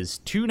S is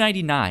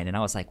 $299, and I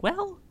was like,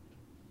 well,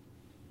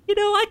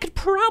 I could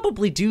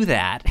probably do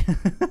that.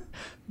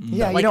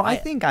 Yeah, I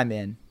think I'm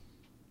in.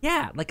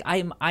 Yeah, like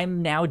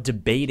I'm now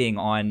debating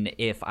on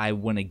if I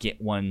want to get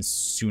one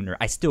sooner.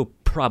 I still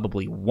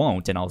probably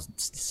won't, and I'll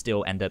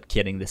still end up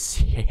getting the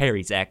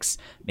Series X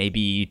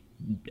maybe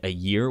a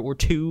year or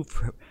two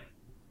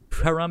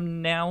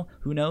from now.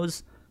 Who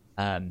knows?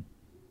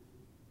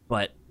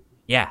 But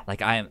yeah,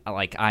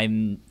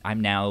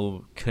 I'm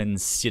now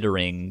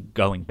considering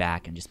going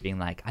back and just being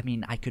like, I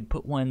mean, I could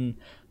put one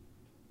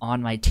on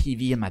my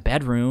TV in my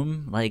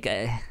bedroom, like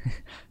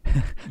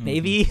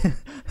maybe.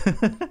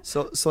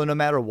 So no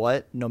matter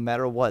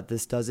what,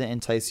 this doesn't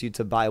entice you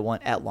to buy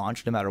one at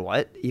launch, no matter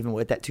what, even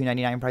with that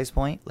 $299 price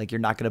point. Like, you're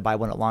not going to buy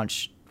one at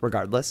launch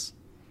regardless.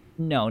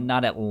 No,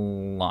 not at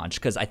launch,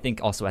 because I think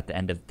also at the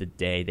end of the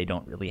day, they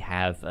don't really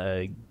have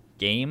a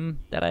game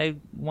that I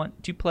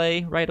want to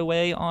play right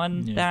away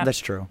on that. That's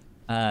true.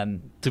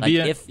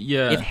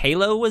 If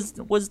Halo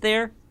was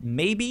there,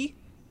 maybe,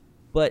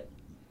 but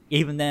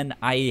even then,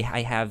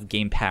 I have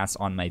Game Pass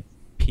on my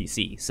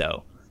PC,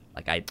 so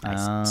like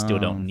I still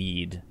don't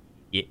need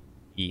the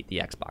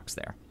Xbox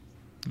there.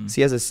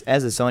 See, as a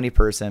Sony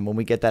person, when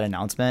we get that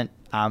announcement,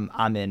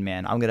 I'm in,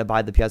 man. I'm gonna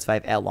buy the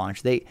PS5 at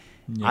launch.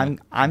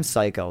 I'm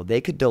psycho.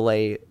 They could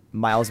delay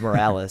Miles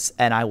Morales,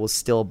 and I will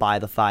still buy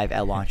the 5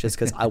 at launch just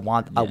because I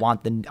want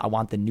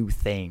the new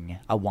thing.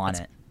 I want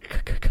it.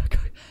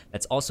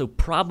 That's also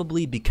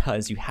probably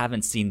because you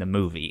haven't seen the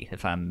movie.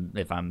 If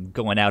I'm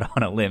going out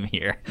on a limb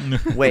here.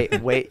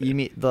 wait, you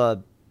mean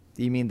the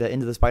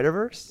Into the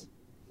Spider-Verse?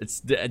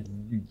 It's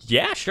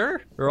yeah,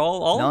 sure. Or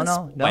all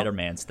the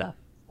Spider-Man stuff.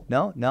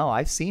 No,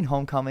 I've seen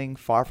Homecoming,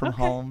 Far From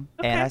Home,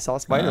 and I saw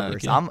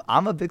Spider-Verse. Okay.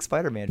 I'm a big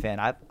Spider-Man fan.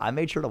 I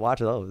made sure to watch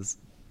those.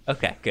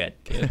 Okay, good.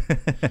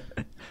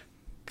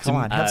 Come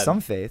on, have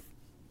some faith.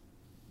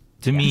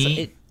 To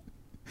me,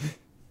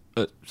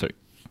 sorry.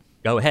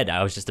 Go ahead.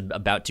 I was just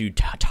about to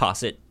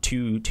toss it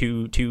to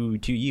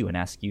you and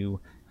ask you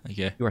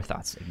your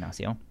thoughts,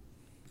 Ignacio.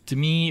 To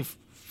me,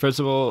 first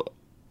of all,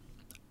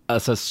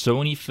 as a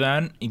Sony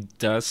fan, it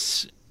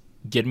does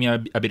get me a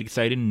bit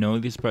excited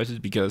knowing these prices,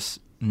 because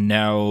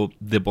now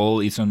the ball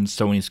is on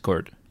Sony's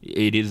court.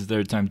 It is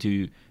their time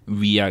to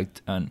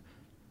react, and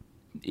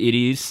it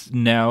is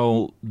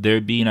now there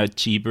being a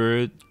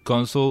cheaper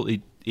console.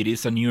 It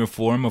is a newer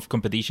form of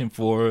competition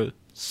for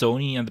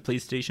Sony and the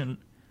PlayStation.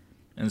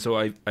 And so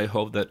I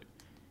hope that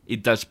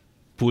it does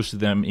push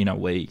them in a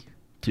way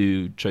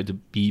to try to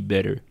be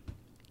better.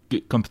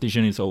 Good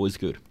competition is always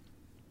good.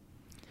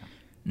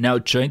 Now,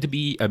 trying to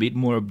be a bit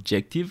more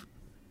objective,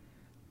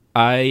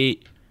 I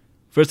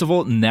First of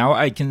all, now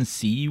I can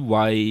see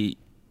why,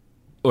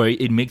 or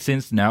it makes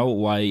sense now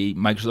why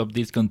Microsoft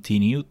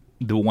discontinued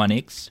the One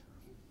X,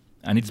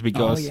 and it's Oh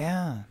because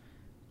yeah,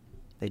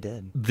 they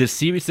did. the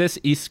Series S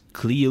is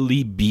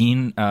clearly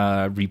being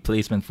a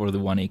replacement for the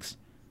One X.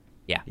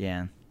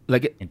 Yeah.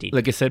 Indeed.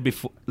 Like I said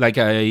before, like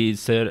I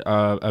said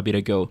a bit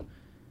ago,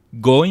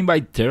 going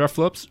by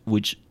teraflops,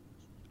 which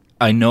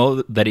I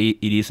know that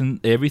it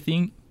isn't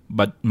everything,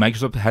 but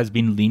Microsoft has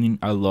been leaning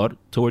a lot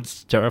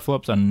towards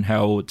teraflops and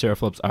how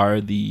teraflops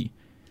are the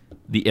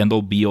end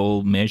all be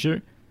all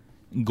measure.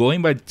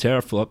 Going by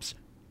teraflops,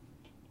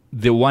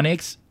 the One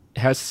X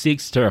has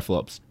 6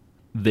 teraflops.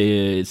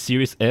 The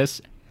Series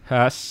S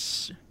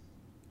has.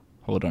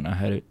 Hold on, I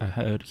had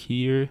it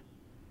here.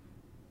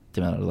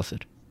 Damn it, I lost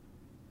it.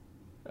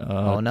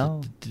 Oh,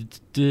 no.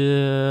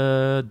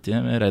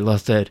 Damn it, I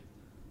lost it.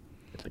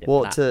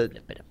 Well,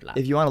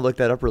 if you want to look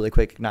that up really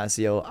quick,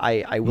 Ignacio,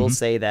 I will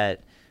say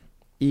that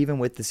even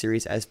with the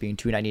Series S being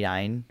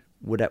 $299,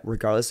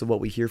 regardless of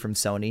what we hear from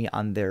Sony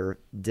on their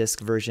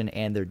disc version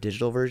and their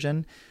digital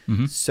version,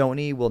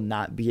 Sony will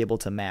not be able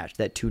to match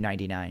that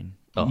 $299.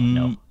 Oh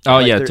no. Oh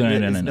Like,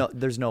 yeah,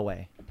 there's no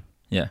way.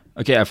 Yeah.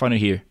 Okay, I found it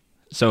here.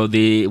 So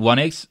the One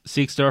X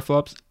 6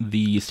 teraflops,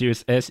 the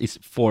Series S is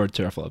 4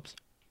 teraflops.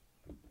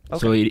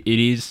 So it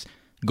is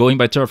going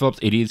by teraflops.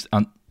 It is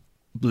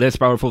less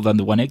powerful than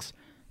the One X,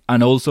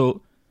 and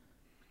also,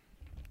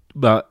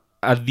 but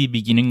at the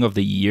beginning of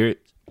the year,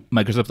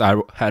 Microsoft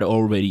had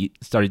already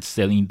started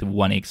selling the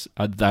One X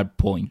at that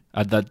point,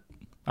 at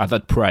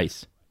that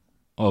price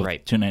of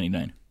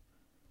 $299.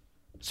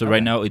 So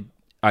right now,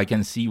 I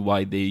can see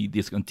why they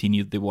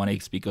discontinued the One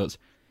X, because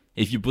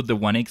if you put the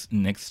One X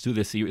next to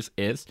the Series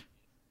S,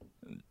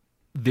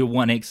 the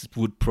One X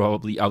would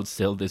probably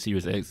outsell the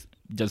Series X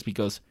just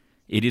because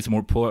it is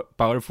more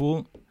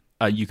powerful.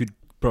 You could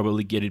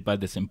probably get it by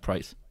the same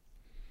price.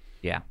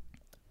 Yeah.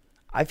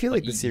 I feel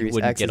like the you Series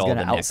wouldn't X get is all going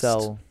to the next-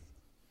 outsell.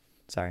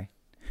 Sorry.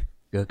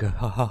 Go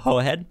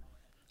ahead.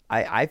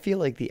 I feel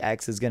like the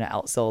X is going to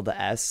outsell the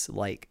S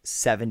like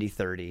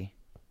 70-30.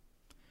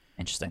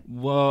 Interesting.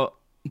 Well,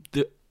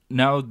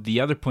 the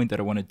other point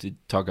that I wanted to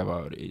talk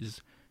about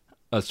is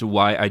as to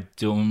why I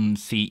don't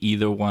see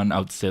either one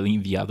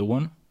outselling the other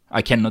one.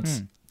 I cannot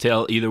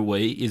tell either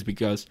way, is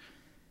because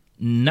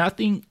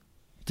nothing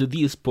to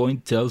this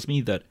point tells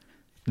me that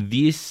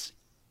this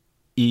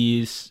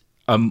is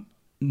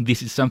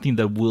something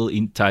that will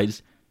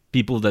entice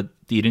people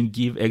that didn't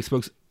give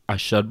Xbox a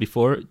shot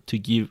before to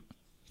give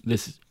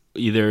this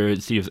either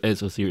Series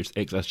S or Series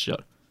X a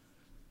shot.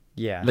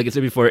 Yeah. Like I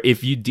said before,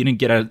 if you didn't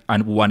get a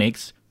One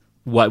X,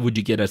 why would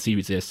you get a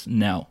Series S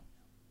now?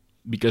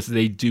 Because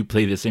they do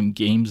play the same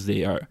games.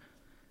 It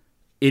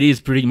is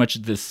pretty much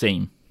the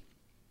same.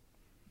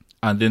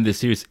 And then the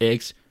Series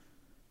X,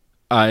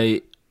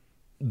 the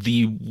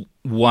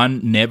one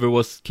never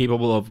was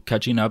capable of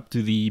catching up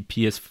to the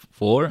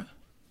PS4.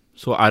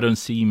 So I don't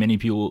see many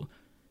people,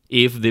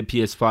 if the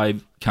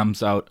PS5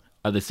 comes out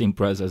at the same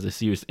price as the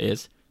Series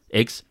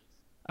X,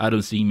 I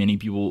don't see many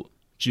people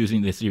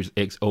choosing the Series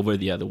X over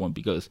the other one,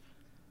 because,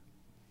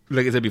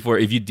 like I said before,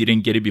 if you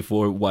didn't get it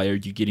before, why are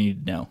you getting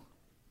it now?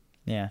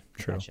 Yeah,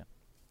 true. Gotcha.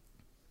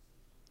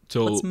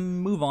 So Let's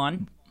move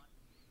on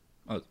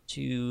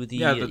to the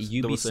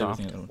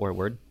Ubisoft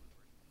forward.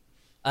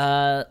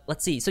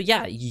 Let's see. So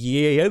yeah,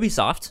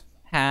 Ubisoft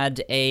had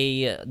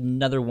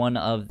another one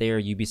of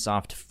their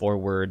Ubisoft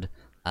forward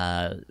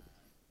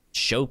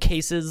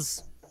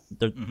showcases.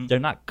 They're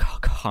not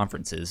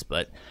conferences,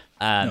 but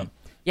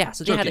yeah.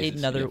 So they had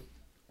another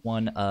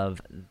one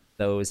of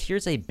those.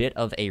 Here's a bit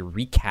of a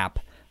recap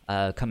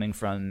coming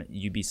from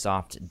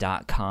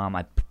Ubisoft.com.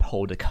 I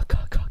pulled a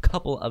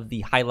couple of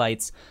the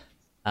highlights.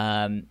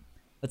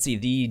 Let's see.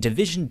 The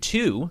Division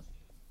 2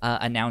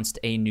 announced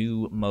a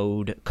new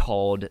mode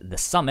called the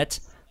Summit,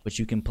 which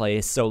you can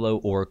play solo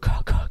or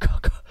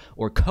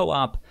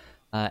co-op,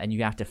 and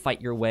you have to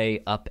fight your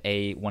way up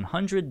a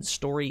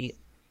 100-story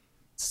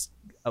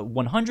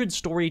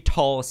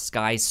tall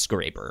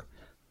skyscraper,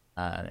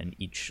 and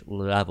each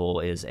level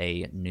is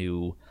a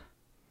new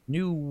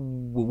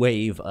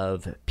wave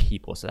of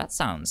people. So that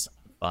sounds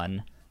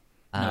fun.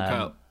 Now,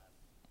 Kyle,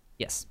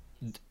 Yes.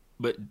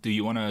 but do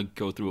you want to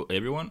go through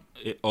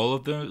all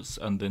of those,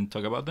 and then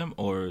talk about them,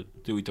 or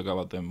do we talk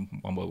about them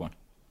one by one?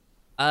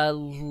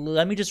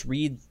 Let me just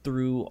read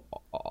through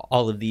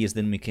all of these,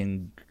 then we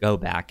can go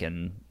back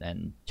and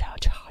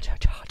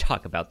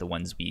talk about the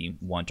ones we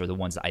want, or the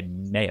ones I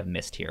may have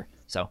missed here.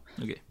 So,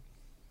 Okay.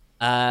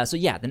 So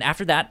yeah, then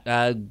after that,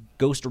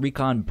 Ghost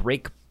Recon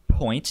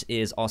Breakpoint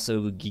is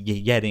also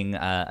getting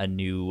a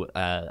new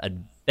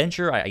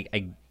adventure.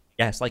 I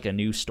guess like a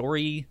new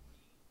story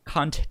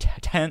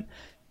content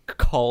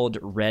called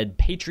Red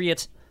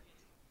Patriot.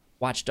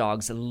 Watch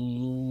Dogs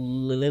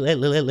Legion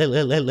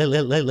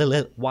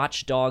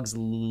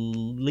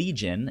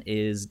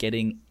is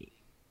getting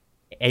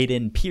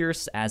Aiden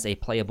Pierce as a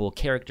playable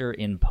character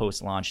in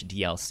post-launch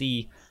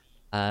DLC.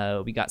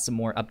 We got some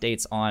more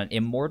updates on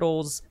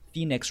Immortals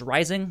Phoenix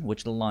Rising,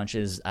 which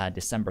launches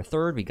December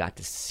 3rd. We got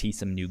to see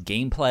some new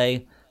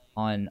gameplay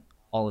on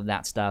all of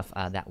that stuff.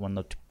 That one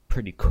looked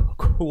pretty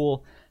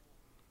cool.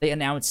 They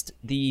announced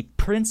the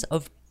Prince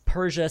of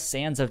Persia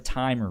Sands of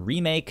Time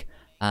remake.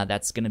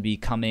 That's going to be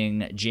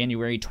coming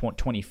January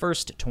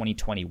 21st,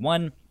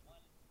 2021.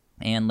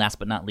 And last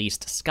but not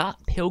least,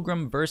 Scott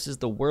Pilgrim vs.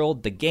 the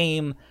World, the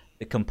game,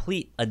 the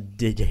complete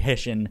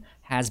edition,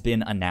 has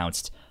been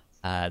announced.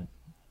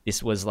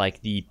 This was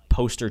like the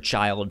poster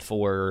child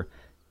for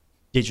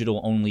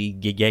digital-only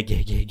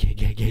games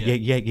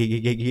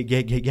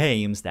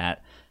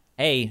that,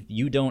 hey,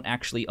 you don't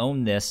actually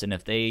own this, and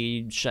if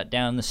they shut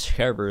down the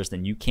servers,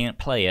 then you can't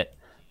play it,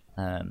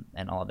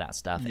 and all of that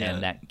stuff. Yeah.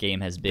 And that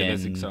game has The been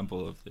best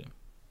example of the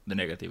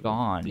negative.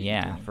 gone,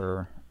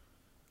 for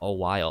a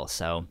while.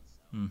 So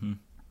Mm-hmm.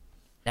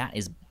 that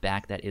is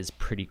back. That is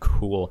pretty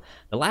cool.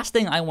 The last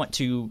thing I want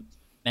to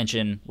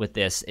mention with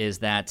this is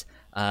that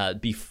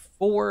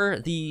before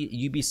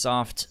the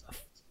Ubisoft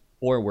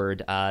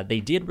Forward, they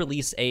did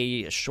release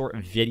a short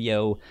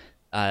video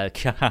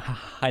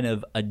kind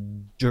of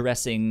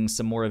addressing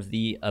some more of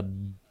the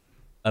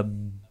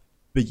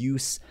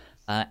abuse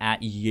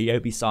at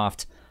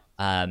Ubisoft,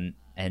 and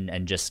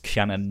just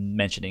kind of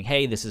mentioning,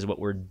 hey, this is what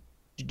we're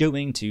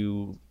doing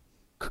to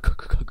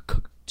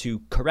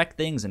correct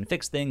things and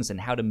fix things and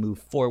how to move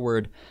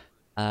forward.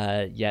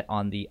 Yet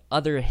on the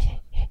other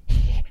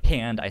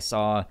hand, I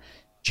saw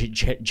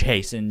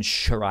Jason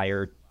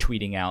Schreier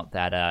tweeting out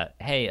that,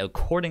 hey,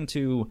 according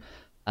to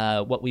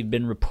what we've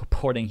been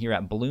reporting here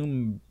at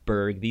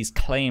Bloomberg, these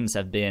claims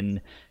have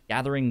been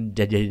gathering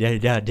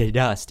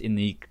dust in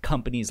the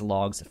company's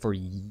logs for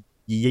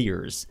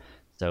years.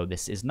 So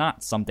this is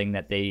not something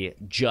that they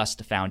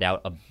just found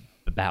out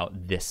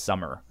about this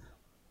summer.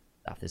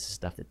 This is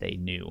stuff that they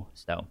knew.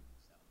 So,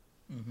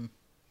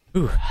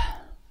 ooh,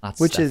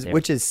 which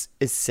is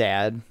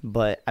sad,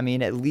 but I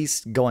mean, at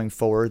least going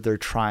forward, they're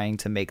trying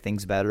to make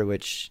things better,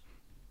 which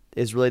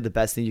is really the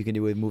best thing you can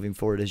do with moving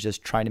forward, is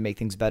just trying to make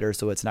things better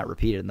so it's not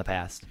repeated in the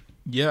past.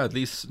 Yeah, at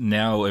least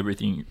now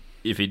everything,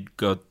 if it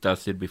got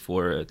dusted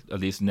before, at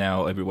least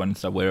now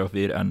everyone's aware of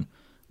it, and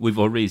we've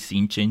already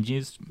seen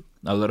changes.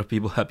 A lot of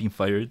people have been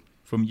fired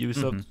from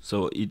Ubisoft,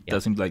 so it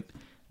doesn't like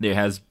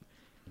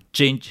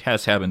change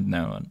has happened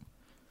now, and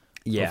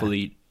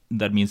hopefully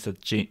that means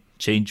that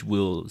change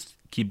will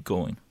keep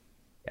going.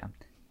 Yeah,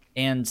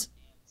 and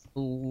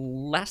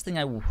last thing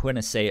I want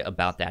to say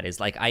about that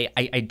is, like,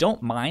 I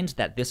don't mind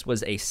that this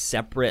was a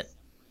separate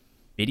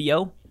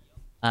video,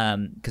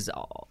 because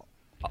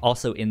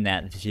also in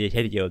that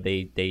video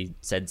they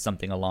said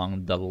something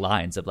along the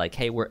lines of like,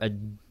 hey, we're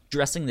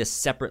addressing this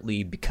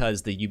separately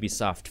because the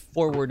Ubisoft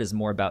Forward is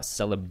more about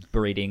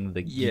celebrating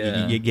the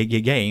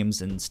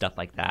games and stuff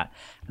like that.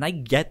 And I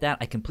get that.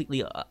 I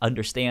completely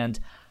understand.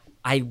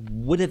 I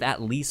would have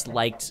at least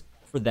liked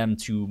for them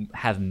to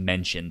have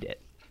mentioned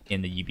it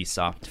in the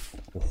Ubisoft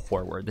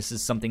Forward. This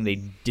is something they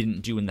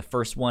didn't do in the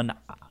first one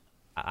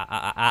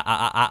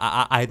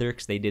either,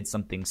 because they did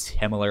something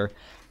similar.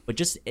 But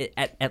just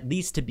at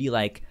least to be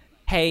like,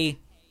 hey,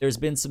 there's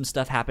been some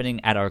stuff happening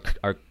at our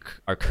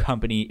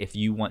company. If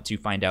you want to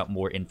find out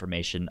more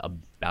information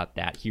about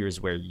that,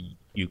 here's where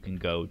you can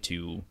go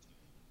to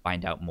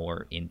find out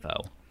more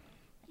info.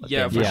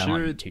 Yeah, for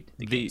sure.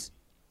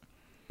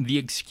 The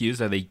excuse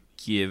that they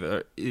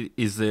give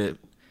is the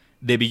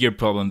bigger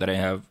problem that I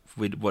have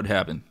with what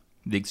happened.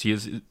 The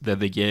excuse that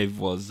they gave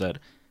was that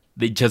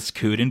they just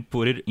couldn't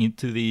put it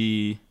into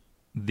the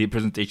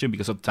presentation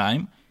because of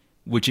time,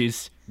 which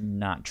is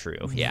not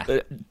true.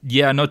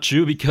 Not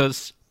true,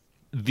 because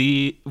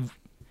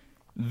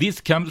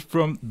this comes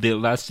from the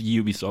last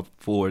Ubisoft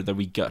Forward that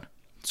we got.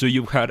 So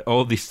you had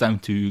all this time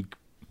to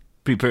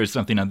prepare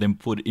something and then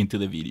put it into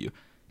the video.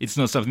 It's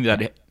not something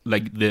that,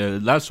 like the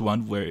last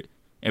one where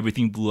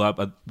everything blew up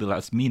at the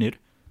last minute.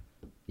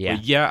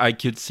 But I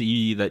could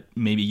see that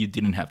maybe you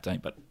didn't have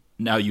time, but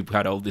now you've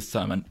had all this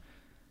time, and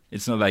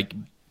it's not like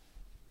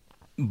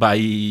by,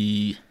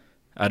 I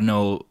don't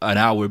know, an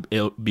hour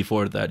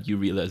before that you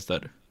realized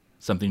that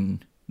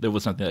there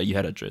was something that you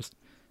had addressed.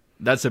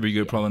 That's a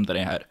bigger problem that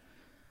I had.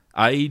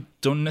 I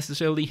don't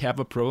necessarily have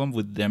a problem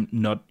with them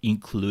not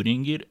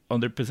including it on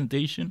their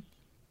presentation.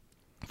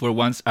 For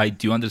once, I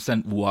do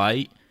understand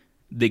why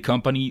the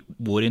company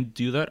wouldn't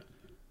do that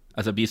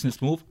as a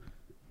business move,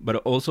 but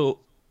also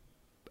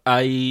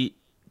the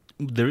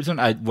reason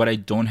what I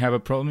don't have a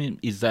problem in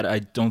is that I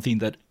don't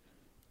think that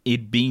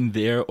it being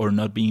there or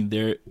not being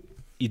there,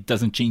 it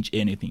doesn't change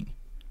anything.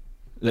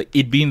 Like,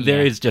 it being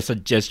there is just a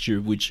gesture,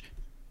 which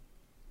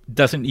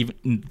doesn't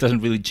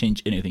really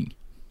change anything.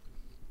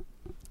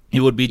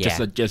 It would be just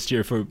a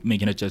gesture for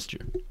making a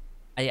gesture.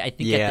 I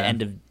think at the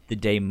end of the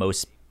day,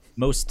 most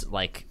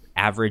like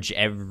average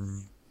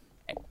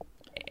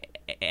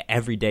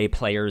everyday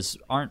players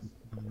aren't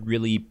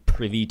really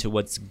privy to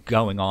what's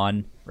going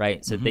on,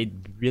 right? So they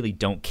really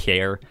don't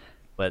care.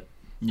 But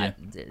I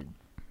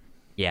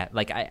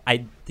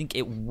think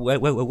it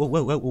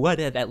would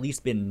have at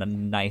least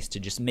been nice to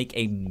just make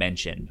a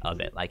mention of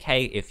it. Like,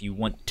 hey, if you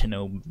want to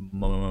know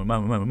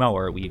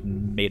more, we've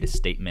made a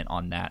statement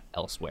on that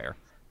elsewhere.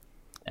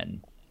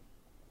 And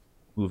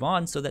move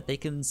on so that they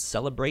can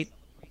celebrate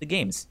the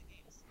games.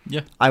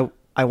 Yeah.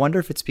 I wonder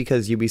if it's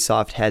because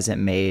Ubisoft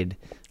hasn't made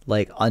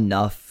like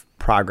enough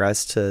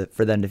progress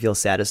for them to feel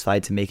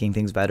satisfied to making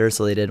things better,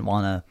 so they didn't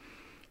want to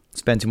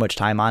spend too much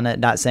time on it.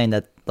 Not saying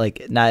that,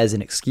 like, not as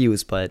an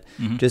excuse, but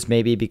just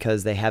maybe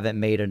because they haven't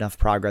made enough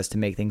progress to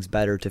make things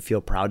better to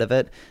feel proud of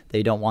it.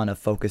 They don't want to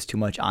focus too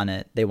much on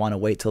it. They want to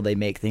wait till they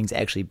make things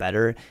actually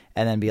better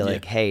and then be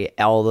like, hey,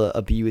 all the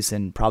abuse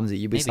and problems at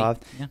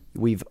Ubisoft,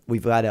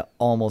 we've got it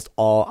almost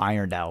all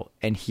ironed out.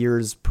 And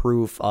here's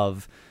proof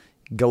of,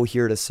 go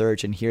here to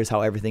search, and here's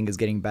how everything is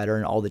getting better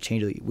and all the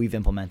changes we've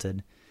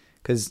implemented.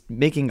 Because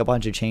making a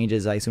bunch of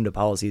changes, I assume, to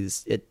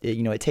policies, it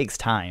takes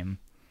time.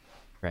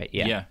 Right.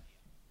 Yeah. Yeah.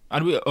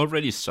 And we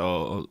already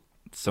saw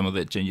some of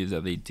the changes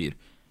that they did.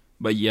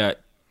 But yeah,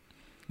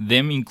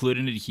 them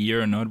including it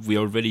here or not, we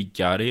already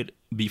got it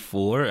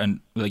before.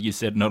 And like you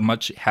said, not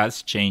much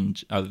has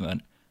changed other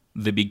than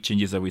the big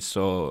changes that we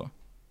saw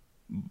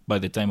by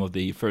the time of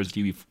the first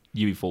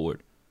UB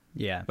Forward.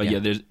 Yeah. But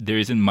yeah, there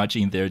isn't much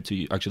in there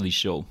to actually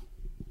show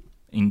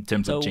in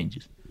terms of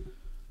changes.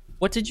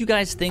 What did you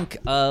guys think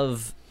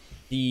of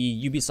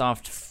the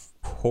Ubisoft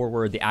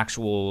Forward, the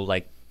actual,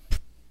 like,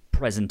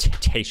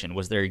 presentation?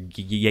 Was there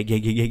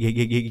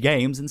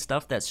games and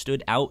stuff that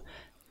stood out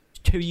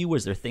to you?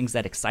 Was there things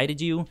that excited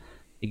you?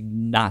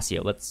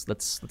 Ignacio, let's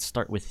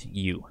start with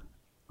you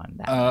on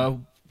that.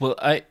 Well,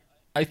 I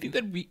think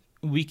that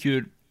we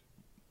could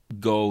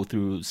go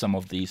through some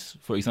of these.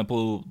 For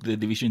example, the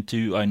Division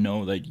 2, I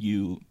know that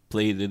you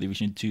played the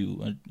Division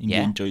 2 and you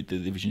enjoyed the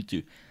Division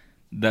 2.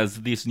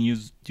 Does this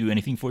news do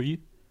anything for you?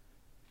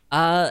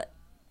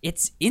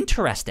 It's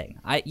interesting.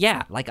 I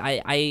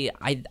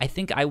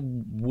think I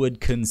would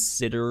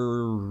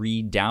consider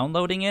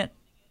re-downloading it,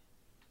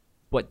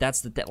 but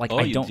that's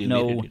I don't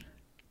know.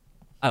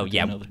 Oh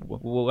yeah,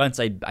 once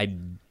I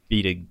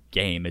beat a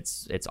game,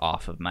 it's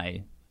off of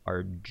my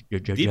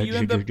Did you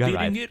end up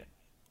beating it?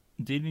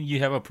 Didn't you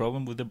have a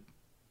problem with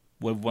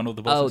one of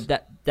the bosses? Oh,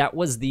 that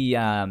was the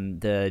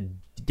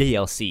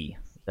DLC,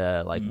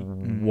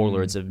 the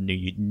Warlords of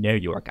New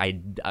York.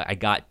 I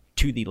got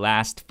to the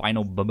last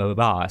final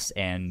boss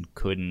and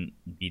couldn't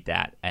beat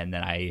that, and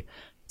then I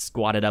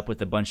squatted up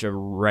with a bunch of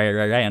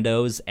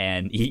randos,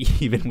 and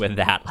even with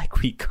that,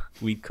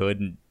 we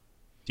couldn't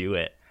do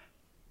it.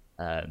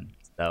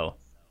 So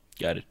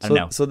got it. I don't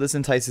know. So this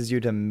entices you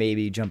to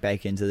maybe jump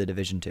back into the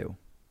Division 2?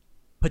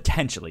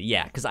 Potentially,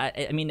 yeah, because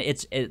I mean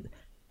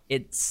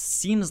it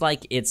seems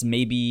like it's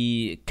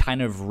maybe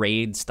kind of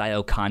raid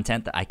style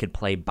content that I could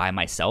play by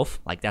myself.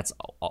 Like, that's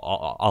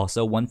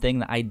also one thing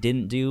that I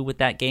didn't do with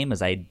that game,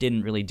 is I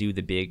didn't really do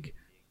the big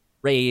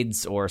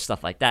raids or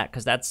stuff like that,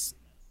 because that's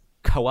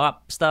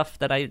co-op stuff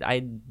that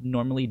I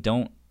normally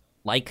don't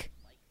like.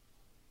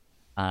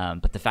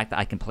 But the fact that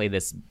I can play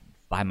this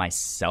by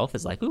myself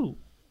is like, ooh,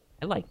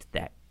 I liked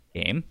that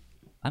game.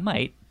 I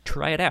might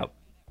try it out.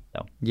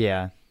 So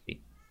yeah.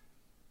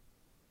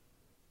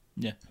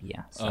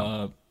 Yeah.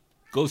 So.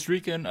 Ghost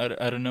Recon,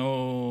 I don't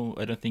know.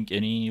 I don't think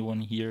anyone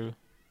here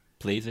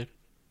plays it.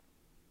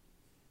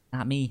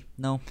 Not me.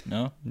 No.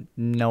 No?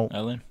 No.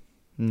 Alan?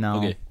 No.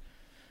 Okay.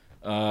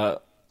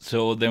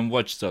 So then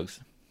Watch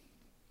Dogs.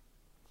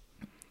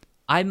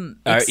 I'm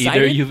Are excited.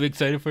 either of you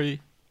excited for you?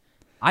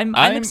 I'm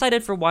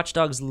excited for Watch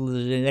Dogs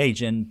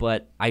Legion,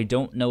 but I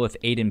don't know if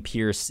Aiden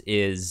Pierce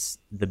is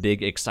the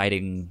big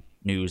exciting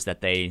news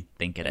that they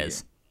think it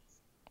is.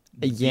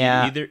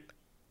 Yeah.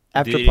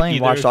 After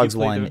playing Watch Dogs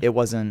 1,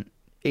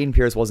 Aiden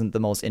Pierce wasn't the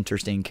most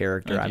interesting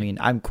character. Okay. I mean,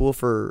 I'm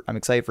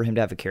excited for him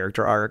to have a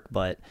character arc,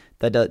 but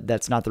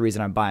that's not the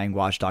reason I'm buying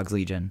Watch Dogs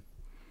Legion.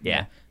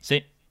 Yeah.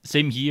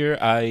 Same here.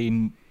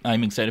 I'm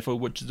excited for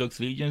Watch Dogs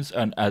Legions,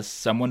 and as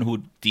someone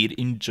who did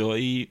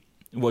enjoy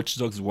Watch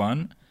Dogs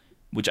 1,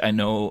 which I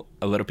know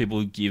a lot of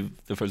people give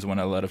the first one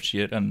a lot of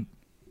shit, and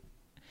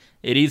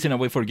it is in a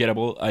way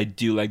forgettable, I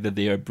do like that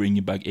they are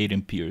bringing back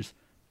Aiden Pierce.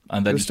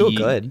 And that it was still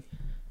good.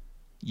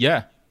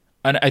 Yeah.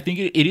 And I think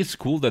it is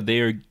cool that they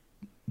are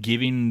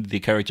giving the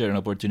character an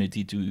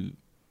opportunity to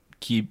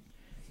keep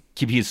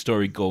his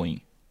story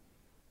going.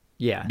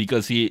 Yeah.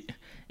 Because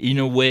in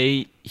a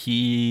way,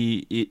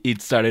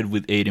 it started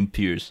with Aiden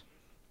Pierce.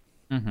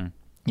 Mm-hmm.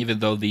 Even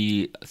though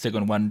the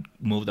second one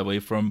moved away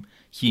from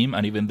him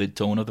and even the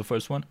tone of the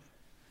first one,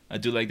 I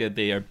do like that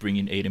they are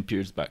bringing Aiden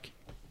Pierce back.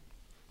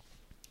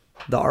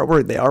 The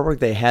artwork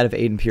they had of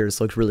Aiden Pierce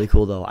looked really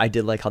cool, though. I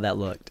did like how that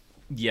looked.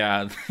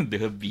 Yeah,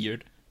 the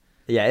beard.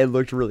 Yeah, it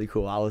looked really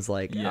cool. I was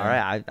like, all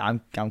right,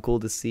 I'm cool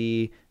to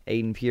see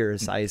Aiden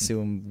Pierce. I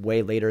assume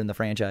way later in the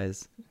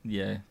franchise.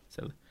 Yeah.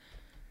 So,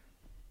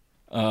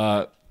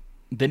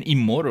 then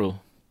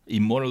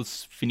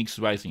Immortals Phoenix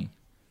Rising.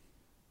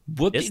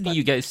 What did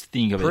you guys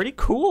think of it? Pretty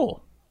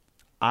cool.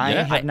 I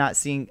have not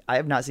seen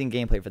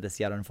gameplay for this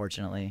yet,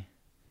 unfortunately.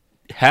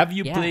 Have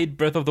you played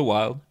Breath of the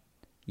Wild?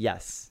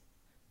 Yes.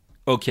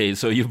 Okay,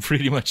 so you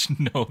pretty much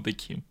know the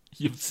game.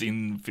 You've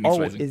seen Phoenix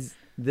Rising.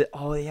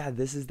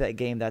 This is that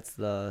game. This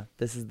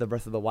is the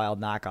Breath of the Wild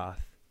knockoff.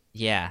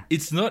 Yeah.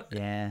 It's not.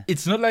 Yeah.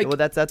 It's not like. Well,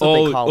 that's what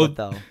they call it,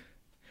 though.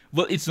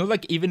 Well, it's not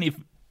like even if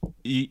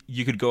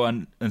you could go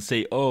on and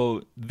say,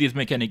 oh, this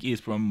mechanic is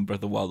from Breath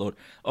of the Wild, or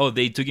oh,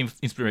 they took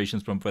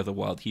inspirations from Breath of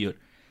the Wild here.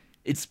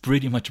 It's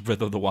pretty much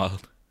Breath of the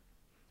Wild.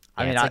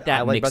 I mean, it's like that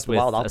I like Breath mixed of the with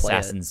Wild. I'll play it.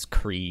 Assassin's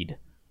Creed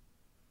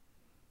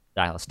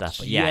style stuff.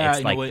 But Yeah, it's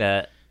in a like way.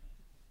 the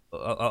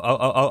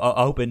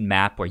open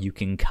map where you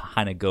can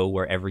kind of go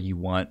wherever you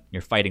want.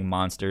 You're fighting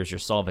monsters. You're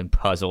solving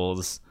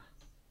puzzles.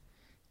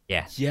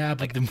 Yeah. Yeah,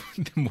 but the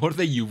more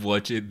that you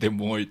watch it, the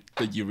more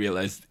that you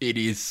realize it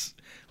is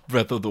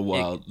Breath of the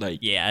Wild.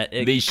 Yeah,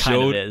 it they kind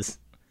showed. of is.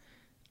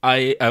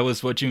 I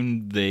was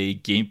watching the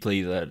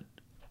gameplay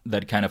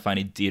that Kind of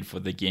Funny did for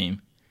the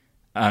game,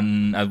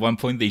 and at one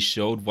point they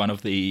showed one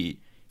of the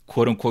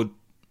quote unquote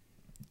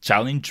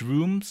challenge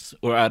rooms,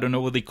 or I don't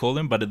know what they call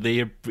them, but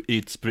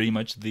it's pretty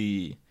much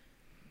the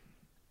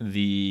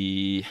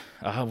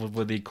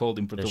what they called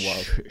in Breath The of the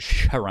Wild.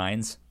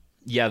 shrines.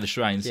 Yeah, the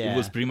shrines. It Yeah.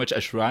 was pretty much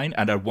a shrine,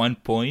 and at one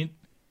point,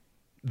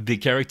 the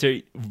character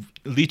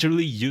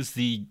literally used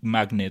the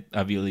magnet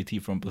ability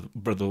from Breath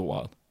of the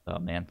Wild Oh,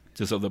 man.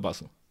 to solve the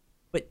puzzle.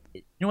 But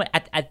you know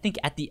what? I think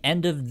at the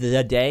end of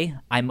the day,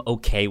 I'm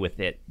okay with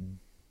it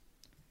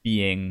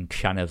being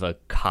kind of a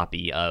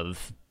copy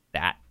of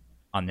that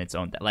on its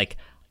own. Like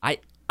I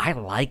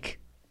like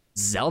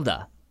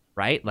Zelda,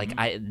 right? Like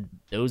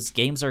those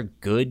games are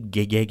good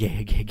games,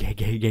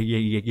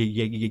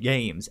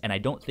 and I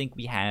don't think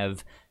we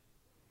have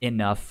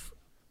enough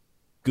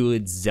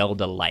good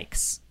Zelda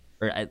likes,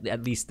 or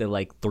at least the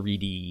like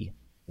 3D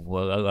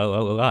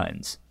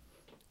ones.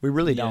 We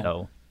really don't.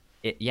 So,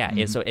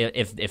 so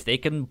if they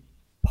can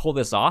pull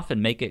this off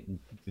and make it,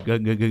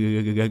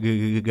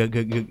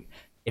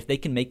 if they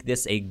can make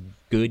this a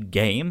good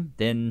game,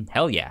 then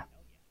hell yeah,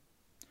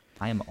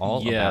 I am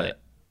all about it.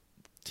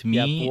 To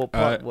me,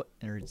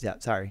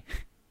 Sorry.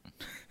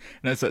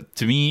 no, so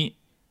to me,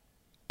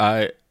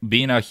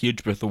 being a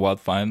huge Breath of the Wild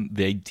fan,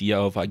 the idea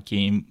of a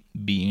game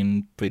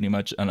being pretty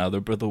much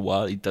another Breath of the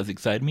Wild, it does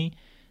excite me.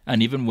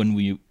 And even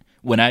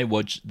when I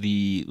watched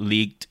the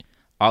leaked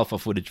alpha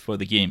footage for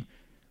the game,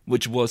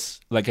 which was,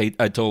 like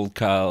I told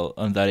Kyle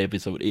on that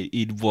episode,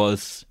 it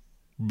was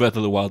Breath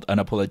of the Wild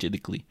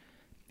unapologetically.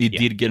 It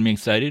did get me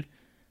excited.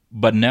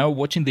 But now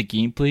watching the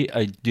gameplay,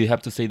 I do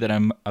have to say that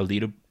I'm a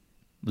little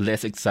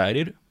less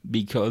excited,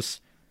 because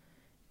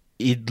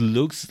it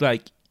looks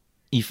like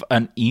if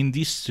an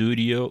indie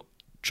studio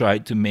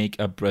tried to make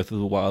a Breath of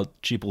the Wild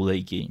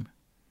AAA game.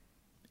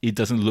 It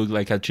doesn't look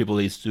like a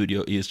AAA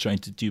studio is trying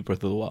to do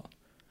Breath of the Wild.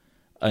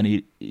 And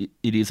it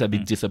is a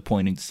bit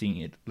disappointing seeing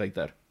it like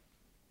that.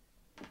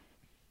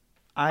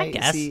 I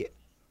guess. see.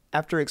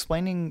 After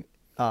explaining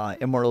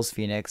Immortals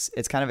Phoenix,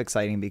 it's kind of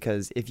exciting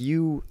because if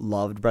you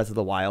loved Breath of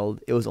the Wild,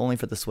 it was only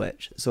for the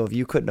Switch. So if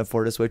you couldn't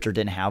afford a Switch or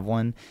didn't have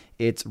one,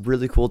 it's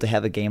really cool to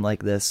have a game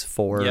like this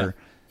for your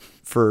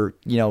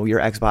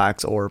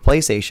Xbox or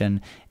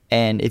PlayStation.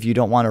 And if you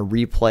don't want to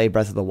replay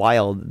Breath of the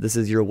Wild, this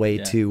is your way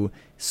to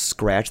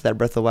scratch that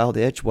Breath of the Wild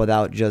itch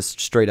without just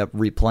straight up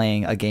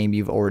replaying a game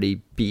you've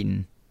already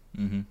beaten.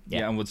 Mm-hmm.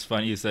 Yeah, and what's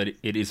funny is that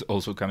it is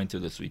also coming to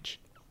the Switch.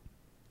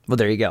 Well,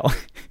 there you go.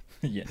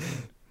 Yeah.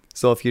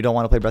 So if you don't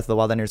want to play Breath of the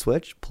Wild on your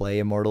Switch, play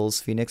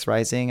Immortals Phoenix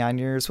Rising on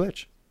your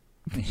Switch.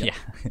 Yeah.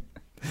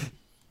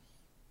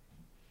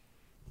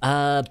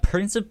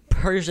 Prince of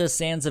Persia: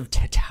 Sands of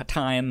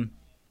Time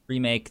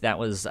remake. That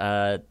was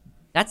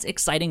that's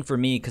exciting for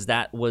me because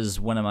that was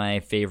one of my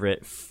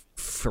favorite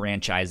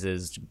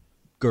franchises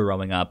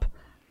growing up.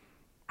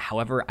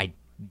 However, I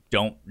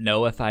don't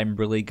know if I'm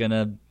really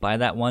gonna buy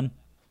that one.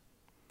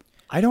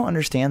 I don't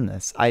understand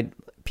this.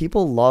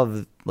 People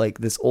love like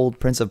this old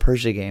Prince of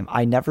Persia game.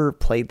 I never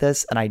played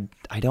this, and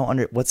I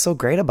don't what's so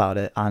great about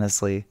it,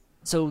 honestly.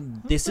 So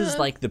this is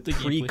like the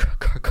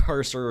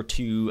precursor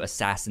to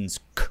Assassin's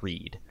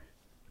Creed.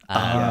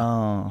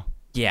 Oh,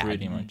 Yeah,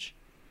 Pretty much.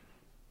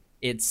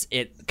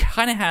 It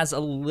kind of has a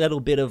little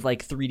bit of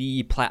like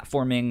 3D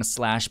platforming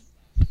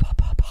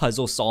 /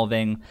 puzzle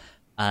solving,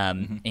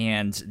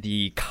 and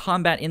the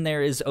combat in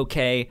there is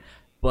okay.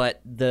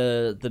 But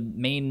the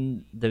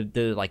main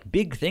like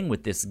big thing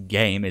with this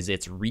game is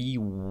its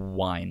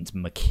rewind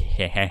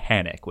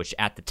mechanic, which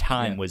at the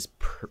time was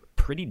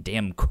pretty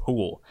damn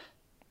cool,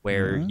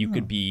 where you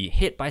could be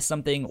hit by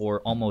something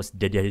or almost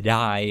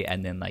die,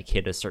 and then like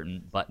hit a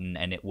certain button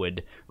and it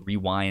would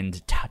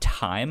rewind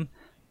time.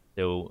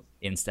 So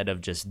instead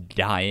of just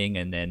dying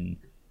and then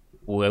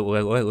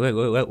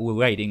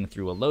waiting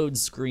through a load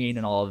screen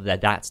and all of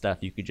that stuff,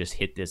 you could just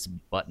hit this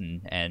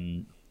button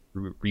and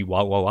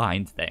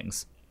rewind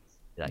things.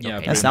 Like, Yeah,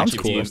 okay, that sounds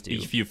pretty cool. much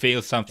if you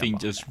fail something, Jump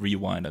off just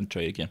rewind and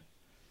try again.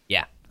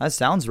 Yeah, that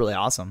sounds really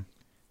awesome.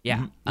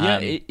 yeah, Yeah,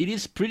 it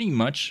is pretty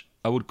much,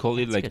 I would call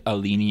it like a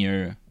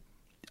linear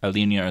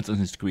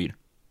Assassin's Creed.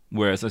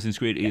 Where Assassin's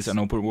Creed is an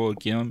open world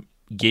game,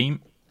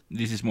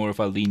 this is more of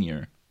a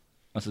linear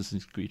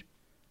Assassin's Creed.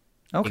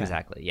 Okay.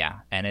 exactly. Yeah,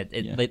 and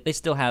Yeah. they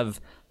still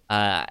have.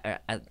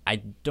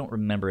 I don't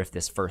remember if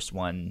this first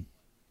one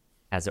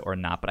has it or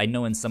not, but I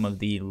know in some of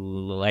the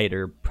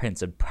later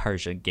Prince of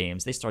Persia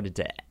games, they started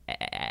to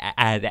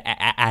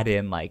add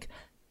in like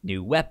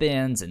new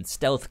weapons and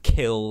stealth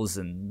kills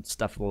and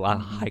stuff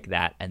like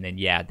that. And then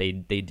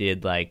they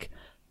did like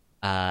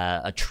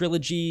a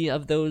trilogy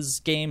of those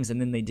games, and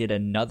then they did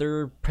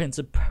another Prince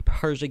of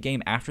Persia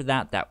game after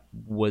that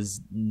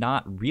was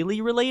not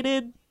really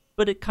related,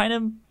 but it kind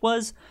of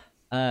was.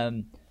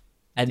 And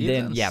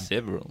then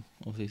several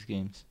of these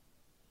games.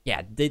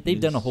 Yeah, they've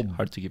done a whole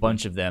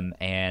bunch of them,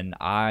 and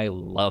I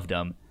loved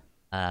them.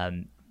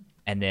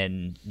 And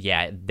then,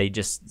 they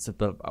just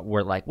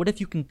were like, what if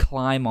you can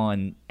climb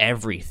on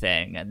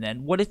everything? And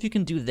then what if you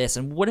can do this?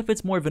 And what if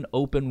it's more of an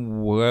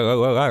open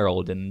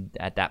world? And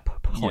at that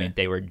point,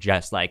 they were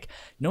just like,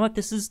 you know what?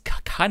 This is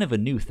kind of a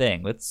new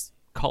thing. Let's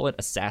call it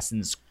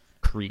Assassin's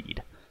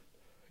Creed.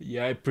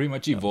 Yeah, it pretty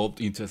much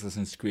evolved into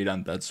Assassin's Creed,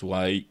 and that's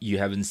why you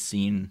haven't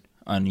seen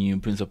a new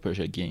Prince of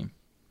Persia game.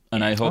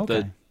 And I hope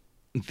that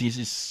this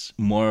is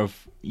more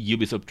of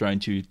Ubisoft trying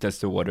to test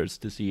the waters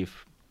to see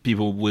if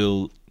people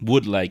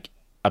would like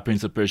a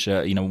Prince of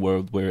Persia in a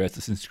world where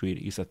Assassin's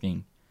Creed is a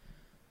thing.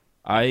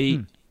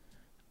 I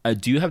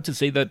do have to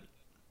say that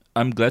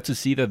I'm glad to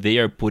see that they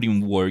are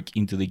putting work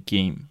into the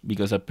game,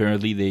 because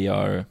apparently they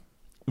are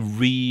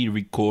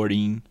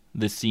re-recording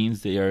the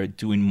scenes. They are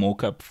doing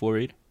mocap for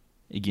it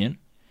again,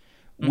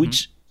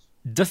 which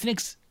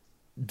doesn't.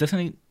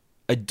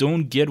 I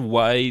don't get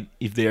why,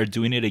 if they are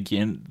doing it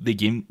again, the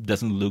game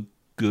doesn't look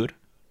good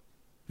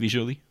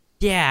visually.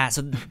 Yeah,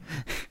 so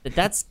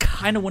that's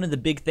kind of one of the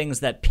big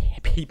things that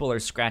people are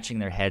scratching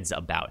their heads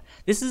about.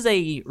 This is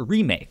a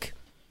remake.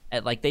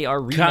 Like, they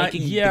are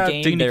remaking the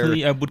game.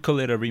 Technically, I would call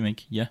it a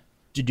remake, yeah.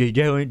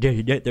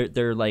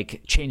 They're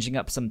like changing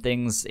up some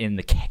things in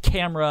the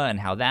camera and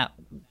how that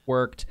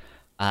worked.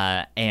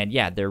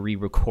 And they're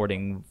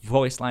re-recording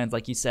voice lines,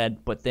 like you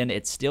said, but then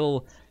it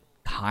still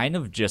kind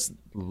of just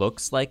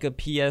looks like a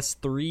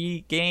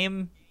PS3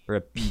 game. Or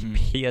a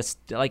PS,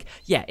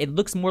 it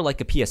looks more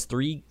like a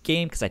PS3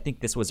 game, because I think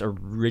this was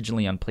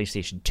originally on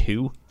PlayStation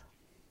 2.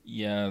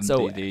 Yeah,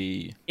 so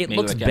they it made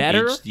looks like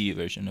better, an HD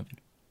version of it.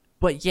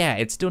 But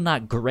it's still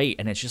not great,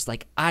 and it's just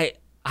like I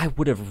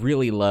would have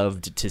really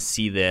loved to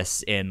see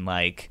this in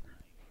like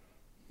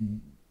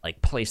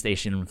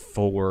PlayStation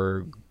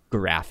 4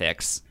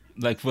 graphics,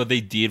 like what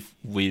they did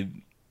with,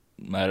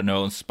 I don't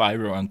know,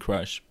 Spyro and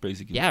Crash,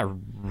 basically. Yeah,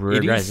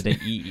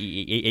 Resident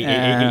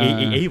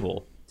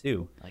Evil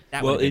too. Like,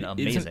 that would have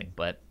been amazing,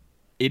 but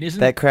it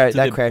isn't that Crash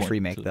point,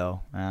 remake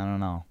though. I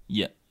don't know.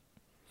 Yeah,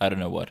 I don't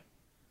know what.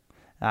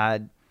 I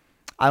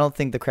don't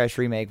think the Crash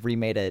remake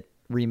remade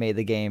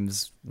the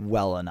games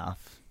well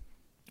enough.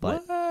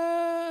 But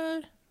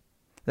what?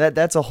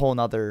 that's a whole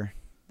nother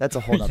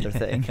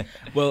thing.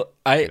 Well,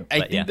 I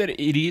think that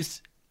it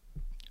is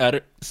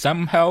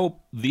somehow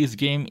this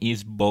game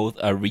is both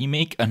a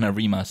remake and a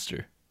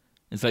remaster.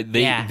 It's like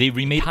they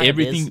remade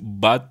everything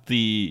but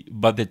the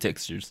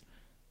textures,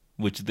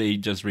 which they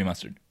just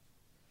remastered.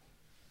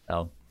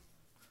 Oh,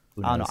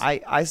 I don't know.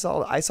 I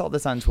saw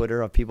this on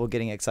Twitter of people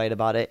getting excited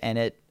about it, and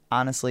it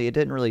honestly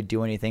didn't really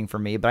do anything for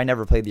me. But I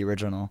never played the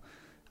original.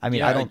 I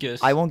mean,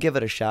 I won't give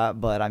it a shot,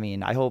 but I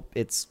mean, I hope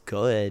it's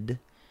good.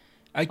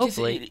 I guess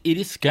it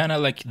is kind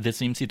of like the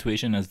same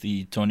situation as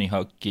the Tony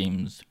Hawk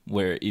games,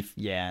 where if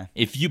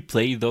you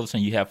play those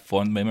and you have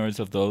fond memories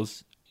of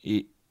those,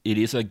 it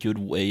is a good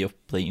way of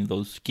playing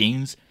those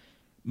games.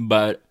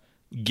 But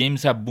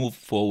games have moved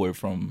forward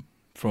from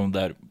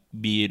that,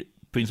 be it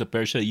Prince of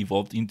Persia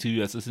evolved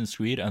into Assassin's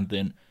Creed, and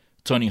then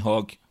Tony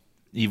Hawk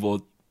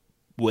evolved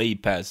way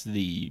past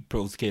the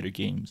Pro Skater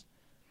games.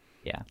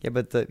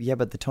 But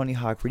the Tony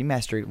Hawk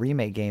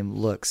remake game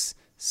looks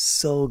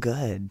so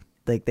good.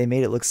 Like, they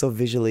made it look so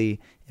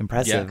visually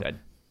impressive. Yeah, good.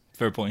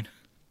 Fair point.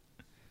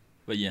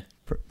 But yeah,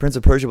 Prince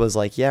of Persia was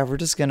like, we're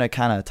just gonna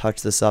kind of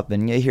touch this up,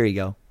 and here you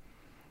go.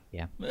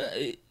 Yeah,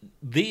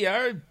 they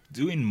are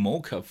doing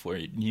mocap for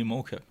it, new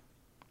mocap.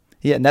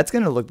 Yeah, and that's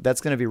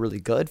gonna be really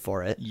good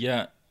for it.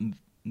 Yeah,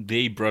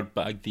 they brought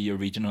back the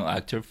original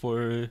actor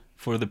for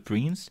the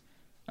prince.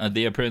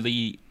 They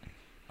apparently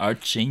are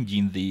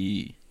changing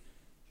the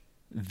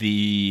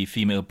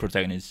female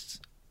protagonist's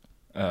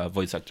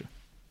voice actor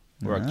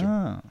or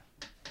actor.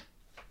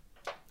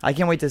 I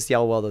can't wait to see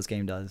how well this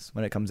game does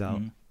when it comes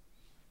out.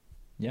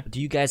 Yeah. Do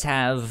you guys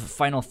have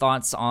final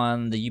thoughts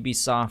on the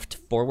Ubisoft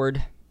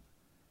Forward?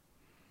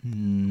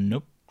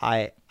 Nope.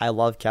 I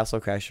love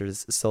Castle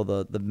Crashers, so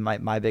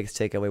my biggest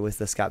takeaway was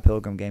the Scott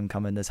Pilgrim game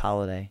coming this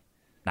holiday.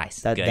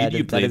 Nice. Did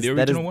you play the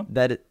original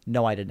one?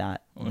 No, I did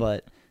not. Oh.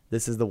 But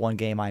this is the one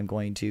game I'm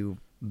going to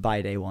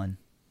buy day one.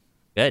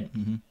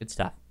 Good. Good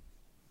stuff.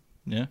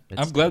 Yeah,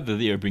 I'm glad that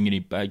they are bringing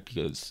it back,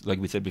 because,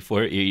 like we said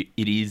before, it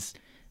is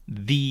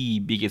the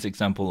biggest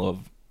example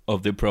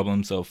of the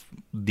problems of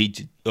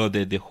the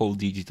whole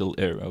digital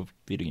era of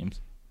video games.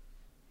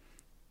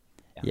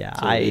 Yeah,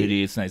 so it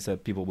is nice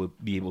that people will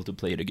be able to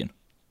play it again.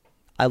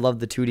 I love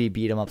the 2D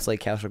beat 'em ups like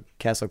Castle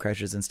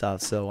Crashers and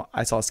stuff. So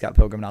I saw Scott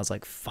Pilgrim and I was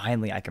like,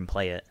 finally, I can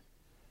play it.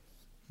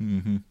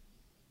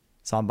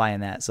 So I'm buying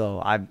that.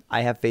 So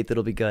I have faith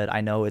it'll be good.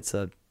 I know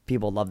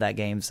people love that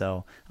game,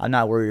 so I'm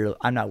not worried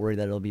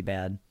that it'll be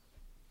bad.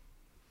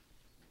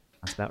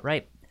 That's about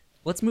right.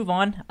 Let's move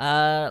on.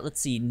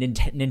 Let's see.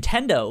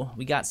 Nintendo.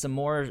 We got some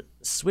more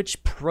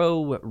Switch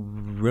Pro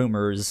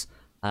rumors.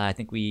 I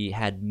think we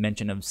had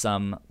mention of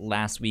some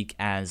last week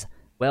as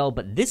well,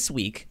 but this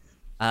week,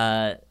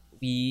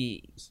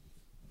 we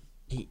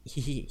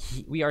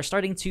are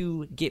starting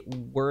to get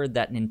word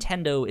that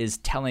Nintendo is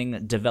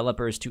telling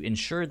developers to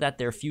ensure that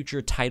their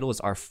future titles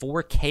are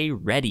 4K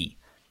ready.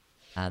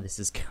 This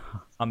is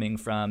coming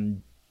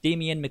from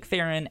Damian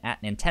McFerrin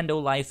at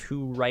Nintendo Life,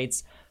 who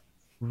writes,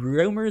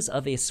 rumors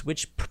of a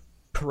Switch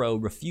Pro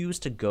refuse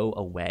to go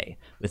away,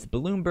 with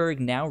Bloomberg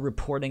now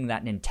reporting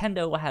that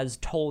Nintendo has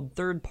told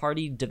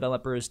third-party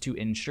developers to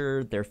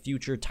ensure their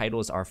future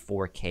titles are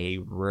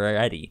 4K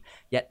ready.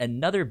 Yet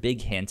another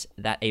big hint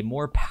that a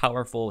more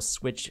powerful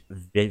Switch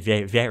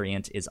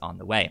variant is on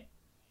the way.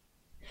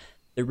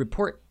 The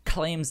report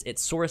claims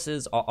its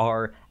sources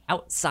are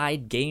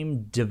outside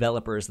game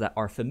developers that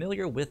are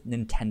familiar with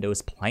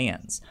Nintendo's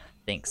plans.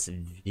 Thanks,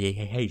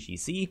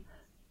 VGC.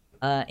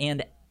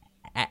 And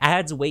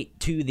adds weight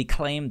to the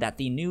claim that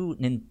the new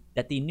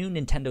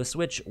Nintendo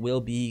Switch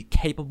will be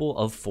capable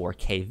of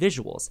 4K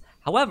visuals.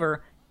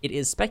 However, it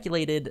is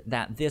speculated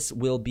that this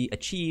will be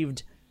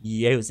achieved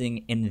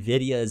using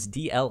NVIDIA's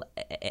DLSS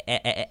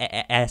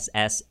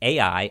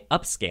AI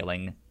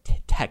upscaling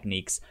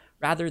techniques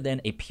rather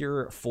than a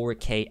pure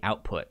 4K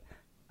output.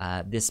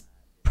 This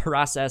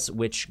process,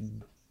 which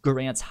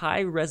grants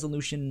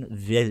high-resolution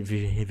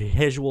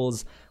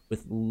visuals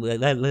with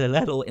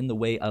little in the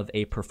way of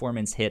a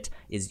performance hit,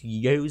 is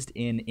used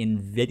in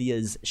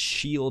NVIDIA's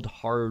Shield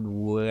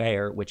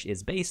hardware, which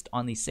is based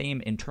on the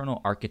same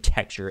internal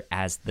architecture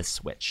as the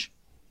Switch.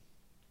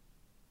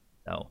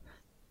 So,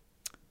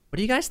 what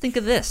do you guys think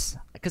of this?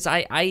 Because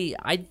I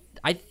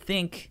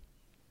think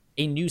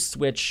a new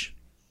Switch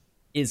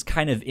is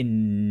kind of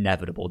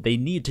inevitable. They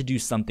need to do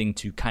something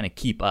to kind of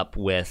keep up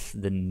with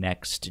the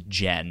next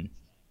gen.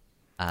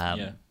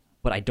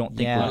 But I don't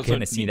think we're going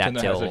to see that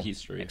till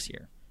next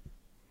year.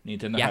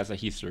 Nintendo has a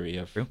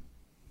history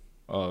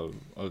of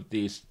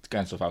these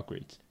kinds of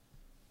upgrades.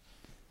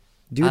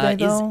 Do they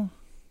though?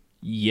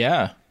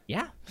 Yeah.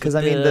 Because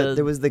I mean,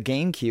 there was the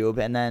GameCube,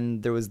 and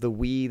then there was the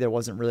Wii. There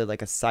wasn't really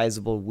like a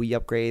sizable Wii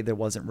upgrade. There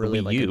wasn't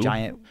really like a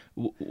giant.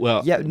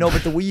 Well, yeah, no,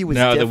 but the Wii U was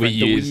different.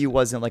 The Wii U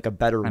wasn't like a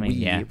better Wii.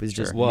 Yeah, it was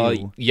just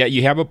new. Yeah,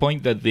 you have a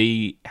point that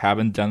they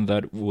haven't done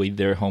that with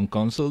their home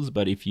consoles.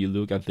 But if you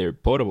look at their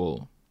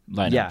portable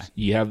lineups,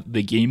 you have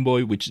the Game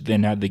Boy, which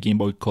then had the Game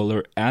Boy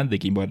Color and the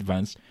Game Boy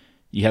Advance.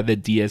 You had the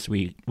DS,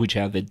 which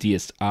had the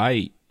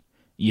DSi.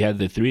 You had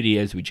the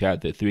 3DS, which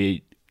had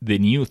the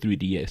new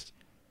 3DS.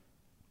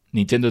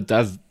 Nintendo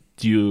does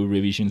do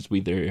revisions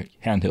with their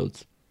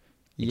handhelds.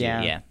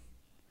 Yeah.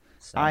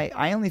 So.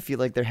 I only feel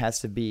like there has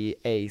to be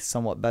a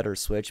somewhat better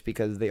Switch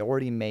because they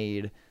already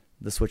made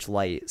the Switch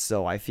Lite.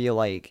 So I feel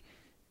like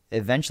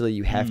eventually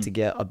you have to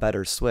get a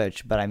better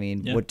Switch. But I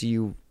mean, what do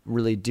you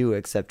really do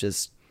except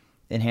just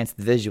enhance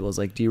the visuals?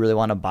 Like, do you really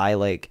want to buy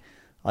like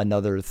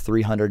another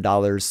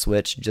 $300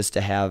 Switch just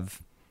to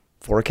have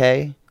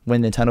 4K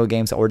when Nintendo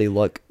games already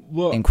look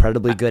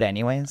incredibly good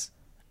anyways?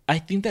 I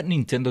think that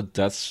Nintendo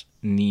does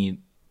need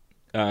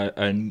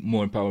a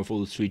more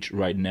powerful Switch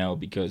right now,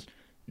 because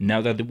now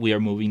that we are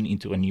moving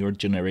into a newer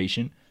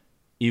generation,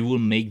 it will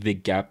make the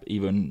gap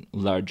even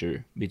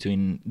larger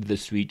between the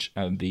Switch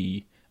and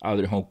the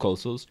other home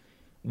consoles,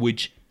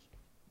 which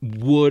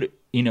would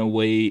in a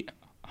way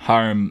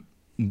harm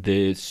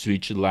the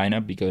Switch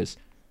lineup, because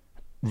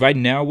right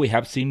now we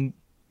have seen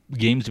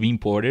games being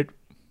ported,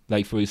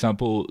 like for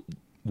example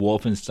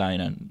Wolfenstein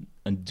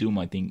and Doom,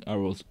 I think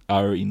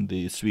are in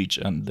the Switch,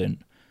 and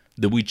then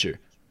The Witcher.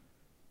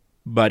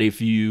 But if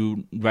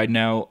you right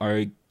now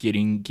are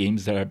getting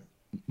games that are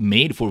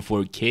made for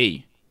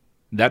 4K,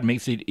 that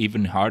makes it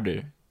even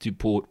harder to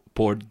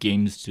port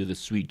games to the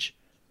Switch.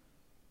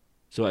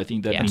 So I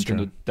think that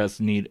Nintendo does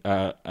need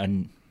a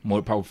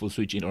more powerful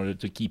Switch in order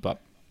to keep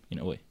up, in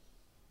a way.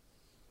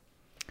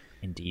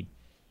 Indeed.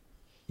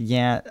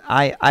 Yeah,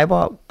 I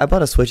bought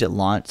a Switch at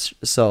launch,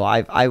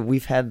 so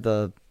we've had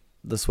the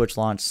Switch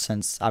launch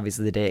since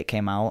obviously the day it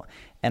came out,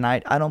 and I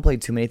don't play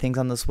too many things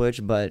on the Switch,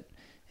 but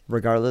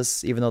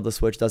regardless, even though the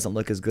Switch doesn't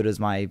look as good as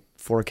my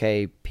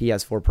 4K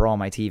PS4 Pro on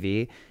my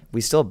TV,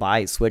 we still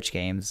buy Switch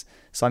games.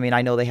 So I mean,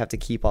 I know they have to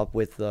keep up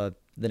with the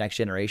next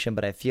generation,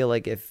 but I feel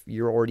like if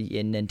you're already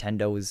in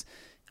Nintendo's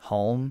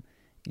home,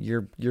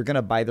 you're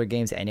gonna buy their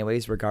games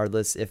anyways,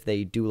 regardless if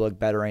they do look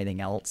better or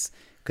anything else.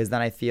 Because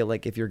then I feel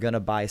like if you're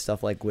gonna buy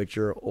stuff like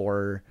Witcher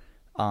or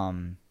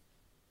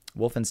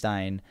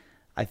Wolfenstein,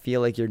 I feel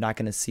like you're not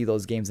gonna see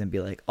those games and be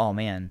like, oh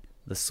man,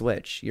 the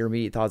Switch. Your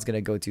immediate thought is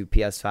gonna go to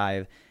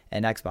PS5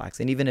 and Xbox.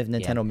 And even if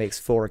Nintendo makes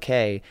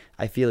 4K,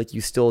 I feel like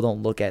you still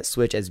don't look at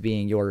Switch as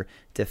being your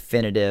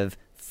definitive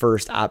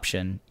first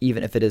option,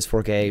 even if it is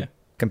 4K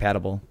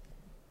compatible.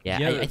 Yeah,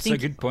 I think a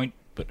good point.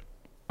 But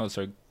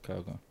sorry,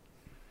 go.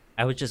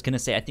 I was just gonna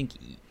say, I think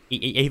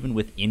even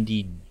with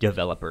indie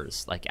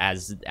developers, like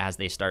as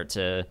they start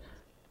to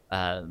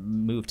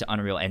move to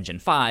Unreal Engine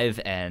 5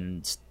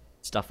 and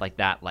stuff like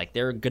that. Like,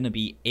 they're going to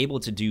be able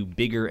to do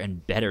bigger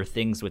and better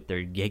things with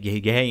their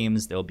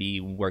games. They'll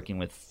be working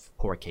with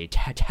 4K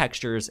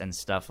textures and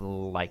stuff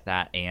like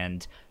that.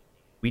 And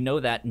we know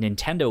that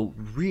Nintendo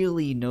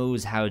really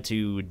knows how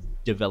to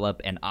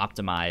develop and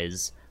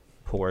optimize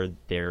for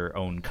their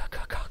own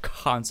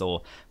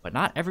console, but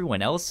not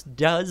everyone else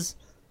does,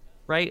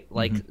 right?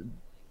 Like,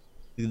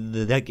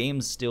 the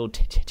games still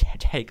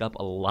take up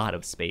a lot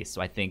of space.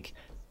 So I think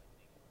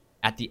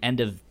at the end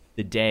of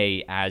the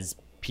day, as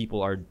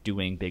people are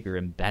doing bigger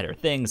and better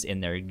things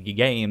in their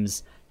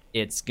games,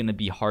 it's going to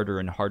be harder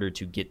and harder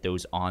to get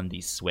those on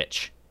the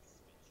Switch.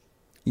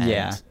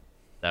 Yeah.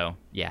 So,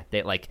 yeah,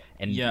 they like,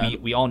 and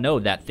we all know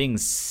that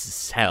things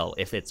sell.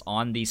 If it's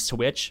on the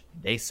Switch,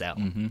 they sell.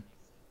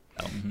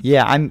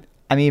 Yeah,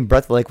 I mean,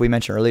 like we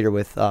mentioned earlier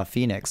with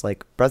Phoenix,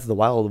 like Breath of the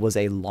Wild was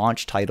a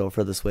launch title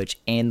for the Switch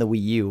and the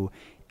Wii U,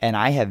 and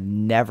I have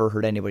never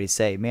heard anybody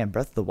say, "Man,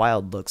 Breath of the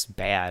Wild looks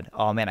bad.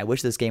 Oh man, I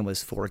wish this game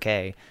was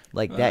 4K."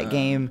 Like that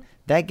game.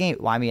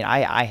 Well, I mean,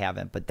 I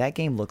haven't, but that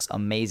game looks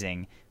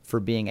amazing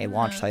for being a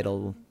launch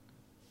title.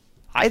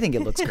 I think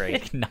it looks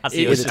great.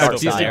 Ignacio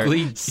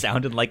artistically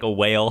sounded like a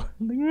whale.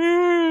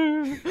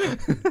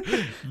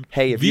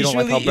 Hey, if you don't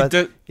like how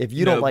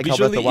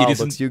Breath of the Wild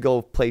looks, you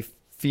go play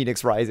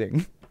Phoenix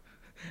Rising.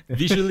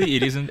 Visually,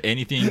 it isn't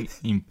anything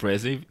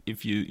impressive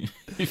if you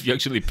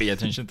actually pay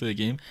attention to the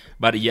game.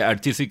 But yeah,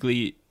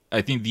 artistically,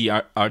 I think the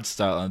art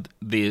style and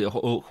the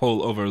whole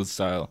overall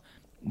style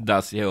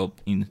does help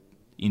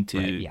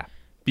into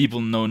people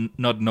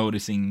not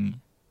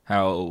noticing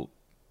how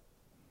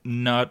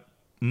not.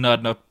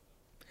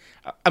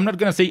 I'm not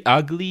gonna say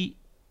ugly,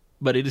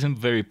 but it isn't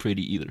very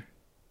pretty either.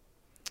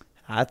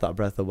 I thought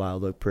Breath of the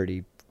Wild looked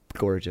pretty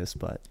gorgeous,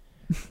 but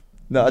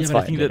no, it's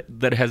fine. I think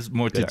that has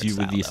more to do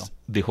with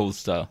the whole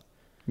style.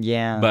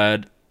 Yeah.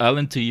 But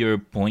Alan, to your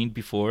point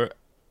before,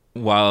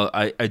 while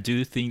I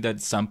do think that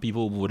some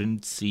people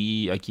wouldn't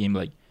see a game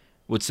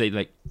would say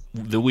like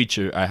The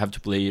Witcher, I have to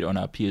play it on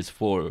a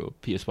PS4 or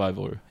PS5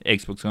 or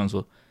Xbox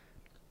console.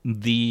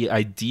 The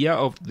idea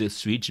of the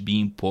Switch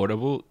being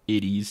portable,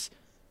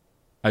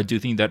 I do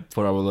think that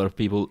for a lot of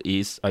people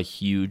is a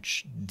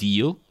huge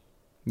deal.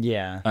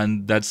 Yeah.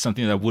 And that's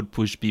something that would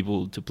push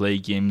people to play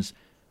games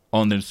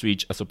on their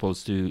Switch as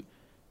opposed to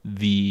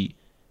the,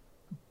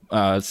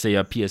 say,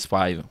 a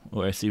PS5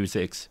 or a Series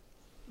X.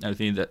 I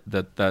think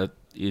that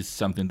is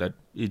something that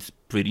is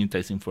pretty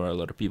enticing for a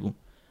lot of people.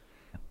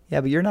 Yeah,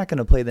 but you're not going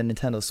to play the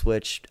Nintendo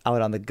Switch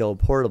out on the go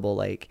portable.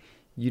 Like,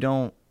 you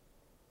don't...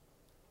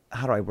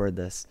 How do I word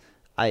this?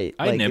 I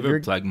never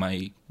plug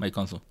my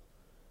console.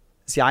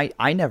 See,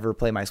 I never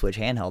play my Switch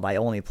handheld. I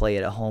only play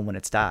it at home when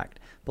it's docked.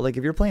 But like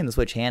if you're playing the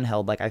Switch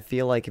handheld, like I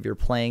feel like if you're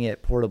playing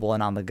it portable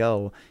and on the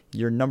go,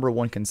 your number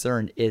one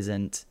concern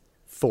isn't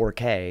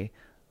 4K.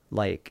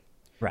 Like,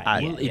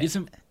 right? It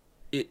isn't.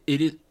 It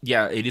is.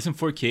 Yeah, it isn't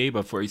 4K.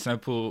 But for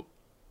example,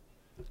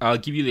 I'll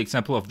give you the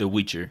example of The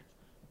Witcher.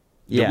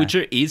 The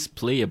Witcher is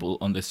playable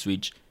on the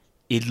Switch.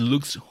 It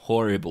looks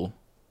horrible.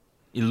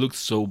 It looks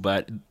so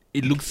bad.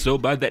 It looks so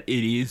bad that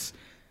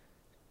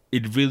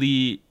it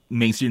really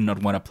makes you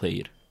not want to play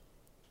it.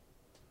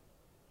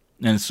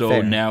 And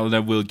so now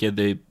that we'll get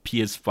the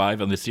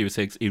PS5 and the Series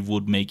X, it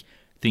would make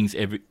things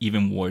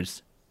even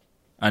worse.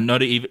 And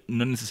not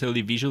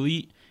necessarily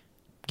visually,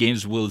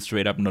 games will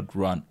straight up not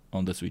run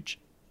on the Switch.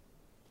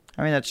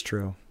 I mean, that's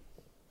true.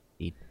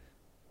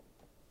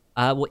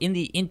 Well, in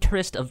the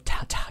interest of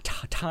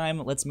time,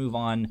 let's move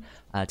on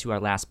to our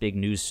last big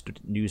news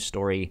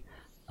story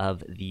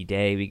of the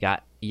day. We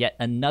got yet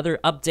another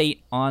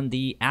update on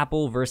the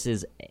Apple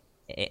versus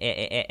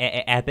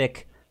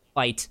Epic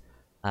fight.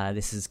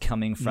 This is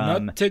coming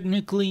from not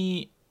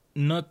technically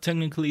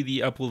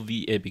the Apple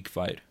v Epic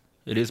fight.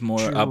 It is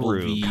more Apple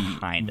v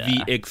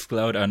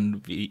xCloud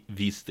and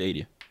v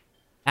Stadia.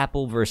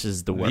 Apple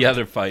versus the world. The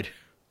other fight.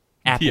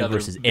 Apple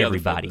versus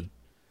everybody.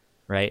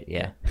 Right?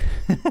 Yeah.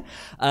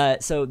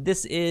 So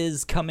this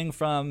is coming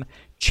from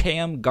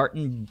Cham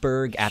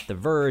Gartenberg at The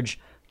Verge,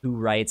 who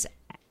writes,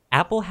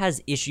 Apple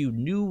has issued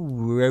new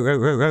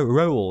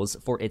rules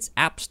for its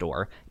App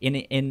Store in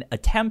an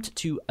attempt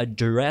to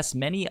address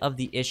many of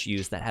the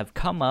issues that have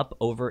come up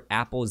over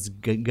Apple's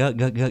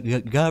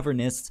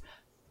governance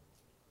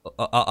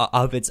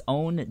of its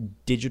own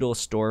digital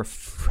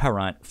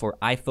storefront for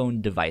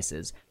iPhone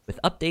devices, with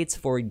updates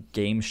for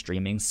game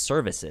streaming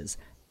services,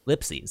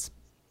 Lipsies.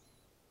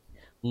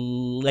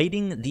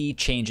 Leading the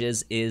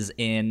changes is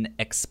an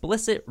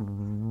explicit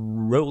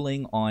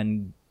rolling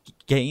on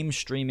game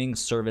streaming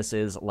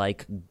services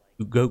like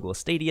Google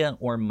Stadia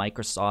or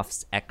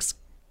Microsoft's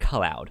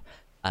xCloud,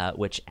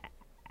 which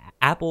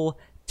Apple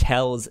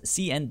tells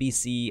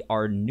CNBC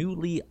are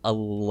newly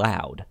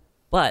allowed.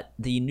 But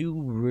the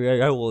new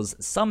rules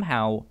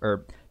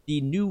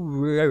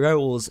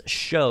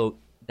show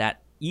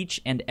that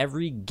each and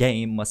every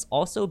game must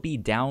also be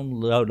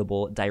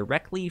downloadable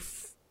directly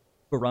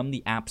from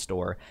the App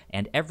Store,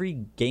 and every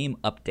game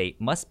update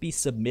must be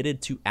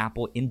submitted to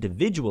Apple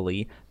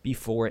individually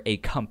before a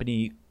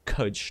company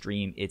could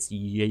stream it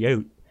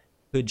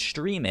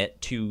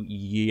to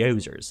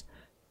users.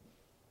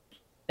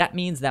 That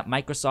means that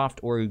Microsoft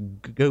or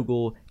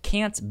Google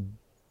can't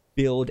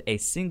build a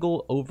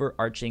single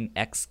overarching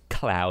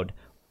xCloud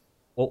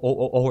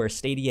or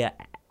Stadia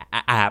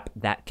app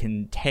that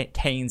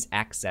contains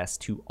access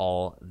to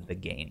all the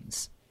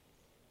games.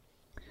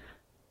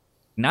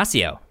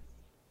 Ignacio,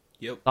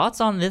 Yep.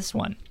 thoughts on this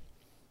one?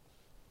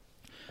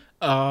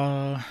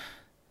 I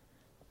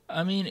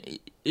mean,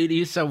 it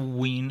is a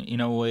win in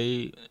a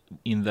way,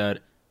 in that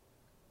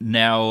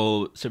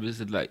now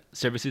services like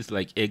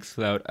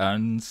xCloud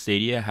and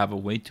Stadia have a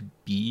way to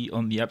be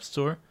on the App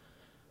Store,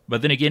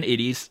 but then again, it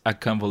is a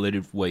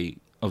convoluted way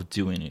of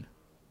doing it.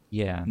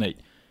 Yeah. Like,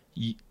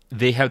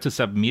 they have to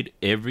submit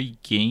every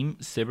game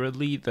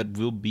separately that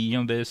will be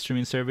on the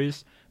streaming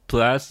service.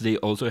 Plus, they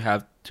also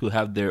have to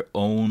have their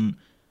own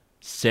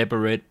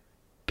separate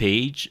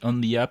page on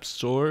the App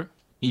Store,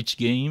 each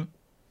game.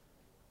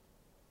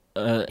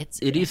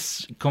 It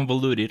is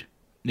convoluted.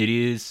 It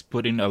is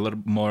putting a lot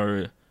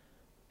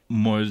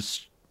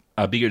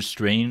a bigger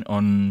strain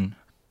on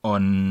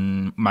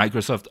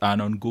Microsoft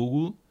and on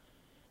Google.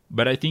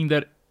 But I think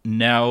that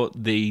now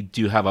they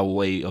do have a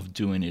way of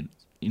doing it.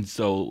 And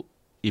so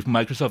if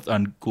Microsoft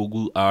and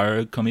Google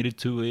are committed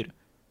to it,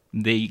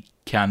 they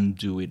can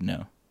do it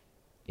now.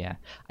 Yeah.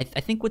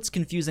 I think what's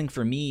confusing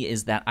for me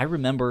is that I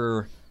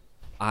remember,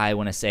 I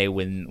want to say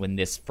when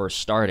this first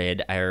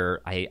started,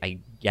 I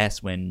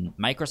guess when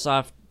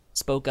Microsoft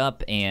spoke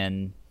up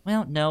and,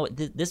 well, no,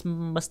 this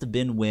must have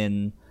been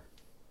when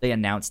they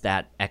announced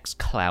that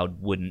xCloud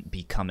wouldn't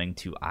be coming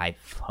to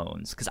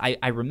iPhones. Because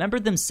I remember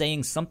them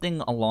saying something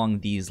along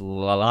these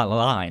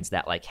lines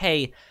that, like,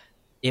 hey,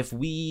 if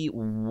we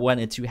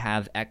wanted to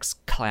have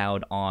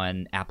xCloud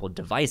on Apple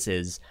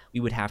devices, we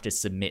would have to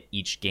submit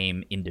each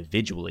game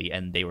individually.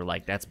 And they were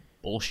like, that's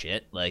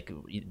bullshit. Like,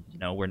 you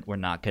know, we're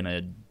not going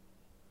to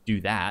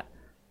do that.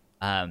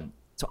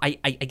 So I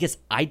guess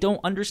I don't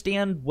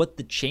understand what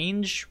the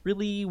change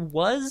really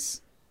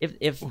was.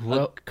 If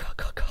a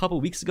couple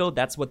weeks ago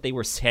that's what they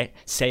were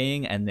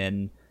saying, and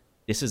then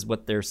this is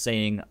what they're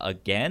saying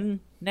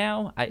again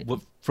now.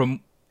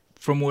 From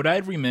what I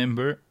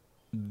remember,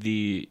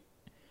 the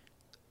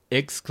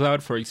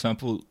xCloud, for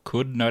example,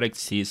 could not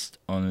exist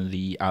on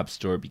the App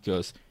Store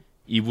because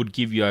it would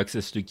give you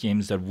access to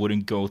games that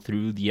wouldn't go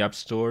through the App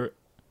Store.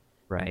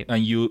 Right.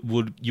 And you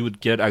would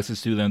get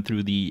access to them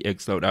through the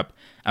xCloud app.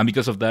 And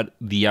because of that,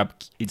 the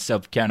app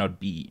itself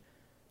couldn't be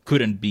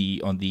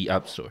on the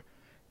App Store.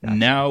 Gotcha.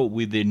 Now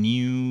with the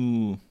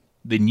new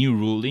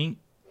ruling,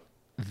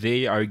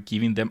 they are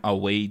giving them a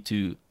way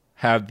to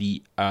have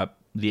the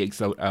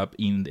xCloud app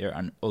in there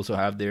and also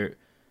have their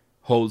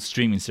whole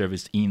streaming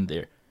service in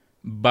there.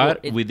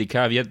 But with the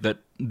caveat that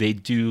they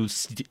do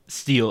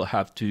still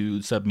have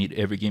to submit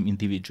every game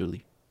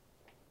individually.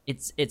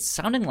 It's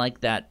sounding like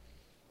that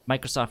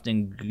Microsoft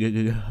and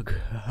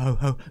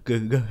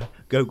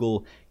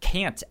Google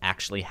can't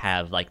actually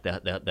have like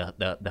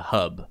the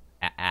hub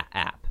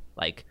app.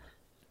 Like,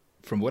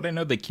 from what I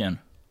know, they can.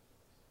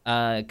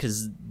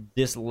 Because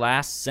this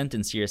last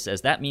sentence here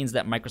says that means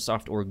that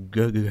Microsoft or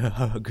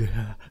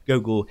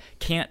Google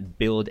can't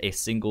build a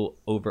single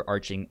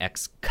overarching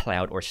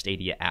xCloud or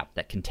Stadia app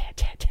that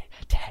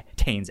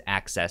contains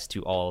access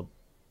to all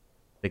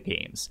the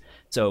games.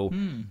 So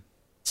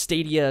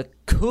Stadia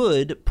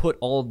could put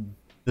all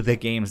the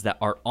games that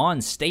are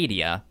on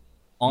Stadia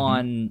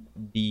on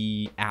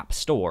the App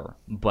Store,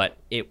 but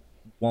it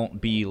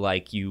won't be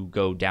like you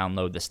go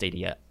download the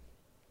Stadia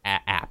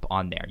app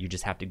on there. You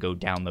just have to go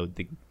download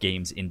the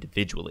games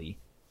individually,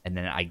 and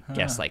then I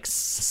guess like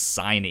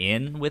sign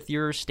in with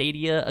your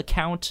Stadia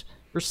account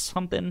or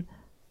something.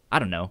 I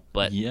don't know,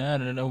 but yeah, I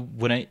don't know.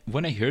 When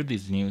I heard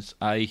this news,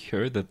 I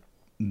heard that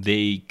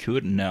they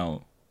could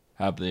now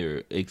have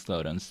their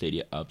xCloud and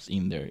Stadia apps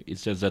in there.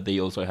 It's just that they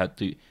also have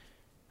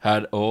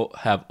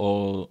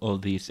all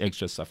these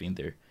extra stuff in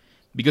there,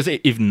 because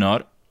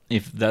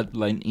if that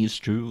line is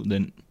true,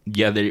 then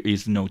yeah, there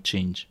is no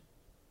change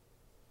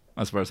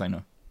as far as I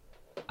know.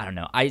 I don't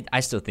know. I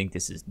still think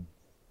this is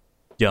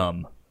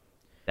dumb.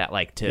 That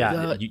like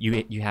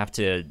you have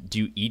to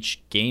do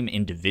each game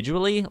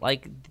individually.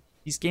 Like,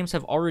 these games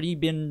have already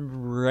been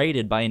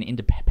rated by an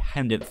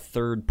independent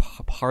third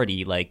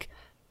party. Like,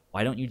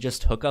 why don't you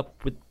just hook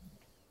up with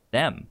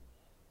them?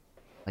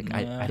 Like,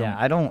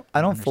 I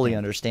don't fully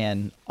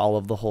understand all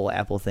of the whole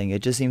Apple thing.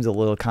 It just seems a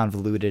little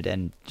convoluted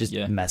and just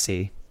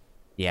messy.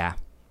 Yeah.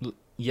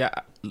 Yeah.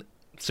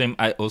 Same.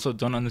 I also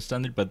don't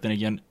understand it. But then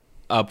again,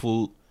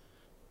 Apple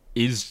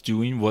is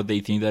doing what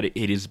they think that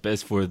it is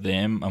best for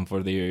them and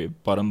for their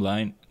bottom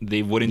line.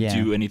 They wouldn't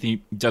do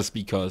anything just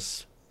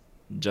because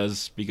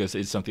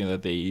it's something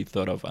that they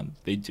thought of and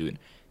they do it.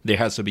 There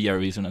has to be a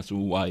reason as to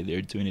why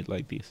they're doing it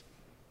like this.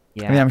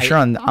 Yeah, I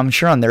mean, I'm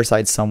sure on their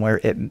side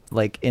somewhere, it,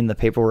 like in the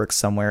paperwork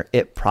somewhere,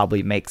 it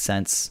probably makes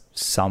sense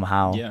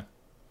somehow. Yeah,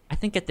 I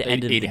think at the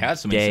end of the day, it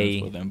has to make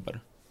sense for them, but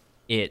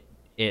it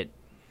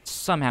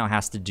somehow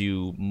has to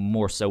do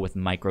more so with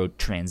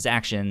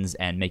microtransactions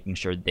and making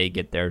sure they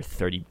get their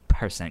 30%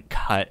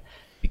 cut,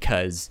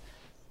 because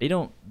they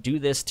don't do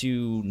this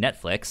to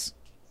Netflix,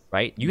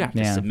 right? You have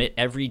to submit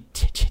every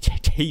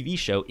TV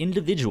show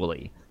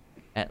individually.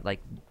 At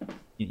like,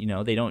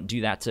 they don't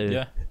do that to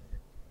Yeah.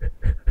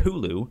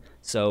 Hulu.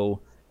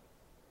 So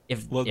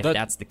if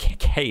that's the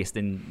case,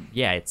 then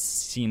yeah, it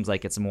seems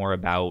like it's more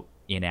about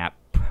in-app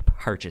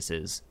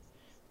purchases.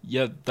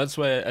 Yeah, that's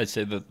why I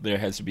said that there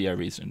has to be a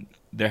reason.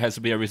 There has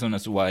to be a reason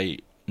as to why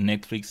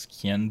Netflix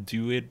can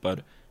do it,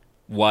 but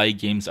why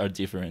games are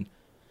different.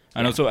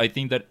 And also, I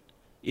think that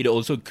it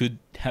also could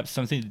have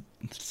something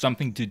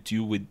to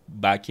do with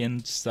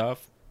backend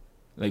stuff.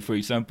 Like, for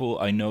example,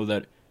 I know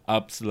that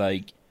apps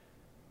like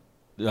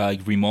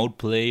Remote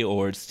Play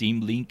or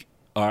Steam Link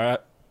are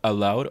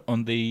allowed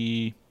on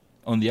the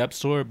App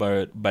Store,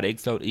 but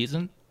xCloud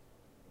isn't.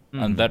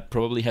 And that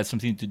probably has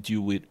something to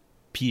do with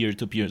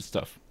peer-to-peer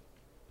stuff.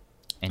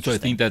 So I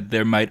think that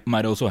there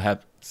might also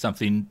have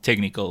something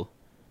technical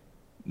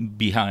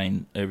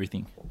behind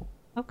everything.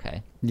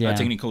 Okay. Yeah. A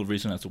technical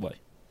reason as to why.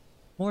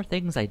 More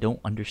things I don't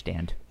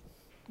understand.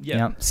 Yeah.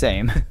 Yep,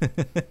 same.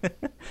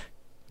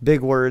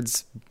 Big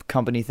words,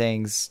 company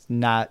things,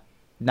 not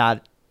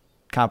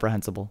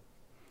comprehensible.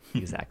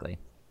 Exactly.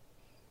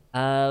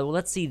 Well,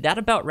 let's see. That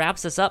about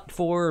wraps us up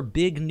for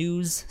big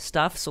news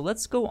stuff. So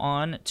let's go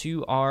on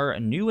to our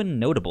new and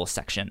notable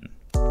section.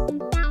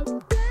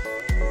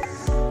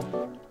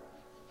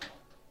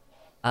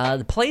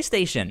 The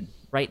PlayStation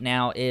right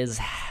now is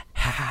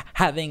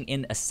having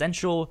an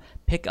essential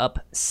pickup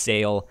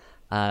sale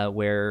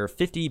where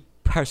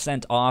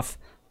 50% off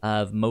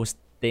of most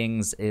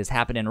things is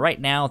happening right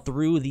now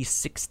through the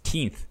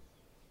 16th.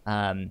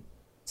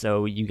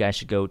 So you guys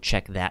should go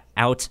check that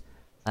out.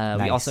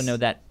 We also know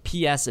that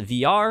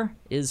PSVR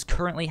is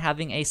currently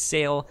having a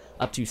sale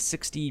up to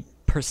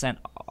 60%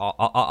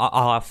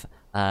 off.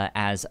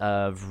 As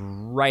of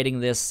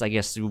writing this, I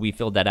guess we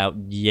filled that out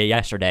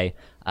yesterday.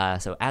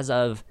 So as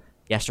of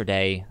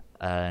yesterday,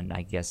 and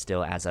I guess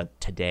still as of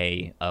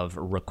today of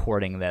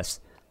recording this.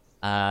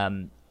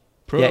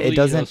 Probably it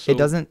doesn't.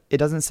 also- It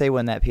doesn't say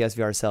when that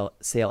PSVR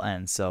sale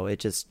ends. So it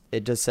just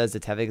says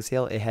it's having a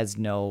sale. It has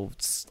no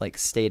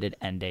stated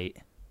end date.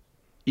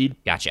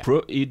 Gotcha.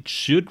 It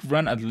should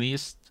run at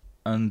least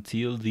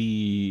until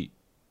the.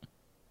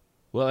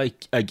 Well,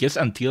 I guess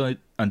until the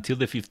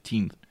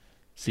 15th,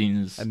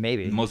 since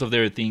Maybe. most of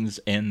their things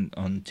end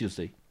on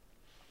Tuesday.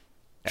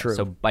 True.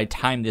 So by the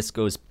time this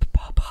goes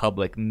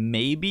public,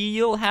 maybe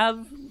you'll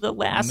have the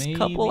last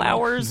couple Maybe.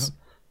 hours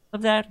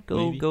of that.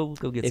 Go Maybe.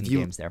 get some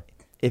games there.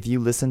 If you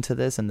listen to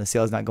this and the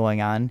sale's not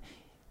going on,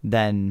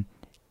 then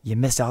you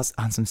missed out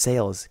on some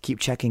sales. Keep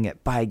checking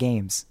it. Buy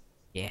games.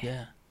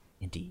 Yeah.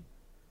 Indeed.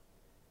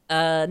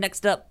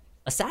 Next up,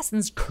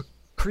 Assassin's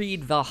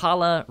Creed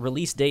Valhalla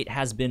release date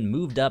has been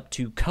moved up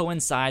to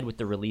coincide with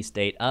the release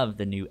date of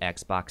the new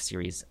Xbox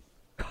Series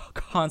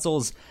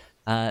consoles.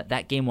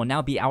 That game will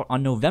now be out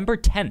on November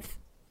 10th.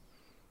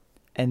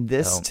 And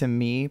this, to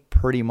me,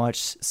 pretty much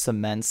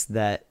cements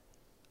that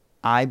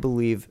I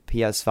believe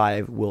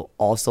PS5 will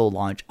also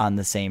launch on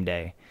the same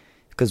day.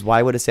 Because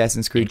why would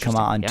Assassin's Creed come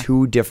out on Interesting,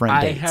 yeah. 2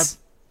 different dates?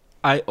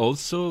 I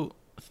also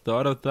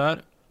thought of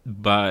that,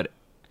 but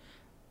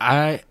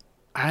I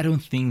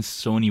don't think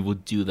Sony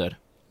would do that.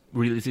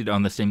 Release it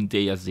on the same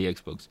day as the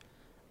Xbox.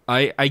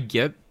 I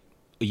get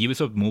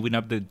Ubisoft moving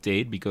up the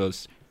date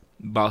because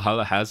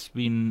Valhalla has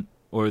been,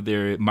 or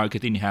their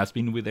marketing has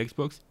been with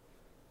Xbox.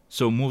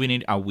 So moving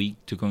it a week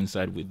to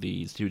coincide with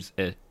the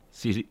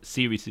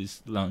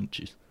Series'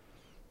 launches.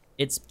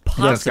 It's That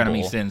possible. kind of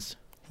makes sense.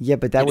 Yeah,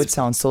 but that It would is-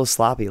 sound so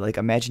sloppy. Like,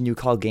 imagine you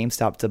call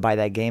GameStop to buy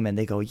that game and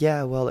they go,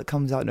 yeah, well, it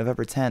comes out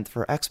November 10th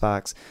for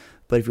Xbox.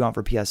 But if you want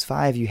for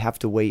PS5, you have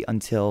to wait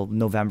until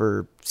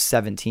November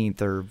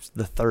 17th or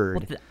the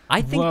 3rd. Well,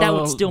 I think that would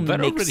Well, still that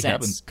make already sense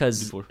happened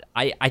because before.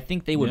 I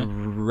think they would Yeah.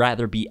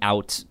 rather be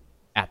out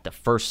at the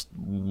first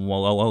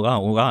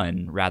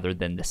one rather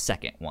than the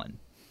second one.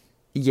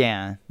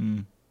 Yeah.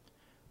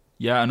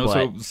 Yeah, and also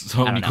But, I don't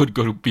Sony know. could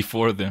go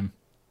before them,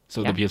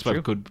 so Yeah, the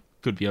PS5 true.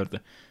 could be out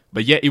there.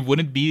 But yeah, it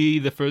wouldn't be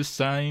the first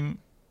time.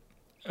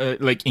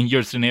 Like in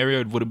your scenario,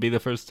 it wouldn't be the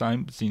first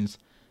time since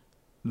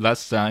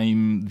last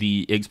time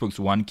the Xbox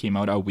One came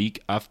out a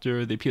week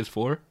after the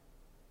PS4.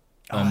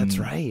 Oh, that's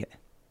right.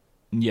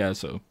 Yeah,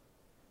 so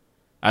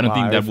I don't Wow,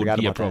 think I that forgot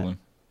would be a about that. problem.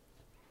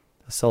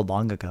 So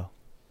long ago.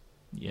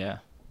 Yeah.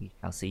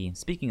 I'll see.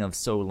 Speaking of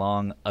so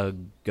long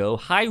ago,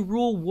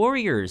 Hyrule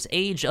Warriors: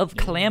 Age of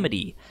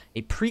Calamity,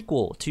 a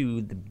prequel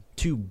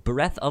to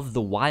Breath of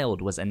the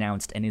Wild, was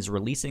announced and is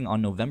releasing on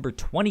November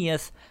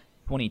 20th,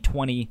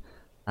 2020.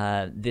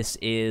 This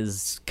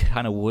is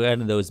kind of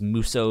one of those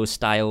Muso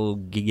style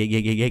games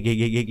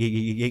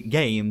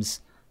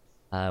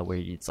where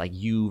it's like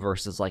you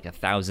versus like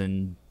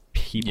 1,000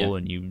 people, Yeah.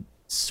 and you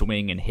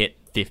swing and hit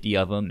 50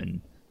 of them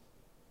and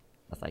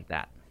stuff like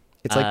that.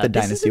 It's like the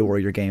this is Dynasty a-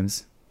 Warrior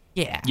games.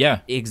 Yeah,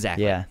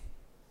 exactly. Yeah.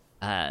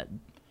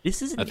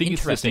 This is an I think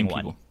it's the interesting same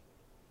one.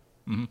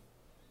 people.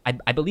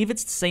 I believe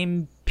it's the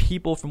same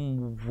people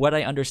from what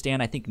I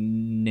understand. I think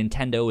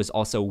Nintendo is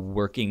also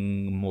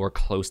working more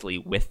closely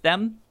with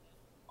them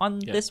on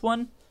this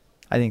one.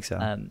 I think so.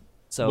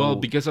 So Well,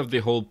 because of the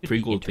whole be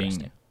prequel thing,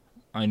 interesting.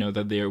 I know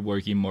that they are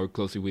working more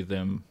closely with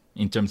them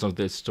in terms of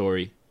the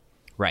story.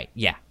 Right.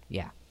 Yeah.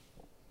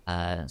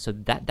 So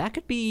that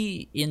could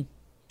be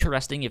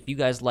interesting if you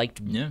guys liked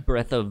Yeah.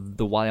 Breath of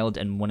the Wild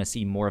and want to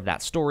see more of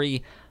that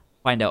story.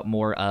 Find out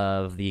more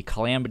of the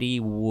Calamity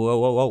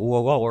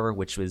War,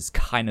 which was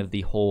kind of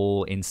the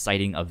whole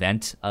inciting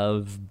event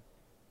of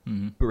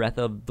Breath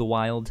of the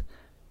Wild.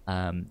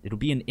 It'll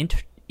be an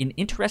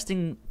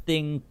interesting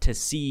thing to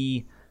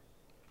see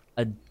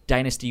a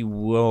Dynasty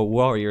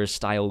Warriors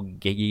style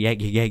game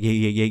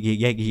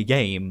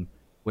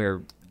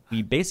where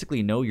we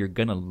basically know you're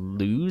gonna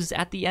lose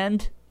at the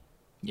end.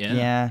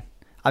 Yeah.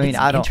 I mean, It's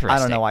I don't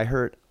interesting. know. I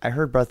heard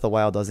Breath of the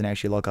Wild doesn't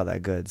actually look all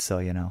that good, so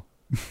you know.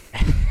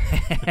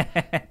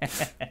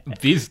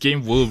 This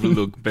game will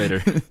look better.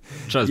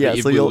 Trust me, Yeah,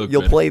 it so will look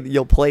you'll better.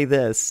 you'll play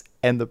this,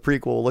 and the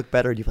prequel will look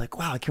better, and you'll be like,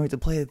 wow, I can't wait to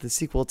play the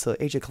sequel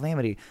to Age of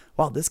Calamity.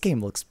 Wow, this game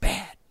looks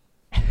bad.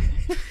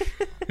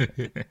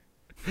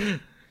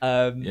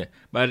 Yeah,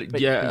 but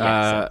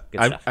so,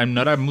 good stuff. I'm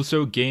not a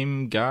Musou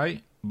game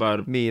guy,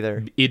 but Me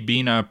either. it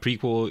being a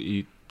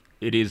prequel,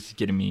 it is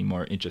getting me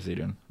more interested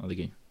in the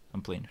game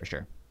I'm playing. For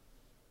sure.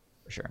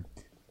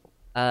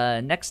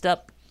 Next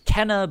up,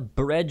 Kenna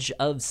Bridge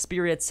of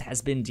Spirits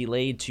has been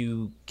delayed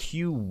to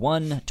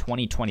Q1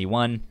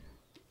 2021.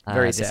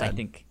 Very This, I sad.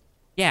 think,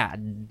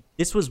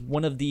 this was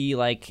one of the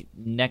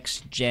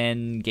next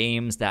gen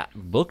games that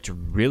looked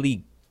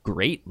really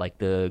great. Like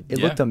the It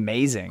Yeah. looked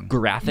amazing.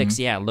 graphics,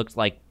 it looked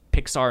like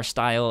Pixar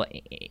style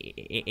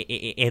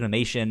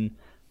animation.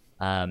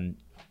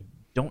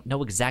 Don't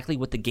know exactly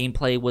what the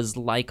gameplay was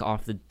like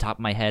off the top of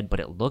my head, but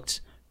it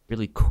looked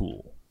really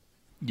cool.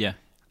 Yeah,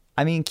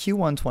 I mean,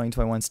 Q1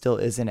 2021 still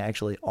isn't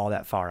actually all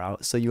that far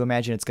out. So you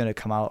imagine it's going to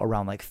come out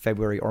around like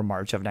February or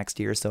March of next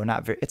year. So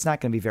it's not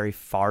going to be very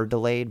far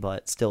delayed,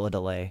 but still a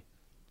delay.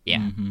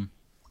 Yeah,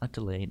 a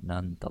delay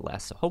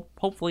nonetheless. So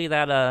hopefully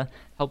that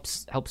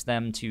helps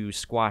them to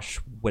squash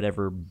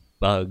whatever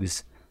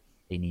bugs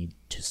they need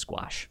to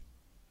squash.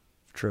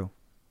 True.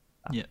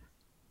 yeah.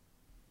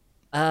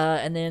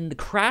 And then the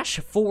Crash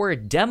 4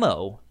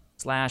 demo /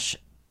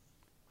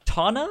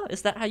 Tana,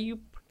 is that how you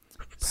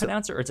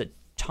pronounce it, or is it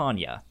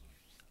Tanya?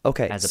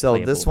 Okay, As a so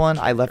this playable one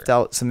I left character.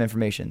 out some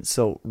information.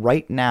 So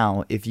right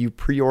now, if you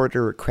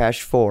pre-order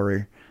Crash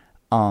 4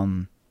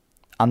 on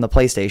the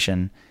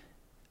PlayStation,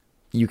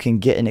 you can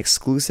get an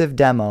exclusive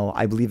demo.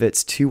 I believe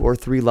it's 2 or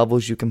 3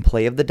 levels you can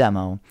play of the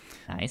demo.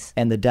 Nice.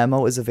 And the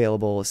demo is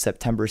available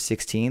September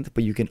 16th,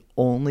 but you can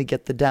only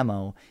get the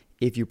demo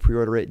if you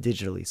pre-order it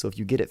digitally. So if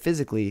you get it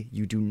physically,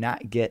 you do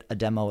not get a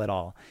demo at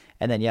all.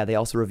 And then, they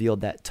also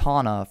revealed that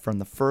Tana from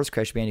the first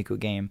Crash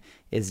Bandicoot game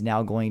is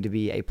now going to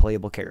be a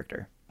playable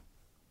character.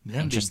 Man,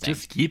 they Interesting.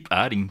 just keep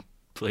adding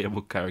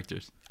playable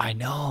characters. I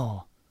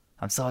know.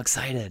 I'm so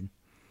excited.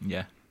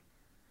 Yeah.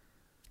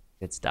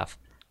 Good stuff.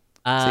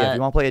 So if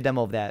you want to play a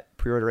demo of that,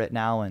 pre-order it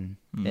now,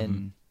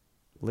 and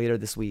later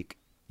this week,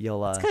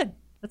 you'll That's good.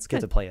 That's get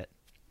good. to play it.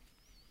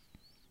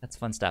 That's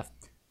fun stuff.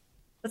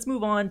 Let's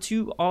move on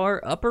to our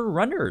upper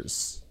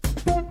runners.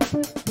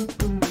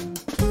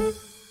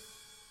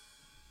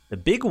 The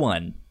big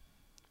one,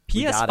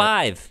 got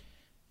PS5,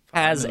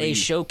 has Finally. a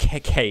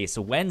showcase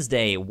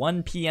Wednesday,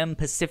 1 p.m.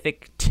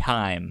 Pacific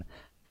time.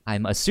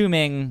 I'm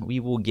assuming we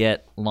will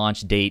get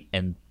launch date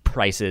and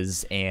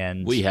prices,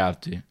 and We have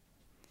to.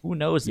 who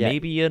knows, Yeah.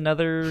 maybe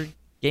another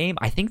game.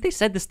 I think they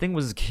said this thing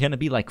was gonna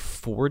be like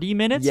 40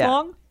 minutes Yeah.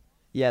 long.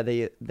 Yeah,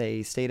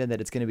 they stated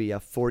that it's going to be a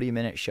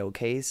 40-minute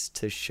showcase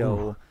to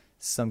show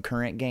some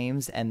current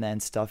games and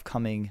then stuff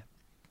coming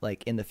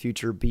like in the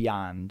future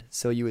beyond.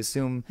 So you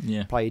assume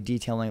Yeah. probably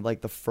detailing like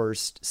the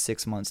first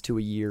 6 months to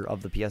a year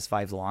of the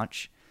PS5's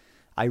launch.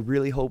 I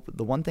really hope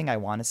the one thing I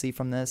want to see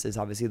from this is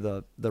obviously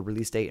the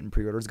release date and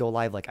pre-orders go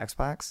live like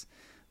Xbox,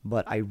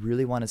 but I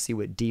really want to see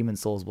what Demon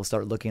Souls will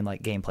start looking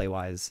like gameplay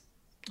wise.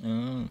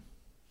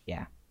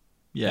 Yeah.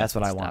 Yeah. That's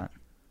what I stuff. want.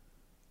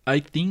 I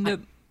think that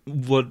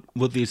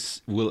what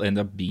this will end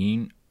up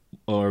being,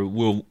 or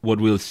what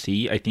we'll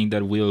see, I think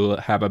that we'll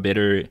have a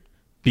better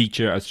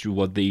picture as to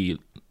what the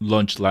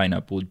launch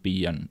lineup would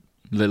be and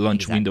the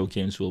launch Exactly. window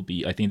games will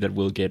be. I think that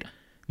we'll get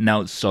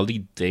now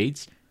solid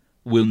dates.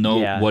 We'll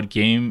know Yeah. what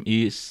game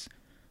is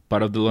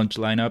part of the launch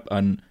lineup.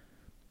 And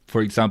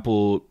for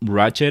example,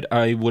 Ratchet,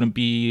 I wouldn't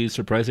be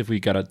surprised if we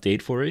got a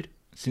date for it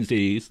since it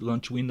is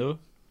launch window.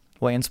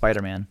 Well, and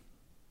Spider-Man.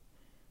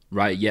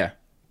 Right, yeah.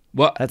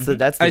 Well, That's the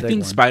I big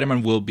think one.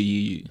 Spider-Man will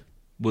be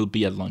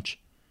at launch.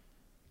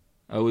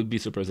 I would be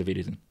surprised if it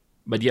isn't.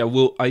 But yeah,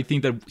 I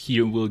think that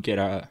here we'll get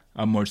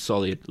a more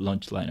solid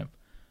launch lineup.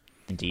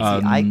 Indeed.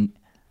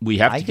 We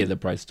have I to get could- the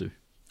price too.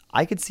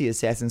 I could see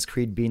Assassin's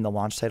Creed being the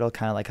launch title,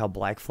 kind of like how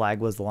Black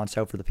Flag was the launch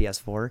title for the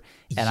PS4.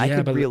 And I Yeah,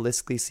 could but-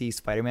 realistically see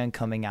Spider-Man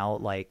coming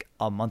out like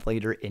a month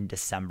later in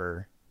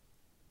December.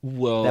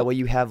 Well, That way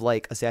you have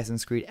like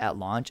Assassin's Creed at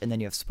launch, and then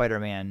you have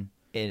Spider-Man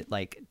in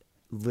like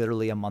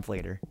literally a month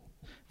later.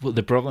 well,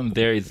 the problem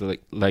there is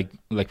like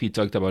we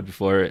talked about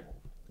before.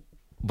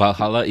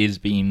 Valhalla is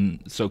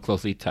being so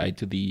closely tied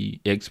to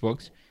the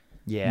Xbox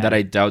Yeah. that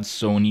I doubt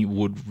Sony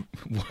would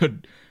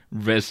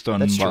rest on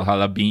That's true.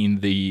 Valhalla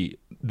being the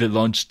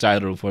launch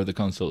title for the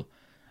console.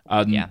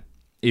 Yeah.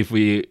 If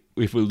we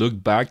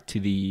look back to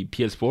the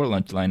PS4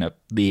 launch lineup,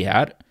 they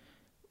had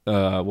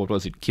what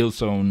was it,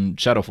 Killzone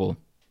Shadowfall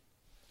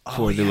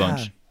for the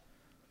launch.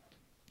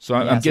 So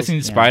I'm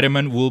guessing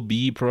Spider-Man will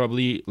be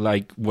probably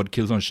like what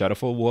Killzone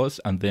Shadowfall was,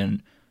 and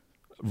then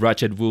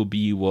Ratchet will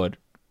be what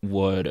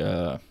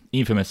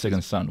Infamous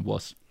Second Son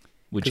was,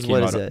 which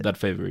came out of that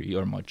February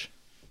or March.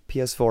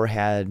 PS4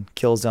 had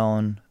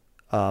Killzone,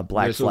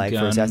 Black Flag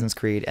for Assassin's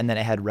Creed, and then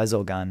it had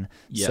Resogun.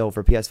 Yeah. So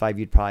for PS5,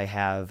 you'd probably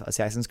have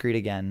Assassin's Creed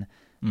again,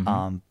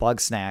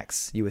 Bug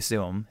Snacks, you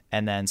assume,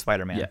 and then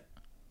Spider-Man.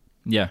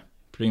 Yeah,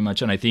 pretty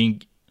much. And I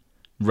think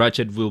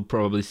Ratchet will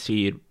probably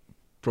see it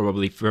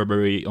probably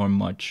February or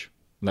March.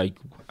 Like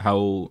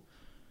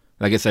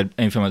I said,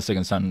 Infamous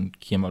Second Son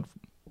came out,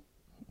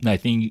 I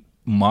think,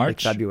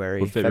 March. Like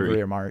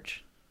February or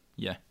March.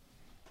 Yeah.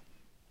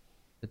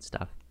 Good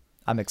stuff.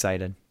 I'm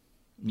excited.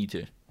 Me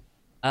too.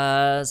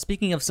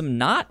 Speaking of some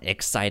not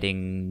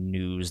exciting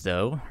news,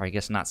 though, or I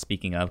guess not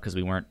speaking of, because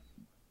we weren't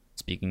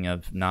speaking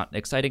of not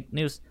exciting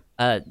news.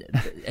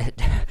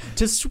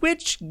 To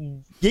switch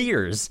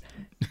gears,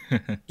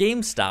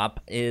 GameStop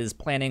is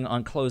planning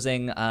on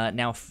closing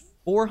now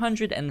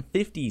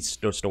 450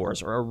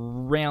 stores, or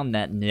around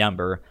that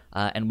number,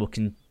 and will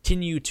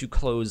continue to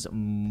close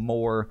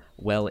more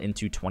well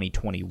into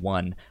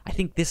 2021. I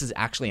think this is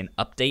actually an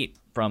update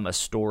from a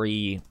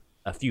story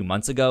a few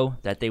months ago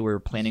that they were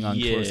planning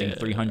on closing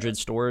 300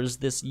 stores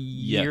this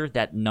year.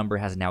 That number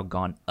has now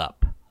gone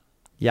up.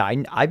 Yeah,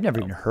 I've never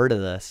even heard of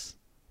this.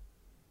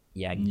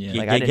 Yeah,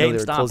 like, I didn't know they were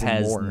GameStop closing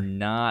has more.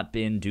 not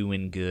been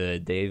doing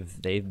good.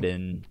 They've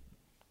been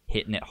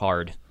hitting it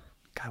hard.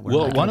 God,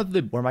 where am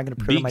I going to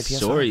put my PS5?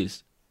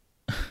 Stories.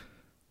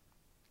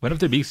 One of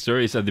the big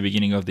stories at the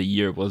beginning of the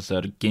year was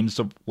that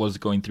GameStop was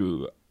going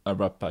through a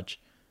rough patch.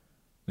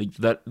 Like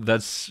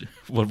that's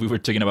what we were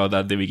talking about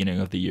at the beginning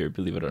of the year,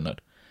 believe it or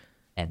not.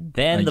 And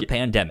then the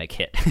pandemic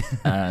hit.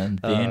 And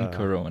then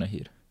Corona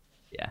hit.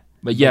 Yeah.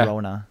 But yeah.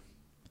 Corona.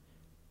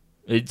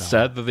 It's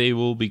sad that they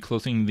will be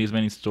closing these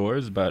many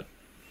stores, but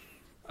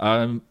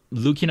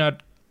looking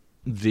at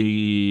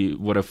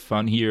what I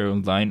found here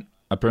online,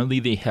 apparently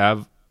they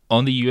have,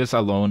 on the US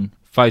alone,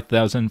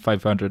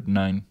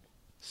 5,509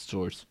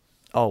 stores.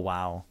 Oh,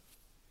 wow.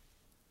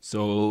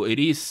 So it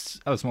is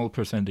a small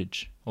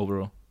percentage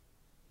overall.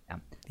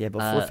 Yeah, but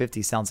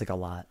 450 sounds like a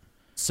lot.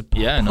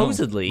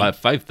 Supposedly. But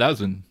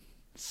 5,000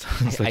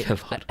 sounds like a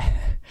lot.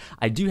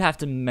 I do have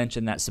to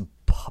mention that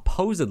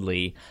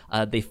supposedly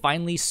they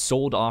finally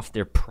sold off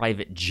their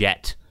private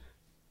jet.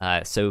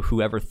 So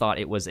whoever thought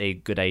it was a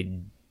good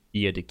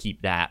idea to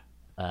keep that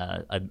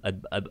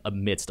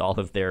amidst all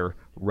of their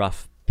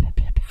rough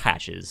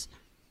patches,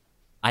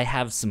 I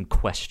have some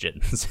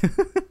questions.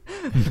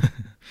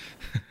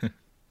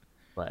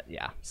 But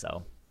yeah,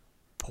 so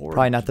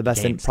probably not the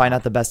best. Probably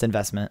not the best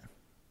investment.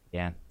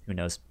 Yeah, who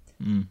knows?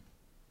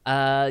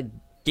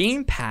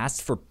 Game Pass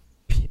for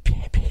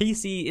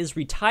PC is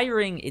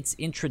retiring its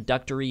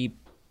introductory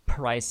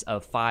price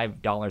of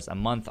 $5 a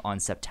month on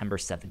September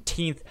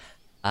 17th,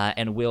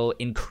 and will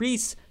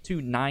increase to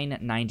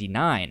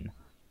 $9.99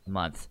 a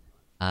month.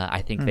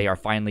 I think they are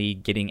finally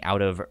getting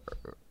out of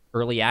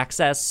early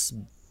access,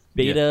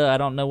 beta. Yeah. I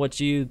don't know what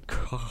you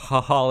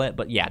call it,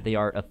 but yeah, they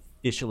are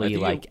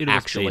officially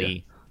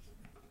actually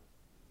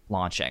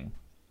launching.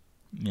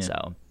 Yeah.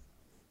 So,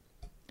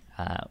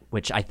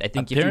 which I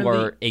think if you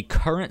are a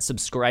current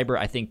subscriber,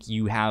 I think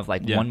you have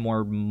one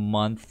more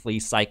monthly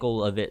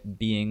cycle of it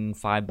being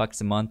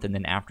 $5 a month, and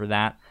then after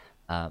that,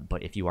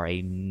 but if you are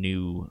a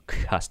new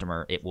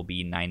customer, it will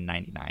be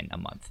 $9.99 a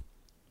month.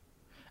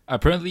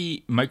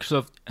 Apparently,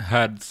 Microsoft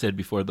had said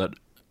before that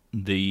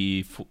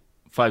the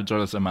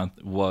 $5 a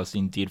month was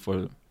indeed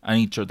for an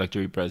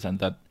introductory price, and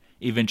that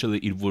eventually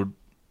it would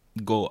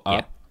go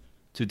up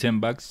to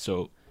 $10.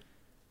 So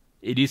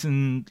it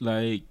isn't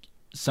like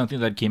something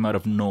that came out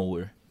of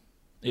nowhere.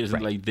 It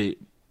isn't like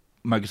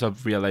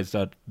Microsoft realized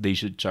that they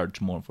should charge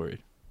more for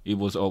it. It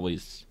was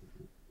always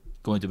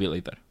going to be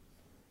like that.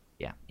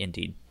 Yeah,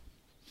 indeed.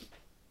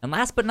 And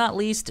last but not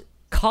least,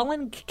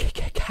 Colin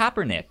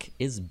Kaepernick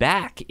is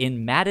back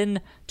in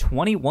Madden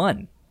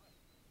 21.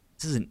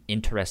 This is an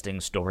interesting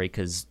story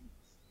because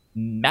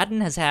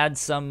Madden has had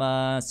some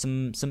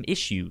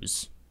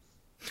issues.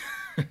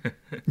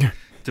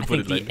 To put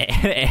it lightly.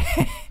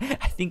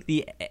 I think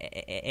the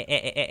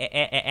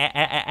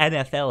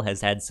NFL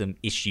has had some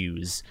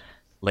issues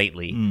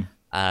lately.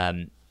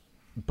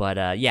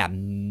 But yeah,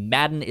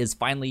 Madden is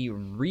finally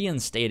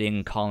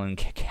reinstating Colin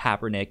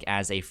Kaepernick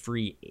as a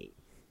free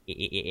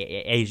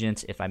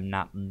agent, if I'm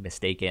not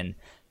mistaken,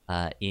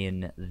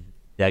 in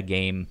the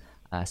game.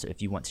 So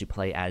if you want to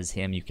play as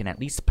him, you can at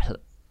least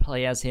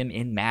play as him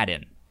in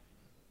Madden.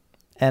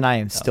 And I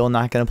am still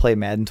not going to play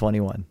Madden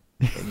 21.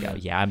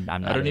 Yeah, I'm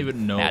not I don't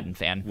even know Madden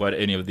fan. What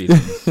any of these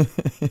things.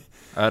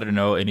 I don't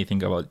know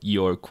anything about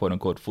your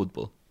quote-unquote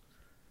football.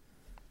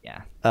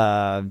 Yeah.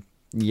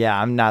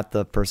 Yeah, I'm not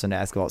the person to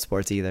ask about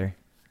sports either.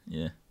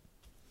 Yeah.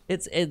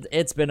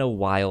 It's been a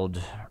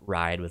wild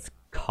ride with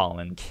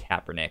Colin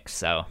Kaepernick,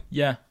 so.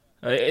 Yeah.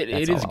 It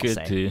That's all is I'll good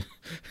say.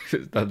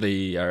 to that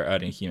they are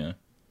adding him.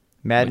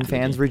 Madden Back to the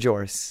fans game.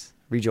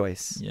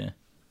 rejoice, Yeah.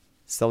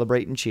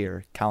 celebrate and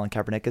cheer. Colin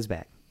Kaepernick is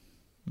back.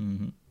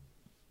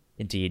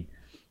 Indeed.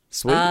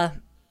 Sweet.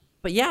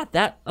 But yeah,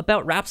 that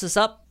about wraps us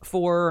up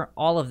for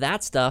all of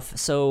that stuff.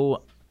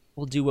 So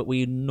we'll do what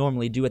we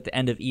normally do at the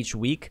end of each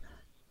week.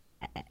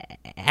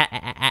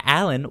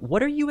 Alan,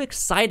 what are you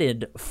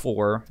excited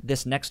for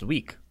this next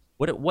week?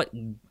 What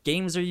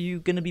games are you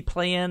going to be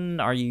playing?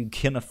 Are you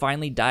going to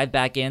finally dive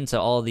back into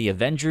all the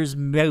Avengers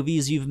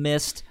movies you've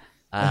missed?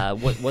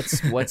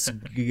 What's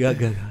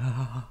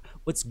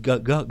going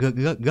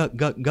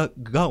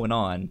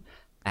on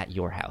at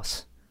your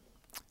house?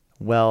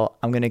 Well,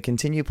 I'm going to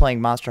continue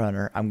playing Monster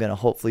Hunter. I'm going to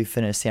hopefully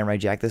finish Samurai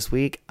Jack this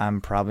week. I'm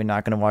probably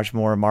not going to watch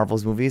more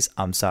Marvel's movies.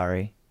 I'm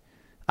sorry.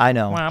 I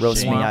know.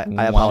 Roast me.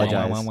 I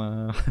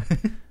apologize.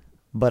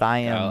 But I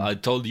am. I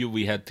told you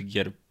we had to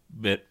get a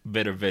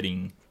better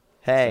vetting.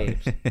 Hey.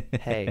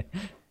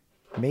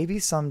 Maybe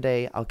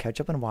someday I'll catch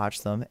up and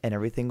watch them and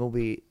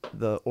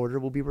the order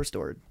will be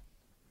restored.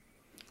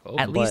 Oh,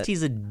 At least But-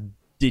 he's a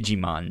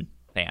Digimon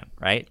fan,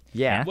 right?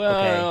 Yeah.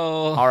 Well,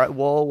 okay. All right.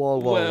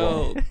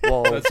 Whoa.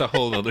 that's a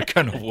whole other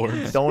kind of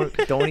word.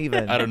 Don't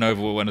even. I don't know if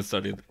we want to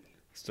start it.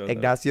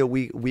 Ignacio,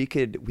 we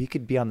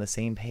could be on the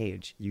same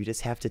page. You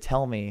just have to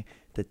tell me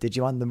that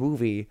Digimon the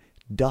movie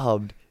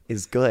dubbed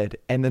is good,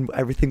 and then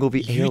everything will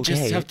be You A-okay.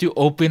 just have to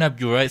open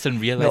up your eyes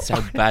and realize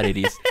how bad it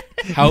is.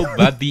 How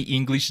bad the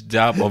English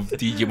dub of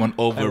Digimon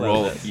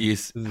overall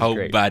is. How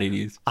great. bad it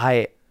is.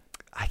 I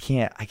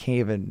can't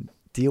even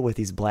deal with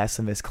these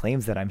blasphemous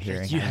claims that I'm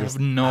hearing. You I have just-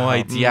 no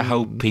idea how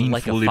Like a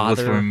painful it was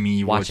father for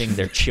me watching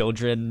their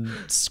children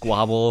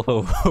squabble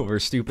over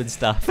stupid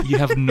stuff. You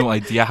have no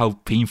idea how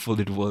painful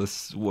it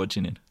was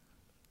watching it.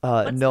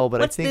 no,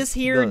 but What's I think this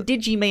here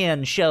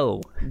Digiman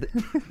show?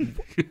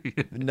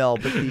 no,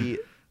 but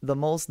the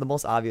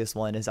most obvious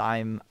one is I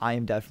am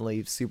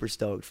definitely super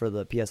stoked for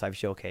the PS5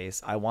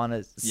 showcase. I want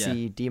to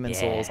see Demon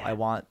Souls.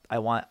 Yeah.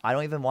 I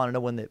don't even want to know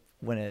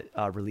when it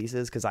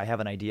releases because I have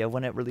an idea of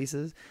when it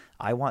releases.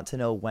 I want to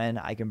know when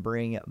I can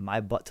bring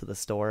my butt to the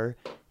store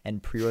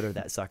and pre-order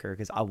that sucker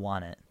because I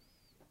want it.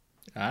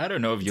 I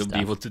don't know if you'll Stuff.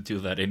 be able to do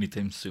that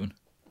anytime soon.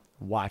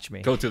 Watch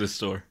me. Go to the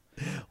store.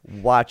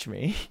 Watch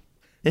me.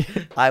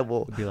 I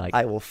will be like-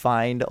 I will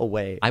find a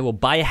way. I will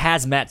buy a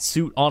hazmat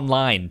suit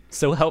online.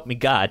 So help me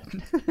God.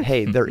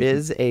 Hey, there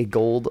is a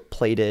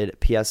gold-plated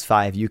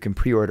PS5 you can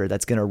pre-order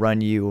that's going to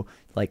run you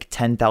like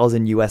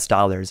 $10,000 US.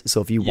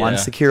 So if you want Yeah.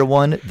 to secure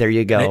one, there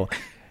you go.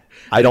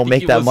 I don't think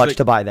make it that was much like-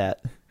 to buy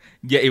that.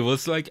 Yeah, it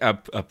was like a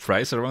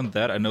price around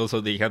that, and also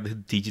they had the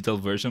digital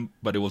version,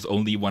 but it was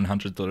only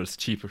 $100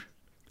 cheaper.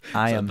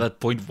 I So am at that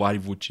point, why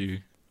would you?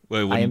 Why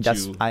I am wouldn't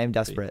you? I am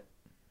desperate.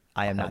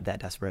 I am not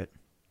that desperate.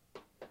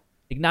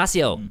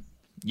 Ignacio,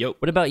 Yo,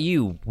 what about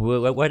you?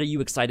 What are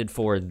you excited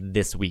for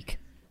this week?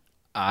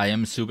 I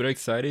am super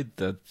excited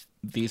that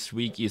this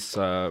week is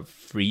a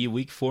free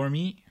week for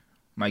me.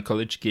 My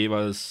college gave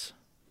us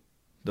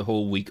the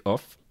whole week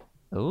off.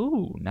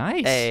 Oh,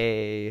 nice.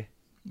 Hey.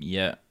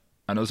 Yeah.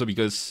 And also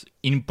because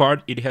in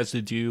part it has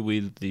to do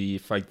with the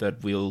fact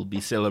that we'll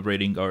be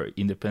celebrating our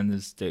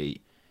Independence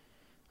Day,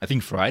 I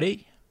think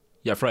Friday?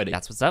 Yeah, Friday.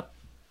 That's what's up.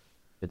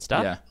 Good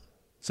stuff. Yeah.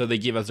 So they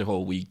give us the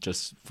whole week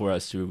just for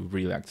us to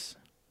relax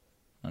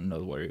and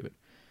not worry about it.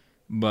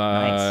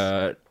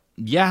 But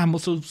yeah, I'm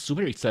also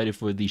super excited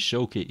for the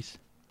showcase.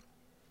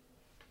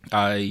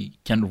 I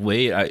can't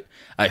wait.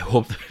 I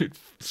hope that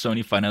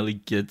Sony finally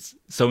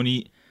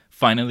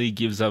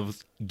gives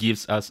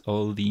us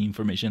all the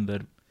information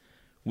that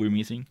we're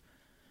missing.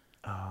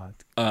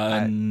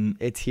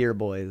 It's here,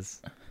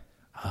 boys.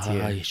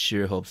 here. I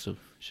sure hope so.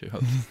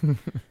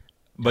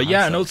 But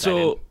yeah, and so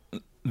also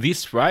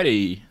this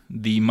Friday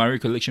the Mario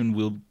Collection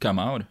will come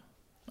out.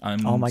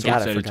 I'm Oh my so God, I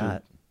excited forgot.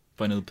 to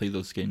finally play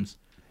those games.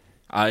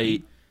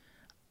 I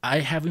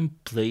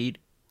haven't played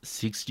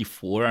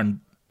 64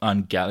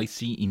 and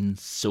Galaxy in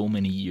so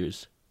many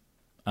years,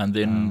 and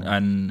then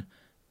and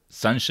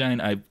Sunshine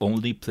I've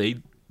only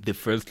played the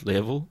first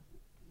level,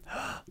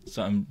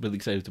 so I'm really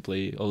excited to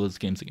play all those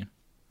games again.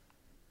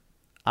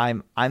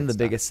 I'm the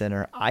biggest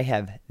sinner. I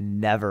have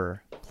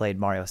never played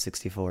Mario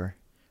 64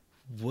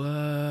 What?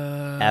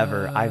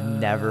 ever.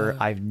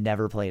 I've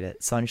never played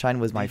it. Sunshine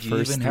was my Did you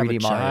first even have 3D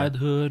a Mario.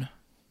 childhood?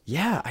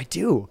 Yeah, I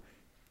do.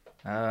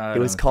 I It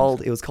was don't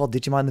think called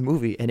Digimon the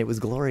movie, and it was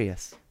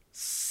glorious.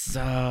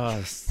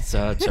 so.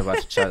 Such a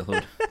bad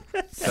childhood.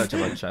 Such a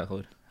bad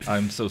childhood.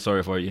 I'm so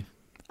sorry for you.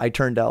 I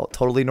turned out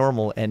totally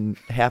normal and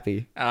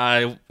happy.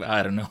 I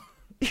don't know.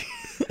 I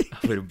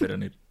would have bet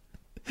on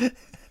it.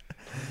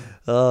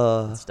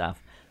 Good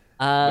stuff.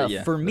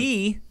 yeah, For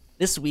me,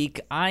 this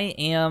week, I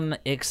am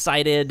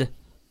excited.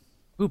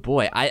 Oh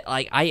boy,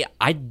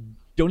 I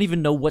don't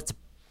even know what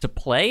to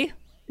play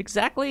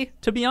exactly,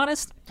 to be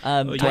honest.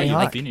 Oh, yeah, Tony you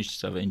Hawk.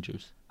 finished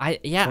Avengers. I'm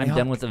Tony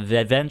done Hawk. with the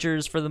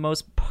Avengers for the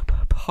most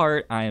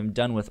part. I am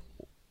done with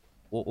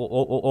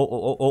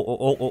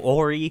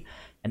Ori,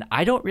 and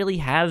I don't really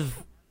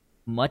have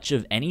much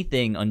of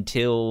anything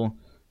until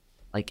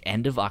like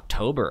end of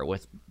October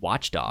with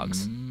Watch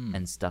Dogs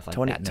and stuff like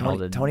that. And all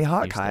the Tony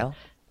Hawk, new stuff. Kyle.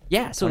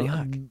 Yeah, so Tony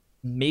Hawk.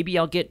 maybe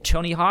I'll get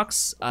Tony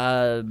Hawk's.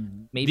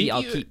 Maybe Did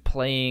I'll you- keep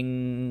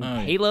playing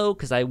Halo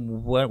because I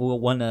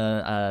want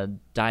to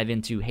dive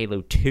into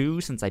Halo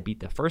 2 since I beat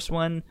the first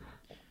one.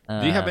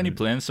 Do you have any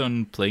plans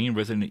on playing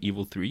Resident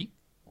Evil 3?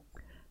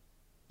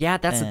 Yeah,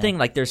 that's the thing.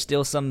 Like, there's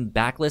still some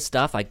backlist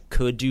stuff. I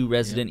could do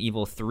Resident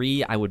Evil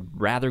 3. I would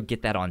rather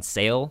get that on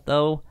sale,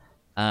 though.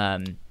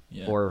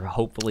 Or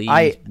hopefully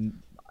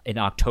in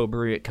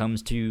October it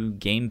comes to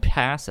Game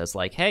Pass as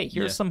like, hey,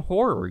 here's some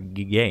horror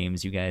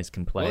games you guys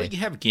can play. Well, you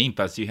have Game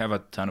Pass. You have a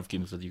ton of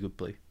games that you could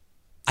play.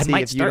 I See,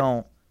 might if start, you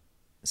don't,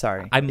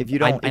 sorry, I if you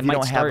don't, if you might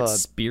don't have start a,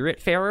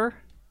 Spiritfarer.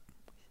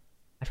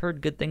 I've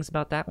heard good things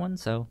about that one,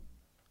 so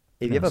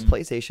if you have a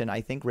PlayStation,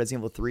 I think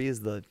Resident Evil 3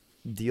 is the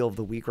deal of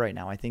the week right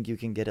now. I think you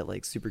can get it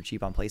like super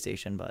cheap on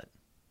PlayStation, but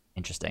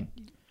interesting.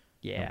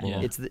 yeah,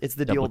 Yeah. it's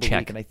the Double deal of the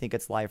check. week, and I think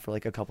it's live for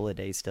like a couple of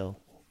days still.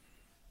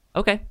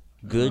 Okay,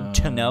 good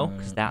to know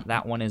because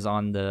that one is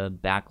on the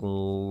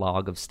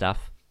backlog of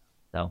stuff.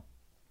 So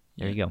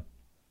there you go.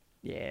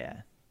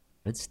 Yeah.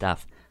 Good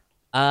stuff.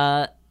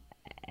 Alan,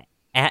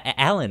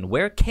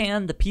 where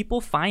can the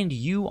people find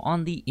you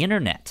on the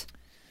internet?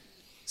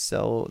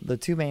 So the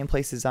two main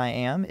places I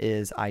am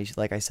is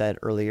like I said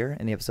earlier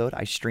in the episode,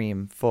 I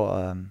stream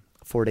for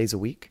 4 days a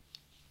week.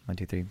 1,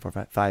 2, 3,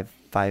 4,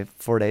 5,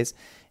 4 days.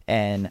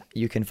 And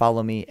you can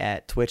follow me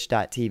at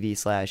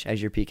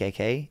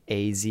twitch.tv/AzurePKK,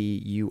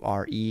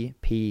 AZUREPKK.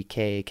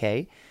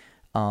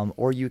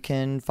 Or you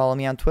can follow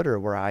me on Twitter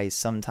where I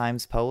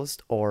sometimes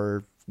post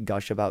or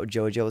gush about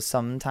JoJo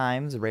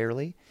sometimes,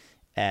 rarely,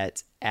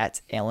 at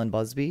Alan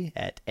Busby,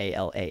 at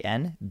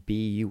ALANBUSBEE.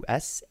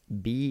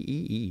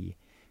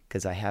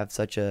 Because I have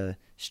such a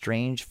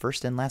strange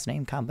first and last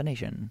name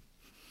combination.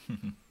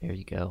 There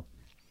you go.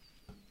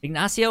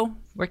 Ignacio,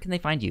 where can they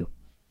find you?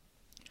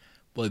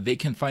 Well, they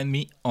can find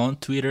me on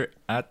Twitter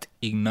at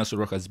Ignacio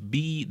Rojas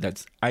B.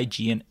 That's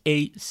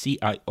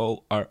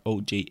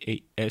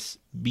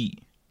IGNACIOROJASB.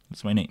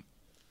 That's my name.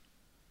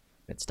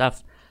 Good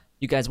stuff.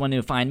 You guys want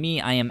to find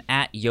me? I am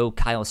at Yo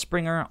Kyle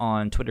Springer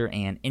on Twitter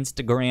and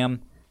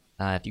Instagram.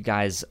 If you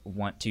guys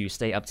want to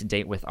stay up to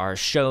date with our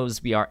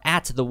shows, we are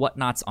at The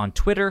Whatnots on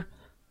Twitter.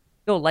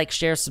 Go like,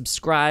 share,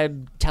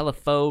 subscribe, tell a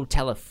foe,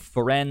 tell a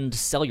friend,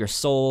 sell your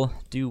soul,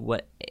 do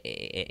whatever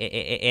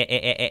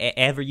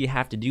you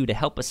have to do to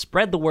help us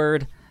spread the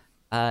word.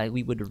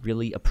 We would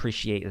really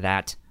appreciate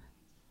that.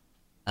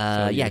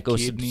 Go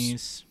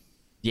kidneys.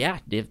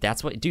 if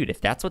that's what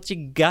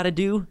you gotta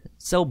do,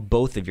 sell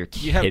both of your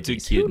kidneys. You have 2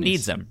 kidneys. Who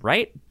needs them,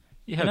 right?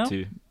 You have know?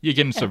 to. You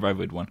can survive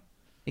with one.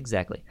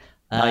 Exactly.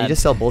 You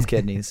just sell both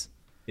kidneys.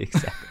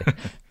 Exactly.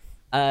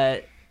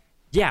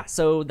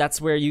 So that's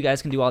where you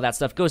guys can do all that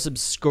stuff. Go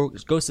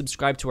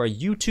subscribe to our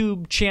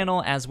YouTube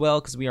channel as well,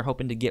 because we are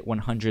hoping to get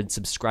 100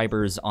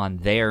 subscribers on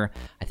there.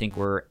 I think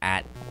we're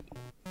at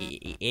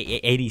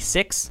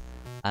 86,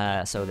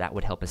 so that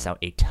would help us out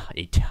a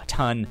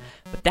ton.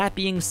 But that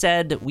being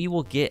said, we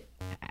will get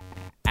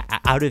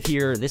out of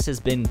here. This has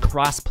been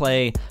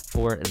Crossplay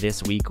for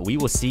this week. We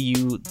will see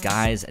you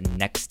guys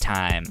next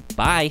time.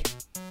 Bye.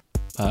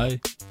 Bye.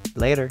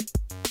 Later.